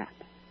believe yet.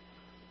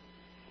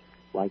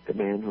 Like the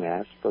man who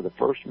asked for the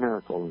first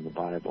miracle in the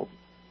Bible,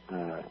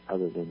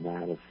 other than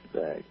that of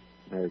the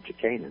marriage of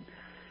Canaan.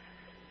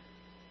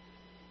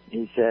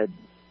 He said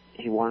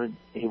he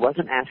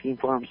wasn't asking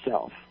for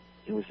himself.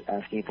 He was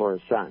asking for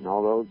his son,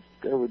 although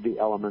there would be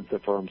elements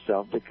of for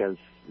himself because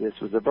this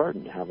was a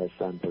burden to have a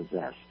son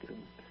possessed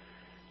and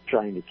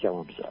trying to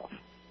kill himself.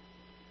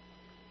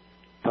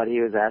 But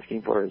he was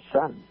asking for his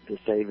son, to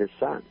save his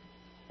son.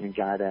 And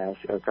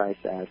Christ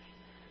asked,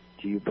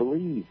 do you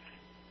believe?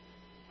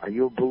 Are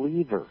you a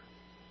believer?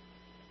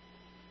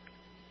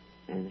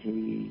 And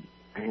he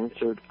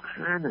answered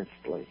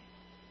honestly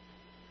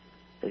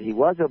that he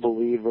was a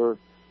believer,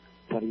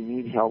 but he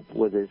needed help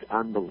with his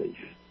unbelief.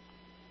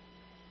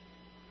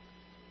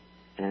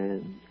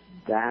 And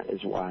that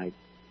is why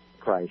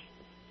Christ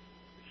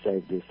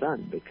saved his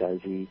son,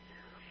 because he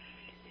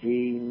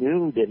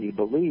knew that he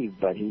believed,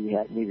 but he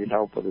needed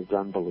help with his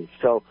unbelief.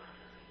 So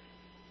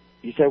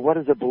you say, what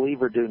does a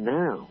believer do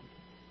now?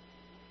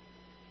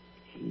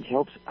 He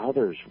helps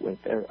others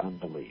with their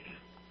unbelief.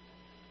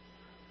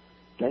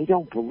 They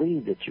don't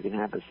believe that you can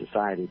have a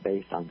society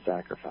based on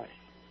sacrifice,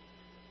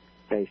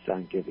 based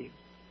on giving,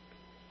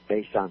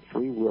 based on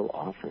free will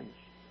offerings.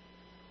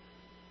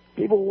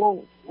 People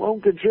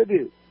won't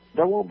contribute.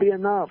 There won't be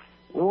enough.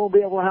 We won't be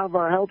able to have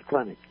our health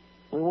clinic.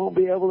 We won't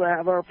be able to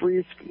have our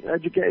free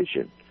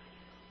education.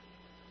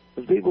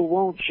 Because people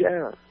won't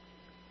share.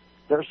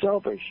 They're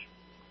selfish.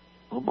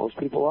 Well, most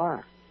people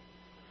are.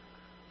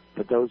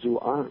 But those who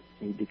aren't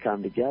need to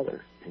come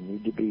together and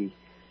need to be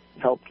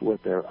helped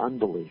with their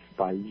unbelief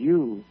by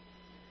you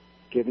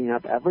giving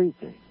up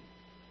everything,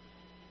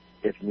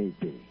 if need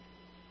be,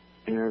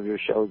 in order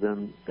to show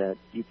them that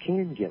you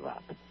can give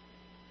up.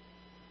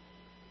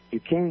 You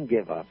can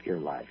give up your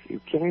life.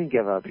 You can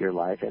give up your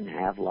life and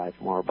have life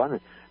more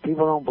abundant.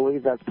 People don't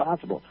believe that's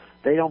possible.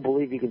 They don't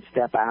believe you can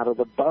step out of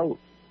the boat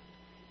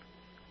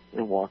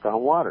and walk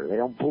on water. They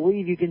don't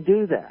believe you can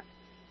do that.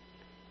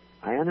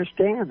 I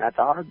understand. That's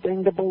a hard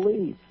thing to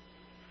believe.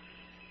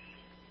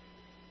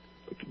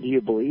 Do you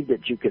believe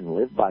that you can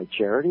live by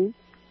charity?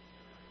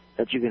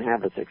 That you can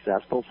have a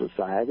successful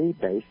society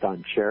based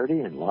on charity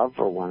and love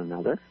for one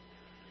another?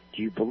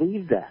 Do you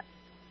believe that?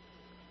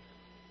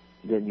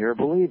 Then you're a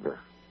believer.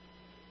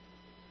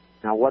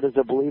 Now, what does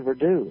a believer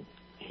do?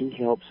 He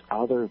helps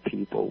other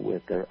people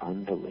with their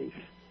unbelief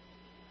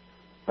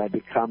by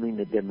becoming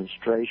the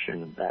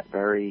demonstration of that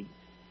very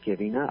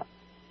giving up.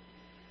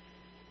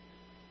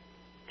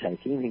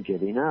 Taking and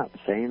giving up,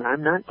 saying,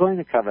 I'm not going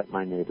to covet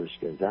my neighbor's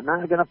goods. I'm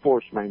not going to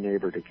force my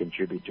neighbor to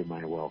contribute to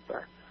my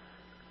welfare.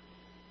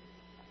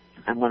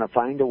 I'm going to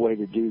find a way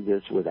to do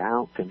this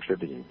without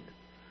contributing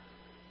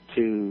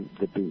to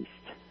the beast,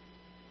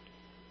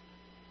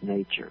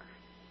 nature.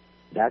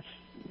 That's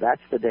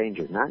the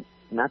danger.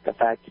 Not the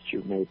fact that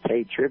you may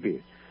pay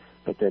tribute,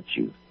 but that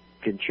you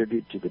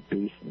contribute to the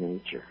beast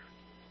nature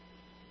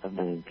of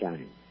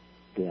mankind.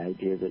 The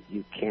idea that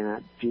you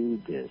cannot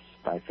do this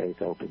by faith,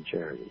 hope, and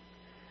charity.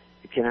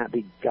 You cannot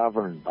be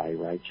governed by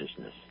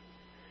righteousness.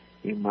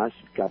 You must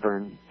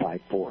govern by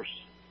force.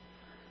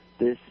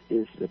 This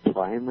is the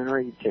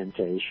primary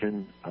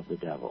temptation of the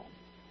devil,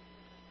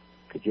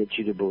 to get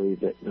you to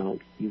believe that, no,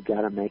 you've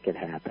got to make it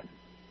happen.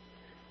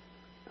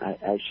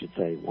 I should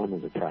say one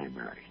of the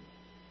primary.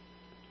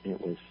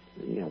 It was,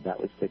 that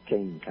was the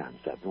Cain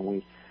concept. And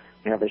we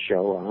have a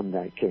show on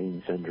that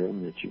Cain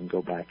syndrome that you can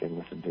go back and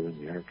listen to in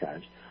the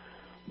archives.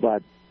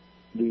 But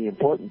the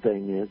important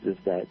thing is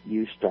that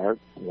you start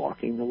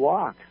walking the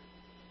walk,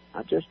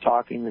 not just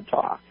talking the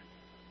talk,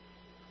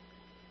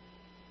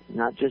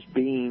 not just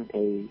being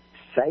a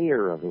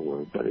sayer of the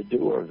word, but a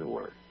doer of the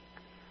word.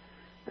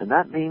 And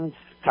that means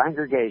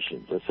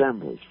congregations,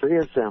 assemblies, free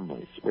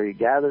assemblies, where you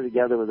gather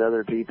together with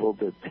other people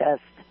to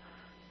test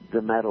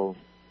the metal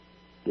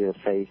your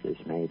faith is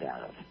made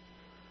out of.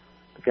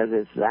 Because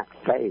it's that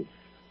faith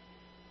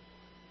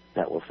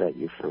that will set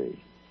you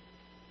free,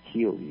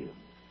 heal you,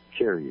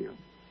 cure you.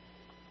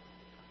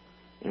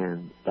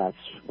 And that's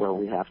where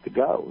we have to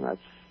go.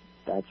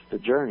 That's the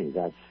journey.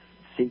 That's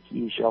seek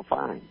ye shall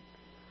find.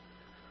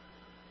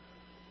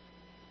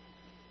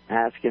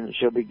 Ask and it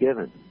shall be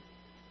given.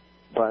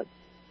 But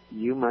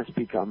you must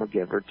become a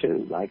giver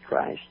too, like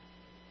Christ.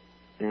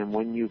 And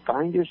when you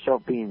find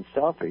yourself being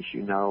selfish,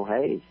 you know,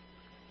 hey,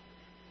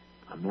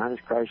 I'm not as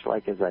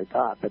Christ-like as I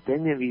thought. But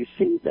then if you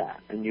see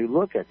that and you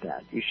look at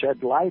that, you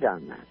shed light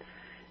on that.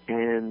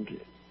 And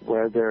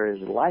where there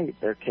is light,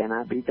 there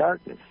cannot be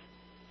darkness.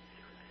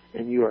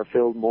 And you are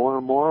filled more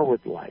and more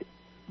with light,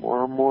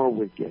 more and more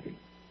with giving.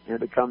 And it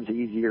becomes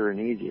easier and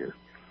easier.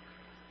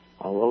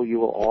 Although you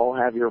will all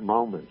have your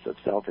moments of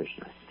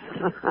selfishness.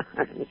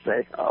 And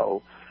say,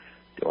 oh,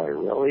 do I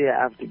really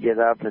have to get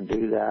up and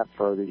do that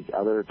for these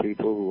other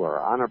people who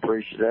are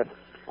unappreciative?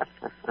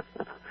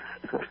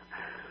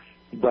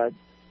 But,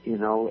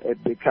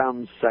 it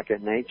becomes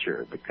second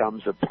nature. It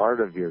becomes a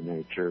part of your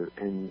nature.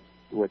 And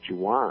what you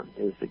want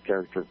is the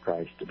character of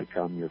Christ to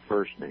become your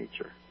first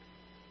nature,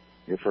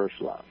 your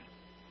first love.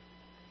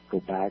 Go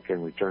back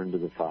and return to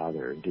the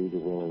Father and do the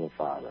will of the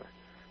Father.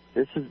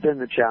 This has been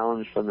the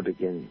challenge from the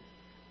beginning.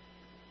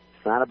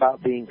 It's not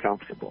about being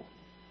comfortable.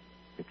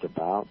 It's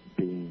about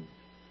being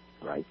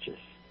righteous.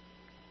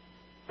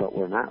 But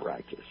we're not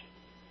righteous.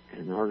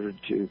 In order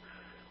to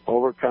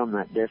overcome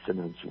that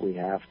dissonance, we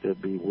have to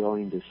be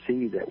willing to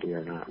see that we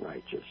are not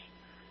righteous,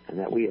 and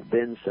that we have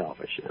been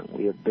selfish, and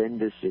we have been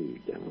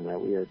deceived, and that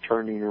we are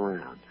turning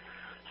around.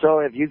 So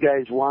if you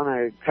guys want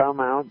to come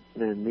out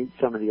and meet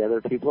some of the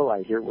other people,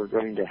 I hear we're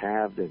going to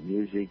have the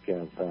music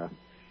of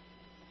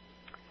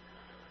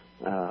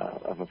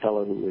a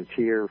fellow who was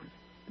here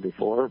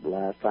before.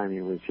 Last time he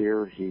was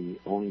here, he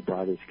only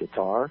brought his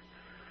guitar,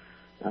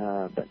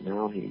 but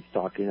now he's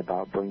talking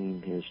about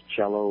bringing his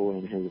cello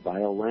and his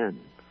violin.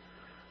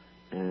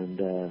 And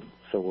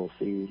so we'll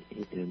see.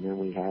 And then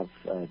we have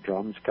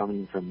drums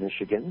coming from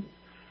Michigan,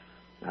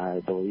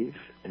 I believe.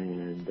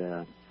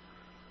 And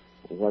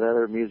what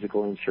other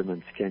musical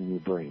instruments can you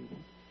bring?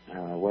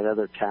 What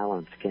other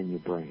talents can you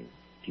bring?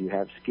 Do you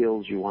have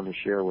skills you want to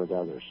share with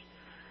others?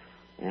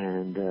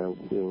 And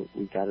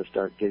we got to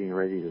start getting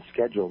ready to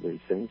schedule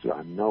these things.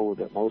 I know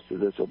that most of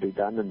this will be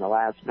done in the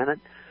last minute,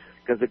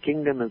 because the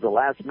kingdom is a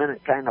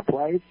last-minute kind of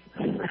place.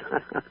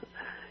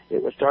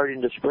 It was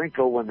starting to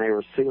sprinkle when they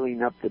were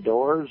sealing up the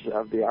doors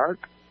of the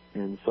ark,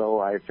 and so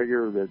I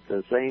figure that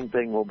the same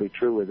thing will be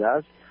true with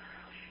us.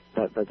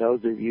 But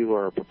those of you who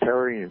are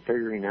preparing and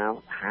figuring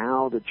out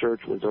how the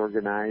church was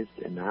organized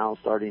and now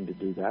starting to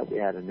do that, we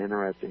had an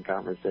interesting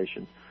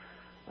conversation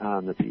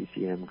on the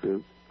PCM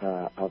group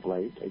of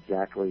late,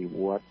 exactly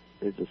what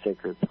is the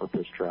Sacred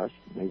Purpose Trust.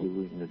 Maybe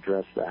we can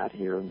address that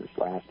here in this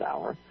last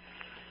hour.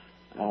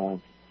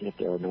 If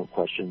there are no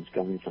questions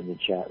coming from the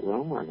chat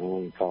room or no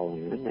one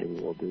calling in, maybe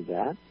we'll do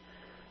that.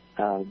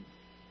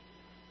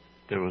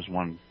 There was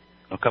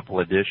a couple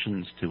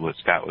additions to what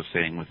Scott was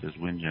saying with his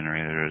wind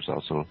generator. There's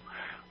also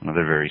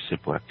another very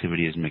simple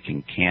activity is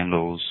making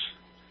candles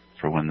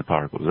for when the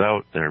power goes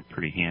out. They're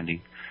pretty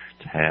handy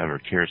to have, or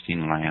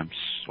kerosene lamps,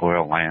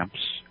 oil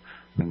lamps,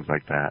 things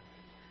like that.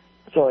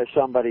 So is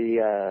somebody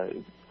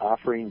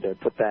offering to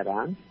put that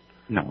on?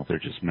 No, they're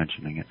just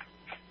mentioning it.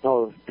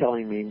 Oh,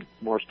 telling me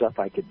more stuff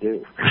I could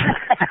do.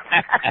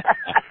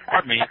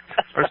 Or me,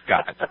 or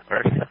Scott,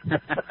 or,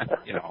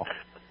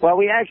 Well,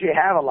 we actually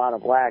have a lot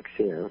of wax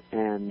here,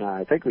 and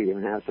I think we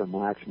even have some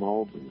wax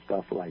molds and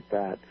stuff like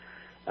that.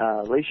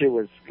 Alicia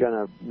was going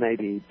to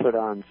maybe put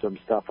on some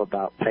stuff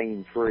about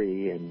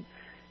pain-free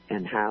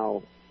and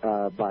how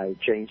by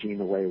changing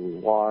the way we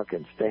walk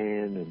and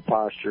stand and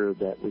posture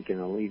that we can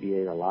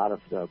alleviate a lot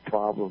of the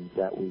problems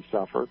that we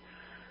suffer.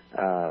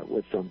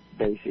 With some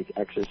basic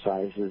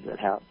exercises that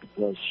help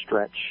us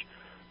stretch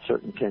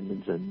certain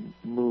tendons and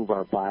move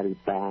our body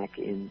back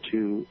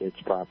into its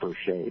proper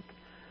shape.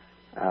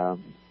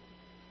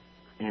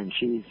 And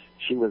she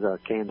was our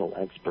candle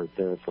expert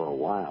there for a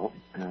while.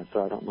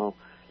 So I don't know.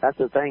 That's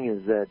the thing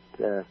is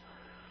that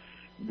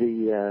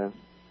the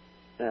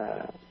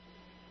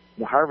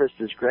harvest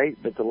is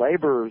great, but the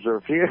laborers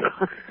are few.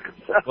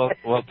 So,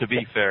 well, to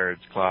be fair,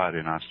 it's Claude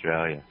in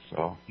Australia,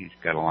 so he's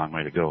got a long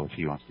way to go if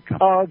he wants to come.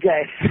 Oh,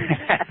 okay.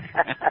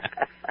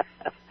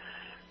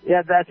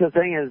 Yeah, that's the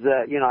thing is,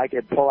 I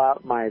could pull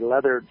out my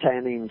leather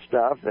tanning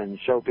stuff and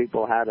show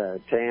people how to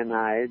tan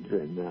hides.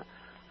 And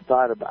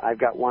I've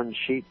got one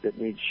sheep that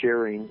needs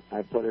shearing.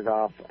 I put it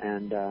off,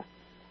 and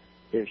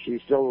if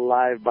she's still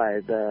alive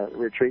by the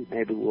retreat,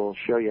 maybe we'll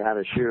show you how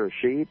to shear a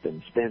sheep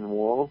and spin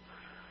wool.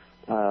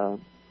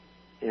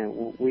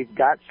 And we've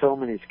got so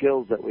many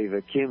skills that we've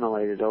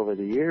accumulated over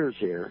the years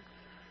here,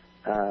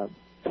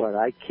 but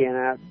I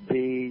cannot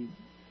be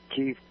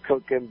chief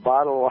cook and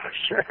bottle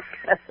washer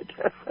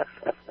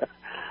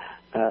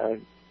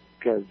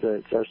because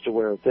it starts to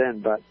wear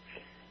thin. But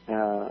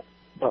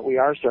we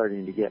are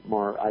starting to get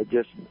more.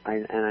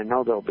 And I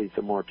know there'll be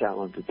some more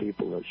talented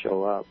people that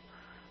show up,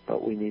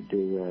 but we need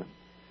to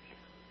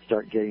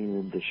start getting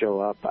them to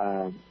show up.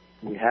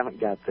 We haven't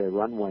got the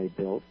runway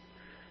built,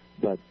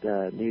 but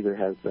neither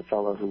has the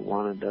fellow who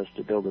wanted us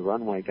to build the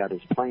runway got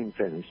his plane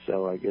finished.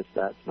 So I guess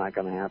that's not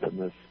going to happen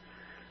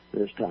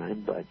this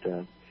time. But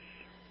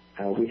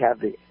we have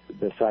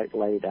the site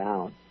laid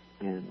out,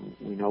 and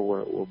we know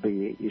where it will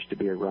be. It used to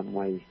be a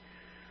runway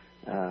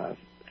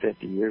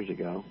 50 years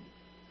ago,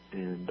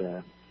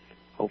 and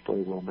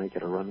hopefully we'll make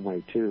it a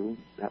runway too.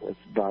 That was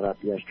brought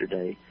up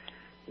yesterday,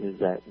 is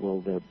that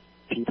will the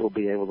people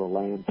be able to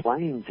land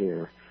planes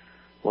here?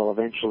 Well,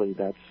 eventually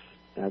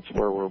that's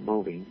where we're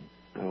moving.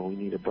 We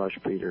need a brush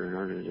breeder in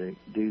order to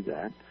do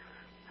that,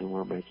 and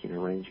we're making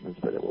arrangements,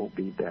 but it won't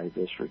be by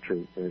this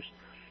retreat.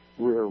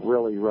 We're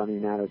really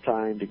running out of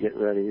time to get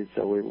ready,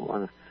 so we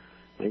want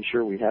to make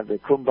sure we have the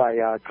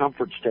Kumbaya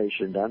comfort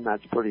station done.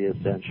 That's pretty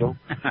essential.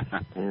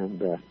 And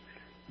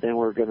then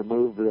we're going to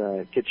move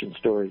the kitchen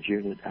storage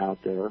unit out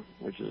there,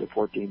 which is a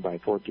 14 by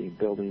 14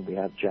 building we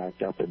have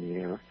jacked up in the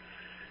air.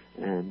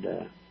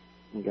 And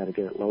we got to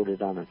get it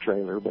loaded on a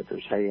trailer, but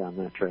there's hay on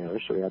that trailer,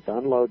 so we have to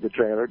unload the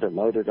trailer to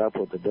load it up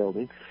with the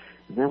building.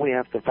 And then we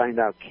have to find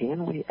out,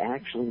 can we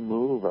actually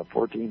move a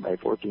 14 by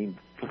 14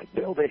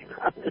 building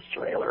on this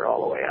trailer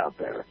all the way out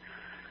there?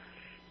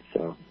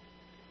 So,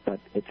 but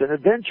it's an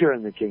adventure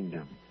in the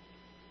kingdom.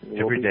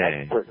 Every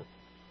day.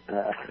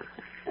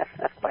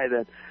 By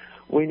then,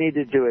 we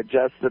needed to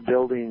adjust the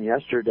building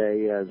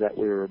yesterday that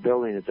we were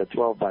building. It's a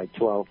 12 by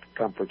 12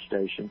 comfort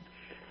station.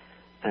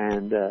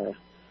 And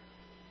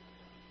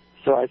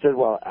so I said,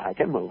 well, I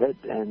can move it.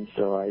 And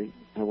so I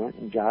went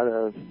and got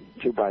a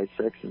 2 by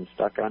 6 and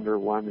stuck under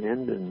one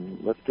end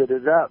and lifted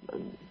it up.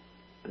 And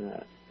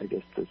I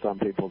guess to some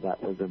people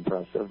that was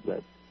impressive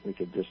that we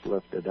could just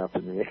lift it up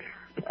in the air.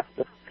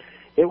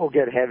 It will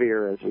get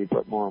heavier as we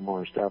put more and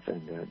more stuff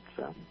into it.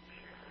 So,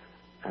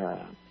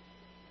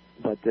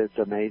 but it's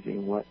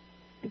amazing what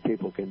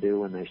people can do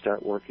when they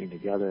start working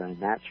together,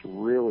 and that's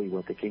really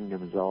what the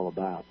kingdom is all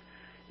about.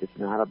 It's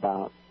not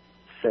about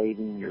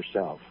saving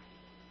yourself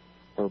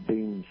or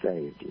being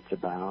saved. It's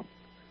about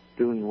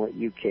doing what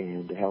you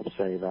can to help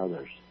save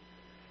others.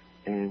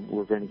 And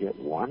we're going to get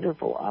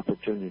wonderful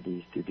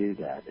opportunities to do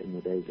that in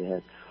the days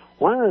ahead.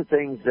 One of the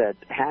things that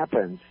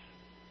happens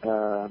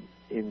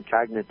in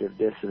cognitive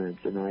dissonance,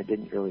 and I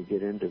didn't really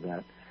get into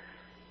that,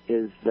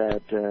 is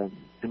that, and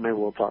maybe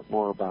we'll talk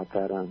more about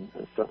that on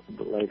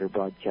the later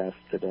broadcast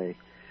today,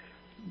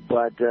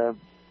 but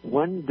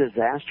when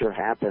disaster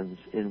happens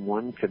in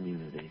one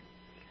community,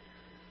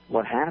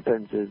 what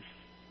happens is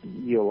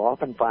you'll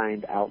often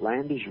find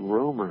outlandish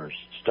rumors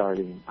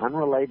starting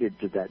unrelated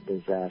to that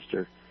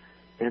disaster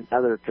in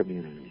other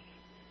communities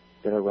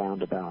that are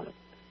round about it.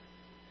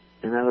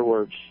 In other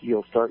words,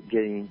 you'll start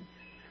getting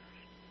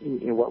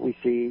what we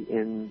see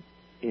in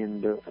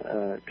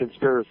the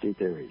conspiracy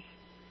theories,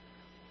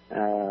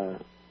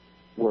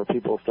 where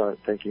people start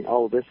thinking,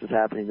 oh, this is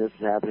happening,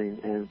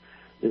 and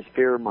this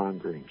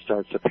fear-mongering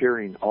starts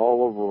appearing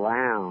all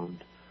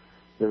around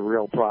the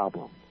real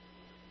problem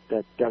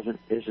that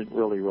isn't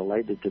really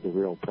related to the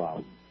real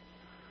problem.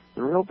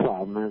 The real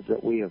problem is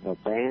that we have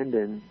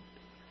abandoned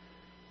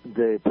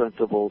the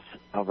principles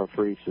of a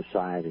free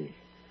society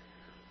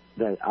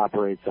that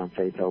operates on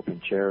faith, hope,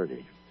 and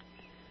charity.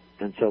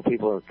 And so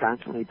people are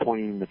constantly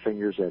pointing the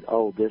fingers at,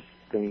 oh, this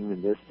thing,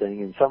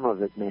 and some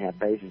of it may have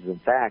basis in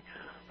fact,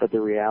 but the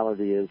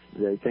reality is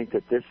they think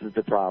that this is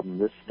the problem,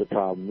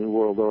 New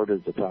World Order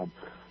is the problem.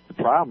 The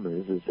problem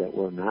is that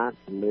we're not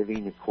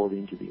living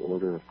according to the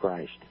order of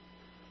Christ.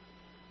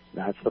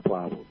 That's the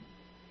problem.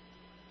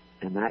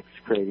 And that's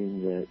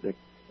creating the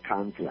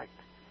conflict.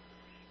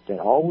 That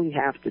all we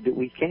have to do,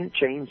 we can't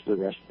change the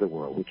rest of the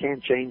world. We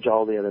can't change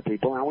all the other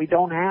people, and we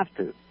don't have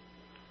to.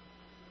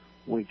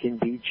 We can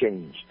be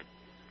changed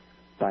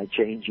by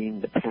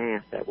changing the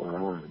path that we're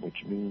on,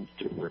 which means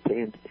to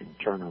repent and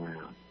turn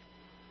around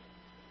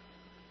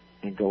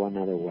and go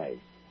another way.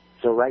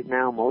 So right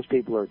now, most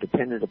people are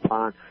dependent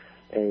upon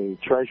a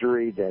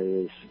treasury that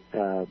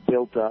is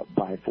built up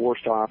by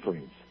forced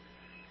offerings,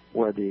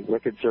 where the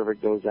wicked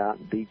servant goes out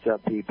and beats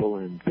up people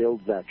and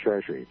builds that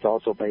treasury. It's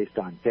also based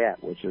on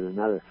debt, which is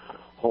another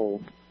whole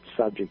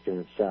subject in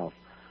itself.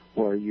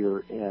 where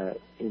you're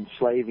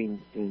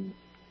enslaving and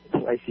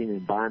placing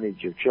in bondage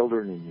your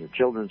children and your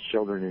children's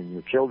children and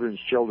your children's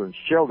children's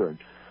children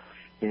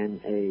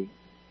in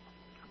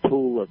a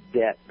pool of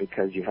debt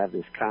because you have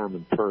this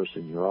common purse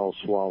and you're all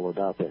swallowed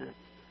up in it.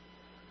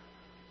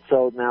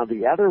 So now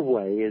the other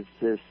way is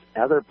this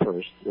other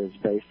purse that's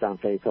based on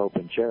faith, hope,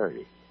 and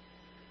charity.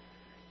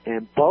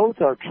 And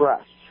both are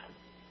trusts.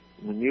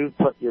 When you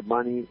put your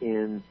money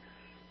in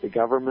the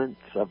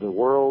governments of the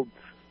world,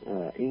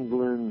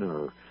 England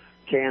or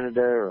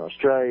Canada or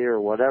Australia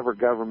or whatever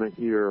government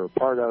you're a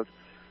part of,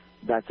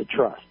 that's a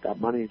trust.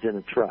 That money's in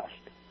a trust.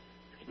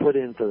 It's put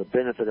in for the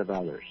benefit of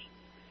others.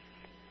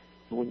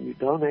 When you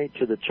donate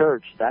to the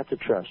church, that's a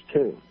trust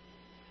too.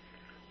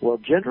 Well,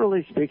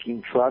 generally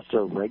speaking, trusts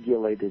are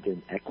regulated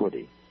in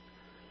equity.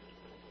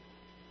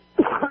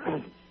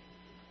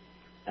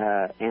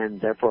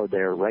 And therefore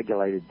they're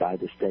regulated by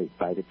the state,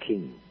 by the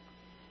king,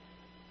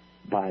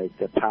 by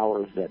the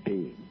powers that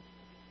be.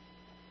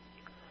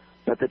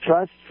 But the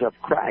trusts of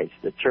Christ,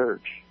 the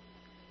church,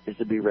 is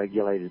to be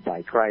regulated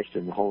by Christ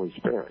and the Holy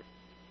Spirit.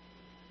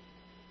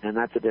 And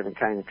that's a different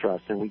kind of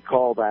trust. And we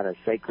call that a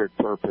sacred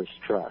purpose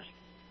trust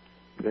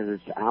because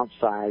it's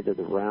outside of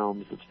the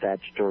realms of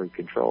statutory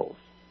controls.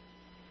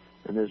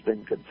 And there's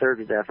been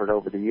concerted effort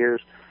over the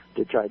years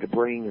to try to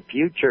bring a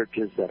few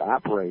churches that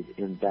operate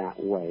in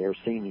that way, or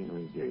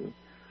seemingly do.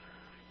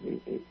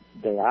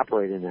 They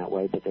operate in that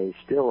way, but they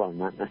still are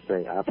not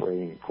necessarily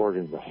operating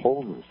according to the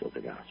wholeness of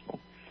the gospel.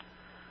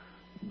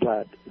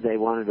 But they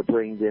wanted to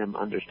bring them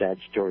under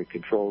statutory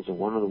controls, and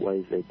one of the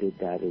ways they did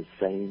that is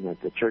saying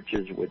that the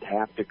churches would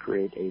have to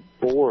create a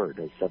board,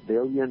 a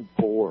civilian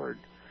board,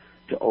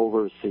 to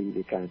oversee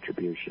the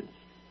contributions.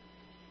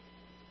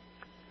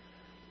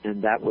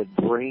 And that would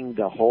bring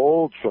the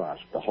whole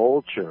trust, the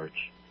whole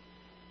church,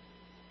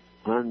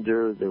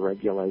 under the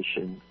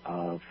regulation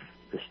of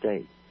the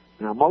state.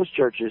 Now, most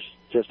churches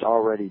just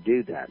already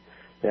do that.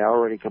 They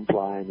already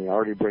comply, and they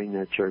already bring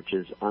their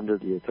churches under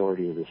the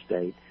authority of the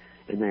state,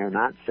 and they are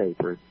not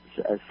separate,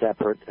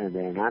 and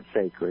they are not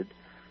sacred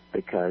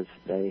because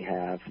they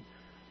have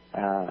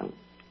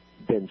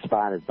been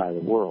spotted by the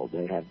world.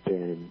 They have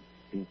been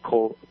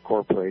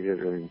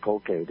incorporated or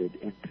inculcated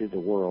into the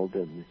world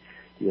and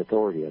the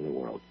authority of the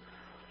world.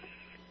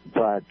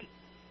 But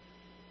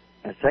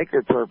a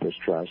sacred purpose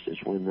trust is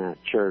when that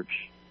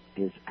church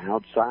is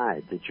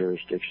outside the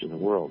jurisdiction of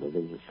the world. It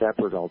is a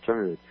separate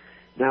alternative.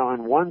 Now,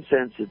 in one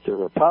sense, it's a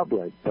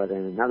republic, but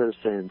in another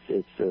sense,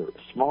 it's a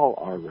small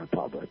R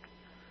republic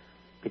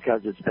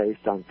because it's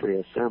based on free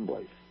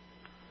assemblies.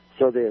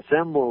 So the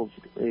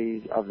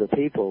assemblies of the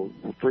people,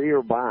 free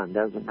or bond,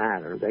 doesn't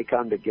matter. They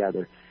come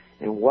together,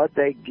 and what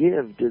they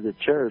give to the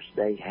church,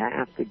 they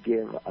have to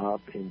give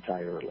up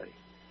entirely.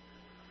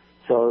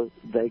 So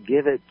they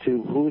give it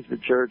to who's the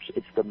church?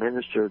 It's the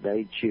minister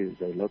they choose.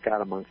 They look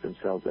out amongst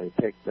themselves. They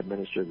pick the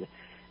minister.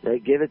 They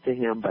give it to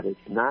him, but it's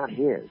not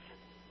his.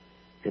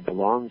 It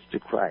belongs to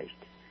Christ.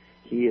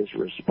 He is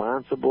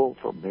responsible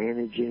for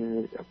managing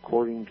it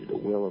according to the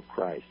will of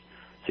Christ.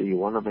 So you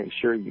want to make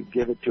sure you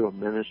give it to a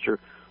minister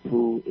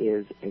who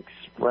is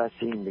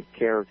expressing the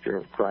character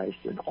of Christ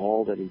in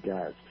all that he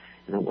does,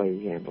 in the way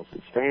he handles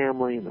his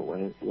family, in the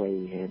way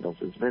he handles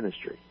his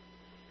ministry.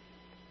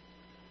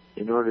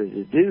 In order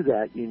to do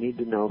that, you need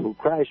to know who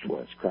Christ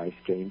was. Christ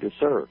came to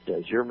serve.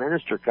 Does your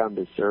minister come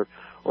to serve,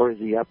 or is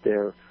he up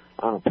there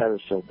on a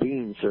pedestal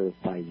being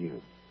served by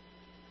you?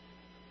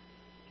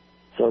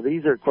 So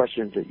these are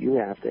questions that you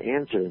have to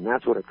answer, and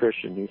that's what a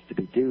Christian needs to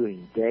be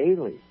doing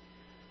daily,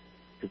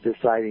 is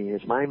deciding,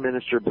 is my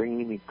minister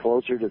bringing me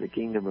closer to the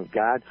kingdom of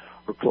God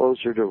or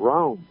closer to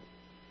Rome?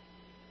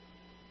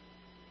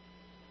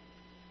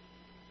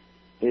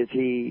 Is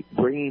he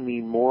bringing me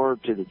more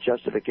to the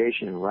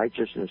justification and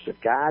righteousness of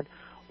God,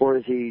 or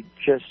is he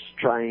just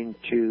trying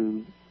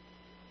to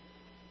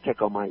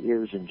tickle my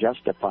ears and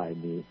justify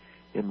me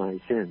in my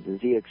sins? Is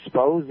he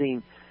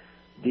exposing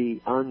the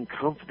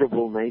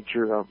uncomfortable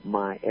nature of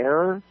my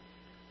error,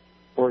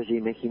 or is he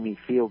making me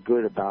feel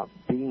good about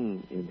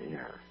being in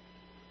error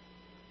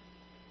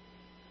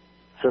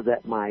so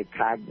that my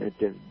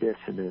cognitive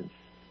dissonance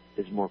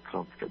is more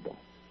comfortable?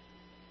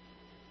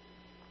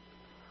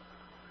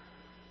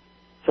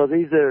 So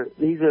these are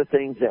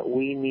things that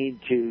we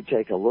need to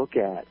take a look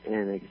at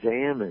and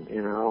examine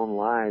in our own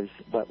lives,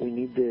 but we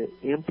need to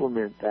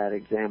implement that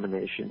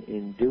examination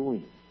in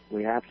doing.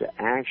 We have to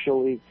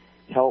actually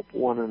help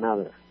one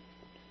another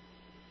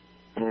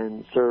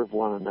and serve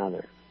one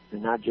another,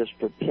 and not just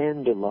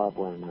pretend to love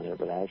one another,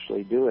 but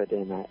actually do it.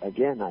 And I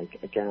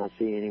cannot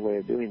see any way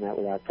of doing that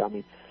without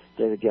coming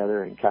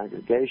together in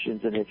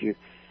congregations.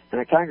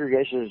 And a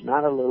congregation is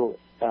not a little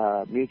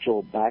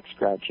mutual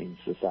back-scratching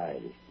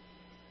society.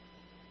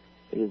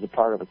 It is a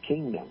part of a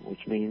kingdom,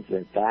 which means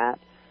that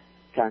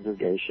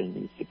congregation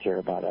needs to care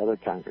about other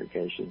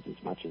congregations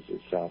as much as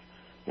itself.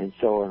 And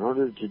so in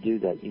order to do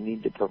that, you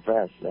need to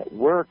profess that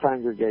we're a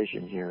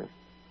congregation here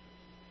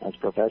that's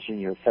professing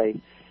your faith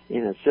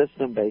in a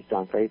system based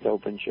on faith,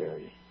 hope, and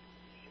charity.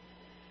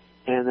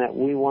 And that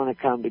we want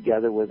to come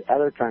together with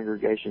other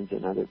congregations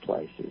in other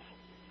places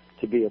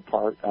to be a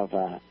part of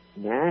a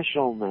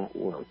national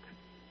network,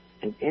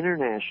 an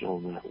international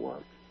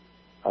network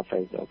of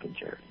Faith Open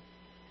Charity.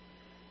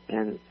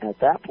 And at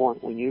that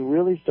point, when you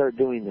really start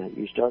doing that,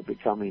 you start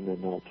becoming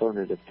an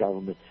alternative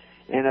government,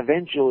 and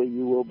eventually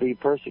you will be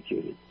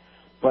persecuted.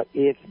 But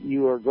if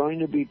you are going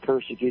to be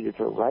persecuted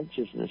for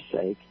righteousness'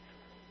 sake,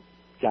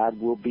 God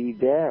will be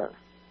there,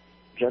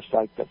 just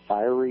like the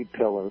fiery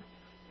pillar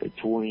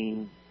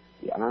between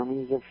the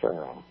armies of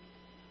Pharaoh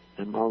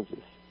and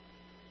Moses.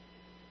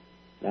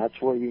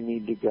 That's where you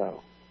need to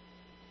go,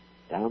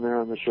 down there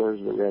on the shores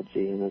of the Red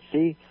Sea, and the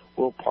sea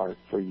will part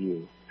for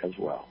you as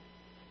well,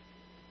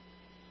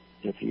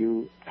 if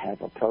you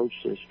have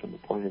approached this from the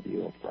point of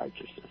view of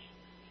righteousness.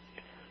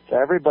 So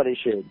everybody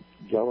should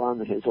go on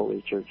the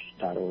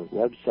hisholychurch.org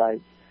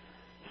website,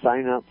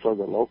 sign up for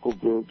the local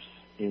groups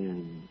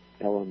in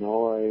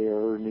Illinois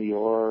or New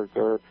York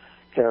or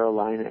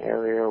Carolina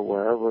area or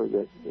wherever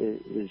that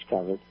is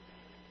covered.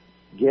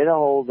 Get a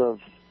hold of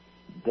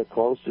the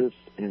closest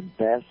and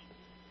best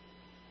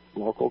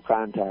local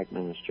contact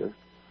minister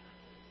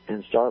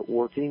and start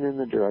working in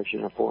the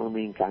direction of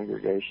forming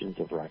congregations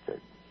of record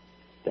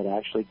that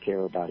actually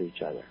care about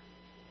each other.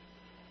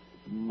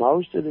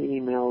 Most of the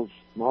emails,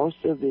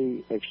 most of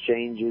the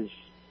exchanges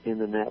in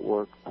the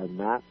network are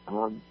not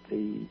on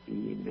the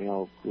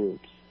email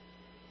groups.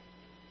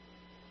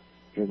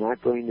 You're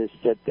not going to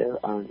sit there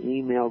on an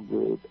email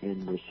group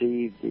and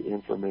receive the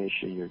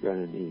information you're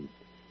going to need.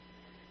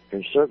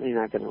 You're certainly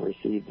not going to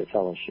receive the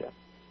fellowship.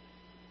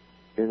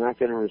 You're not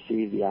going to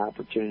receive the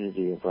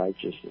opportunity of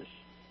righteousness.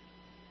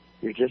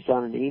 You're just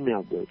on an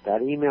email group.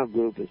 That email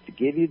group is to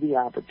give you the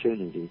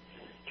opportunity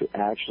to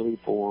actually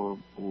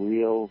form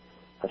real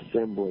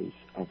assemblies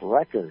of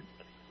record,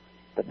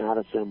 but not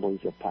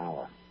assemblies of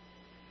power.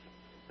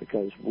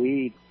 Because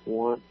we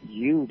want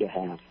you to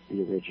have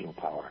the original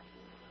power.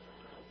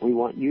 We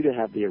want you to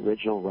have the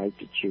original right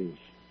to choose.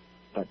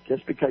 But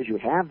just because you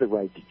have the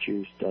right to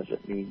choose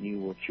doesn't mean you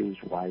will choose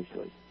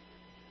wisely.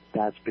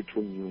 That's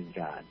between you and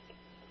God.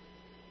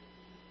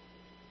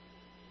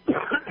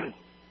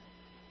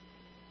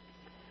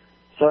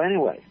 So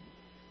anyway,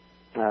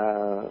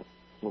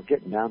 we're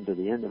getting down to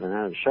the end of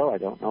another show. I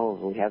don't know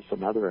if we have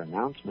some other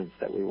announcements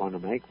that we want to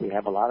make. We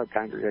have a lot of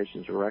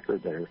congregations of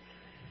record that are...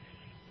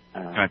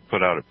 I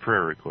put out a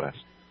prayer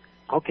request.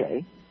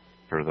 Okay.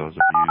 For those of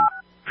you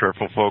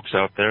prayerful folks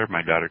out there,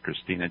 my daughter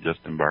Christina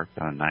just embarked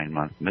on a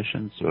 9-month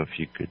mission, so if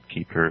you could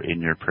keep her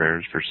in your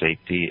prayers for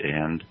safety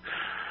and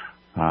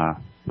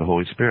the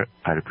Holy Spirit,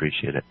 I'd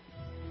appreciate it.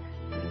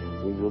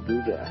 We will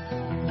do that.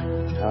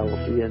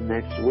 We'll see you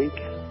next week.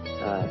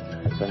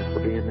 Thanks for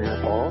being there,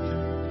 Paul.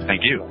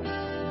 Thank you.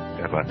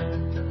 God bless.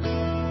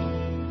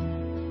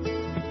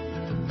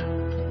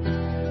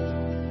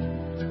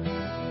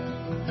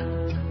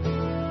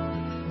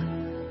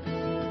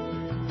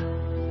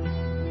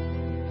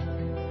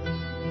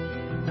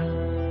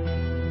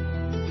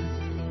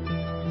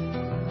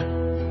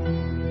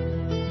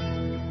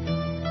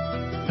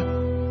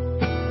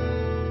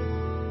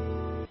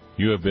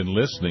 You have been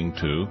listening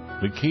to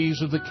The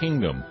Keys of the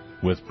Kingdom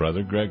with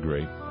Brother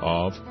Gregory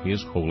of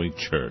His Holy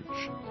Church.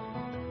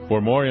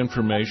 For more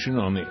information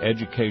on the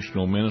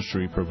educational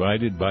ministry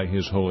provided by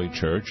His Holy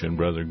Church and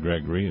Brother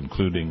Gregory,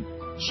 including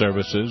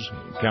services,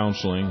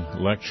 counseling,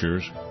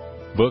 lectures,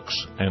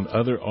 books, and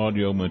other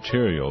audio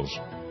materials,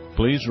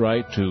 please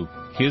write to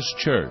His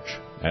Church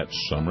at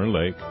Summer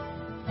Lake,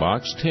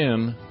 Box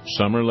 10,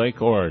 Summer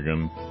Lake,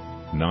 Oregon,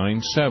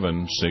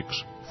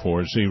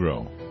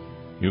 97640.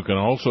 You can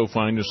also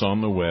find us on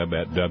the web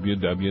at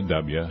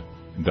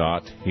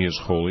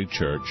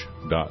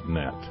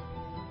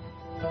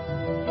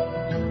www.hisholychurch.net.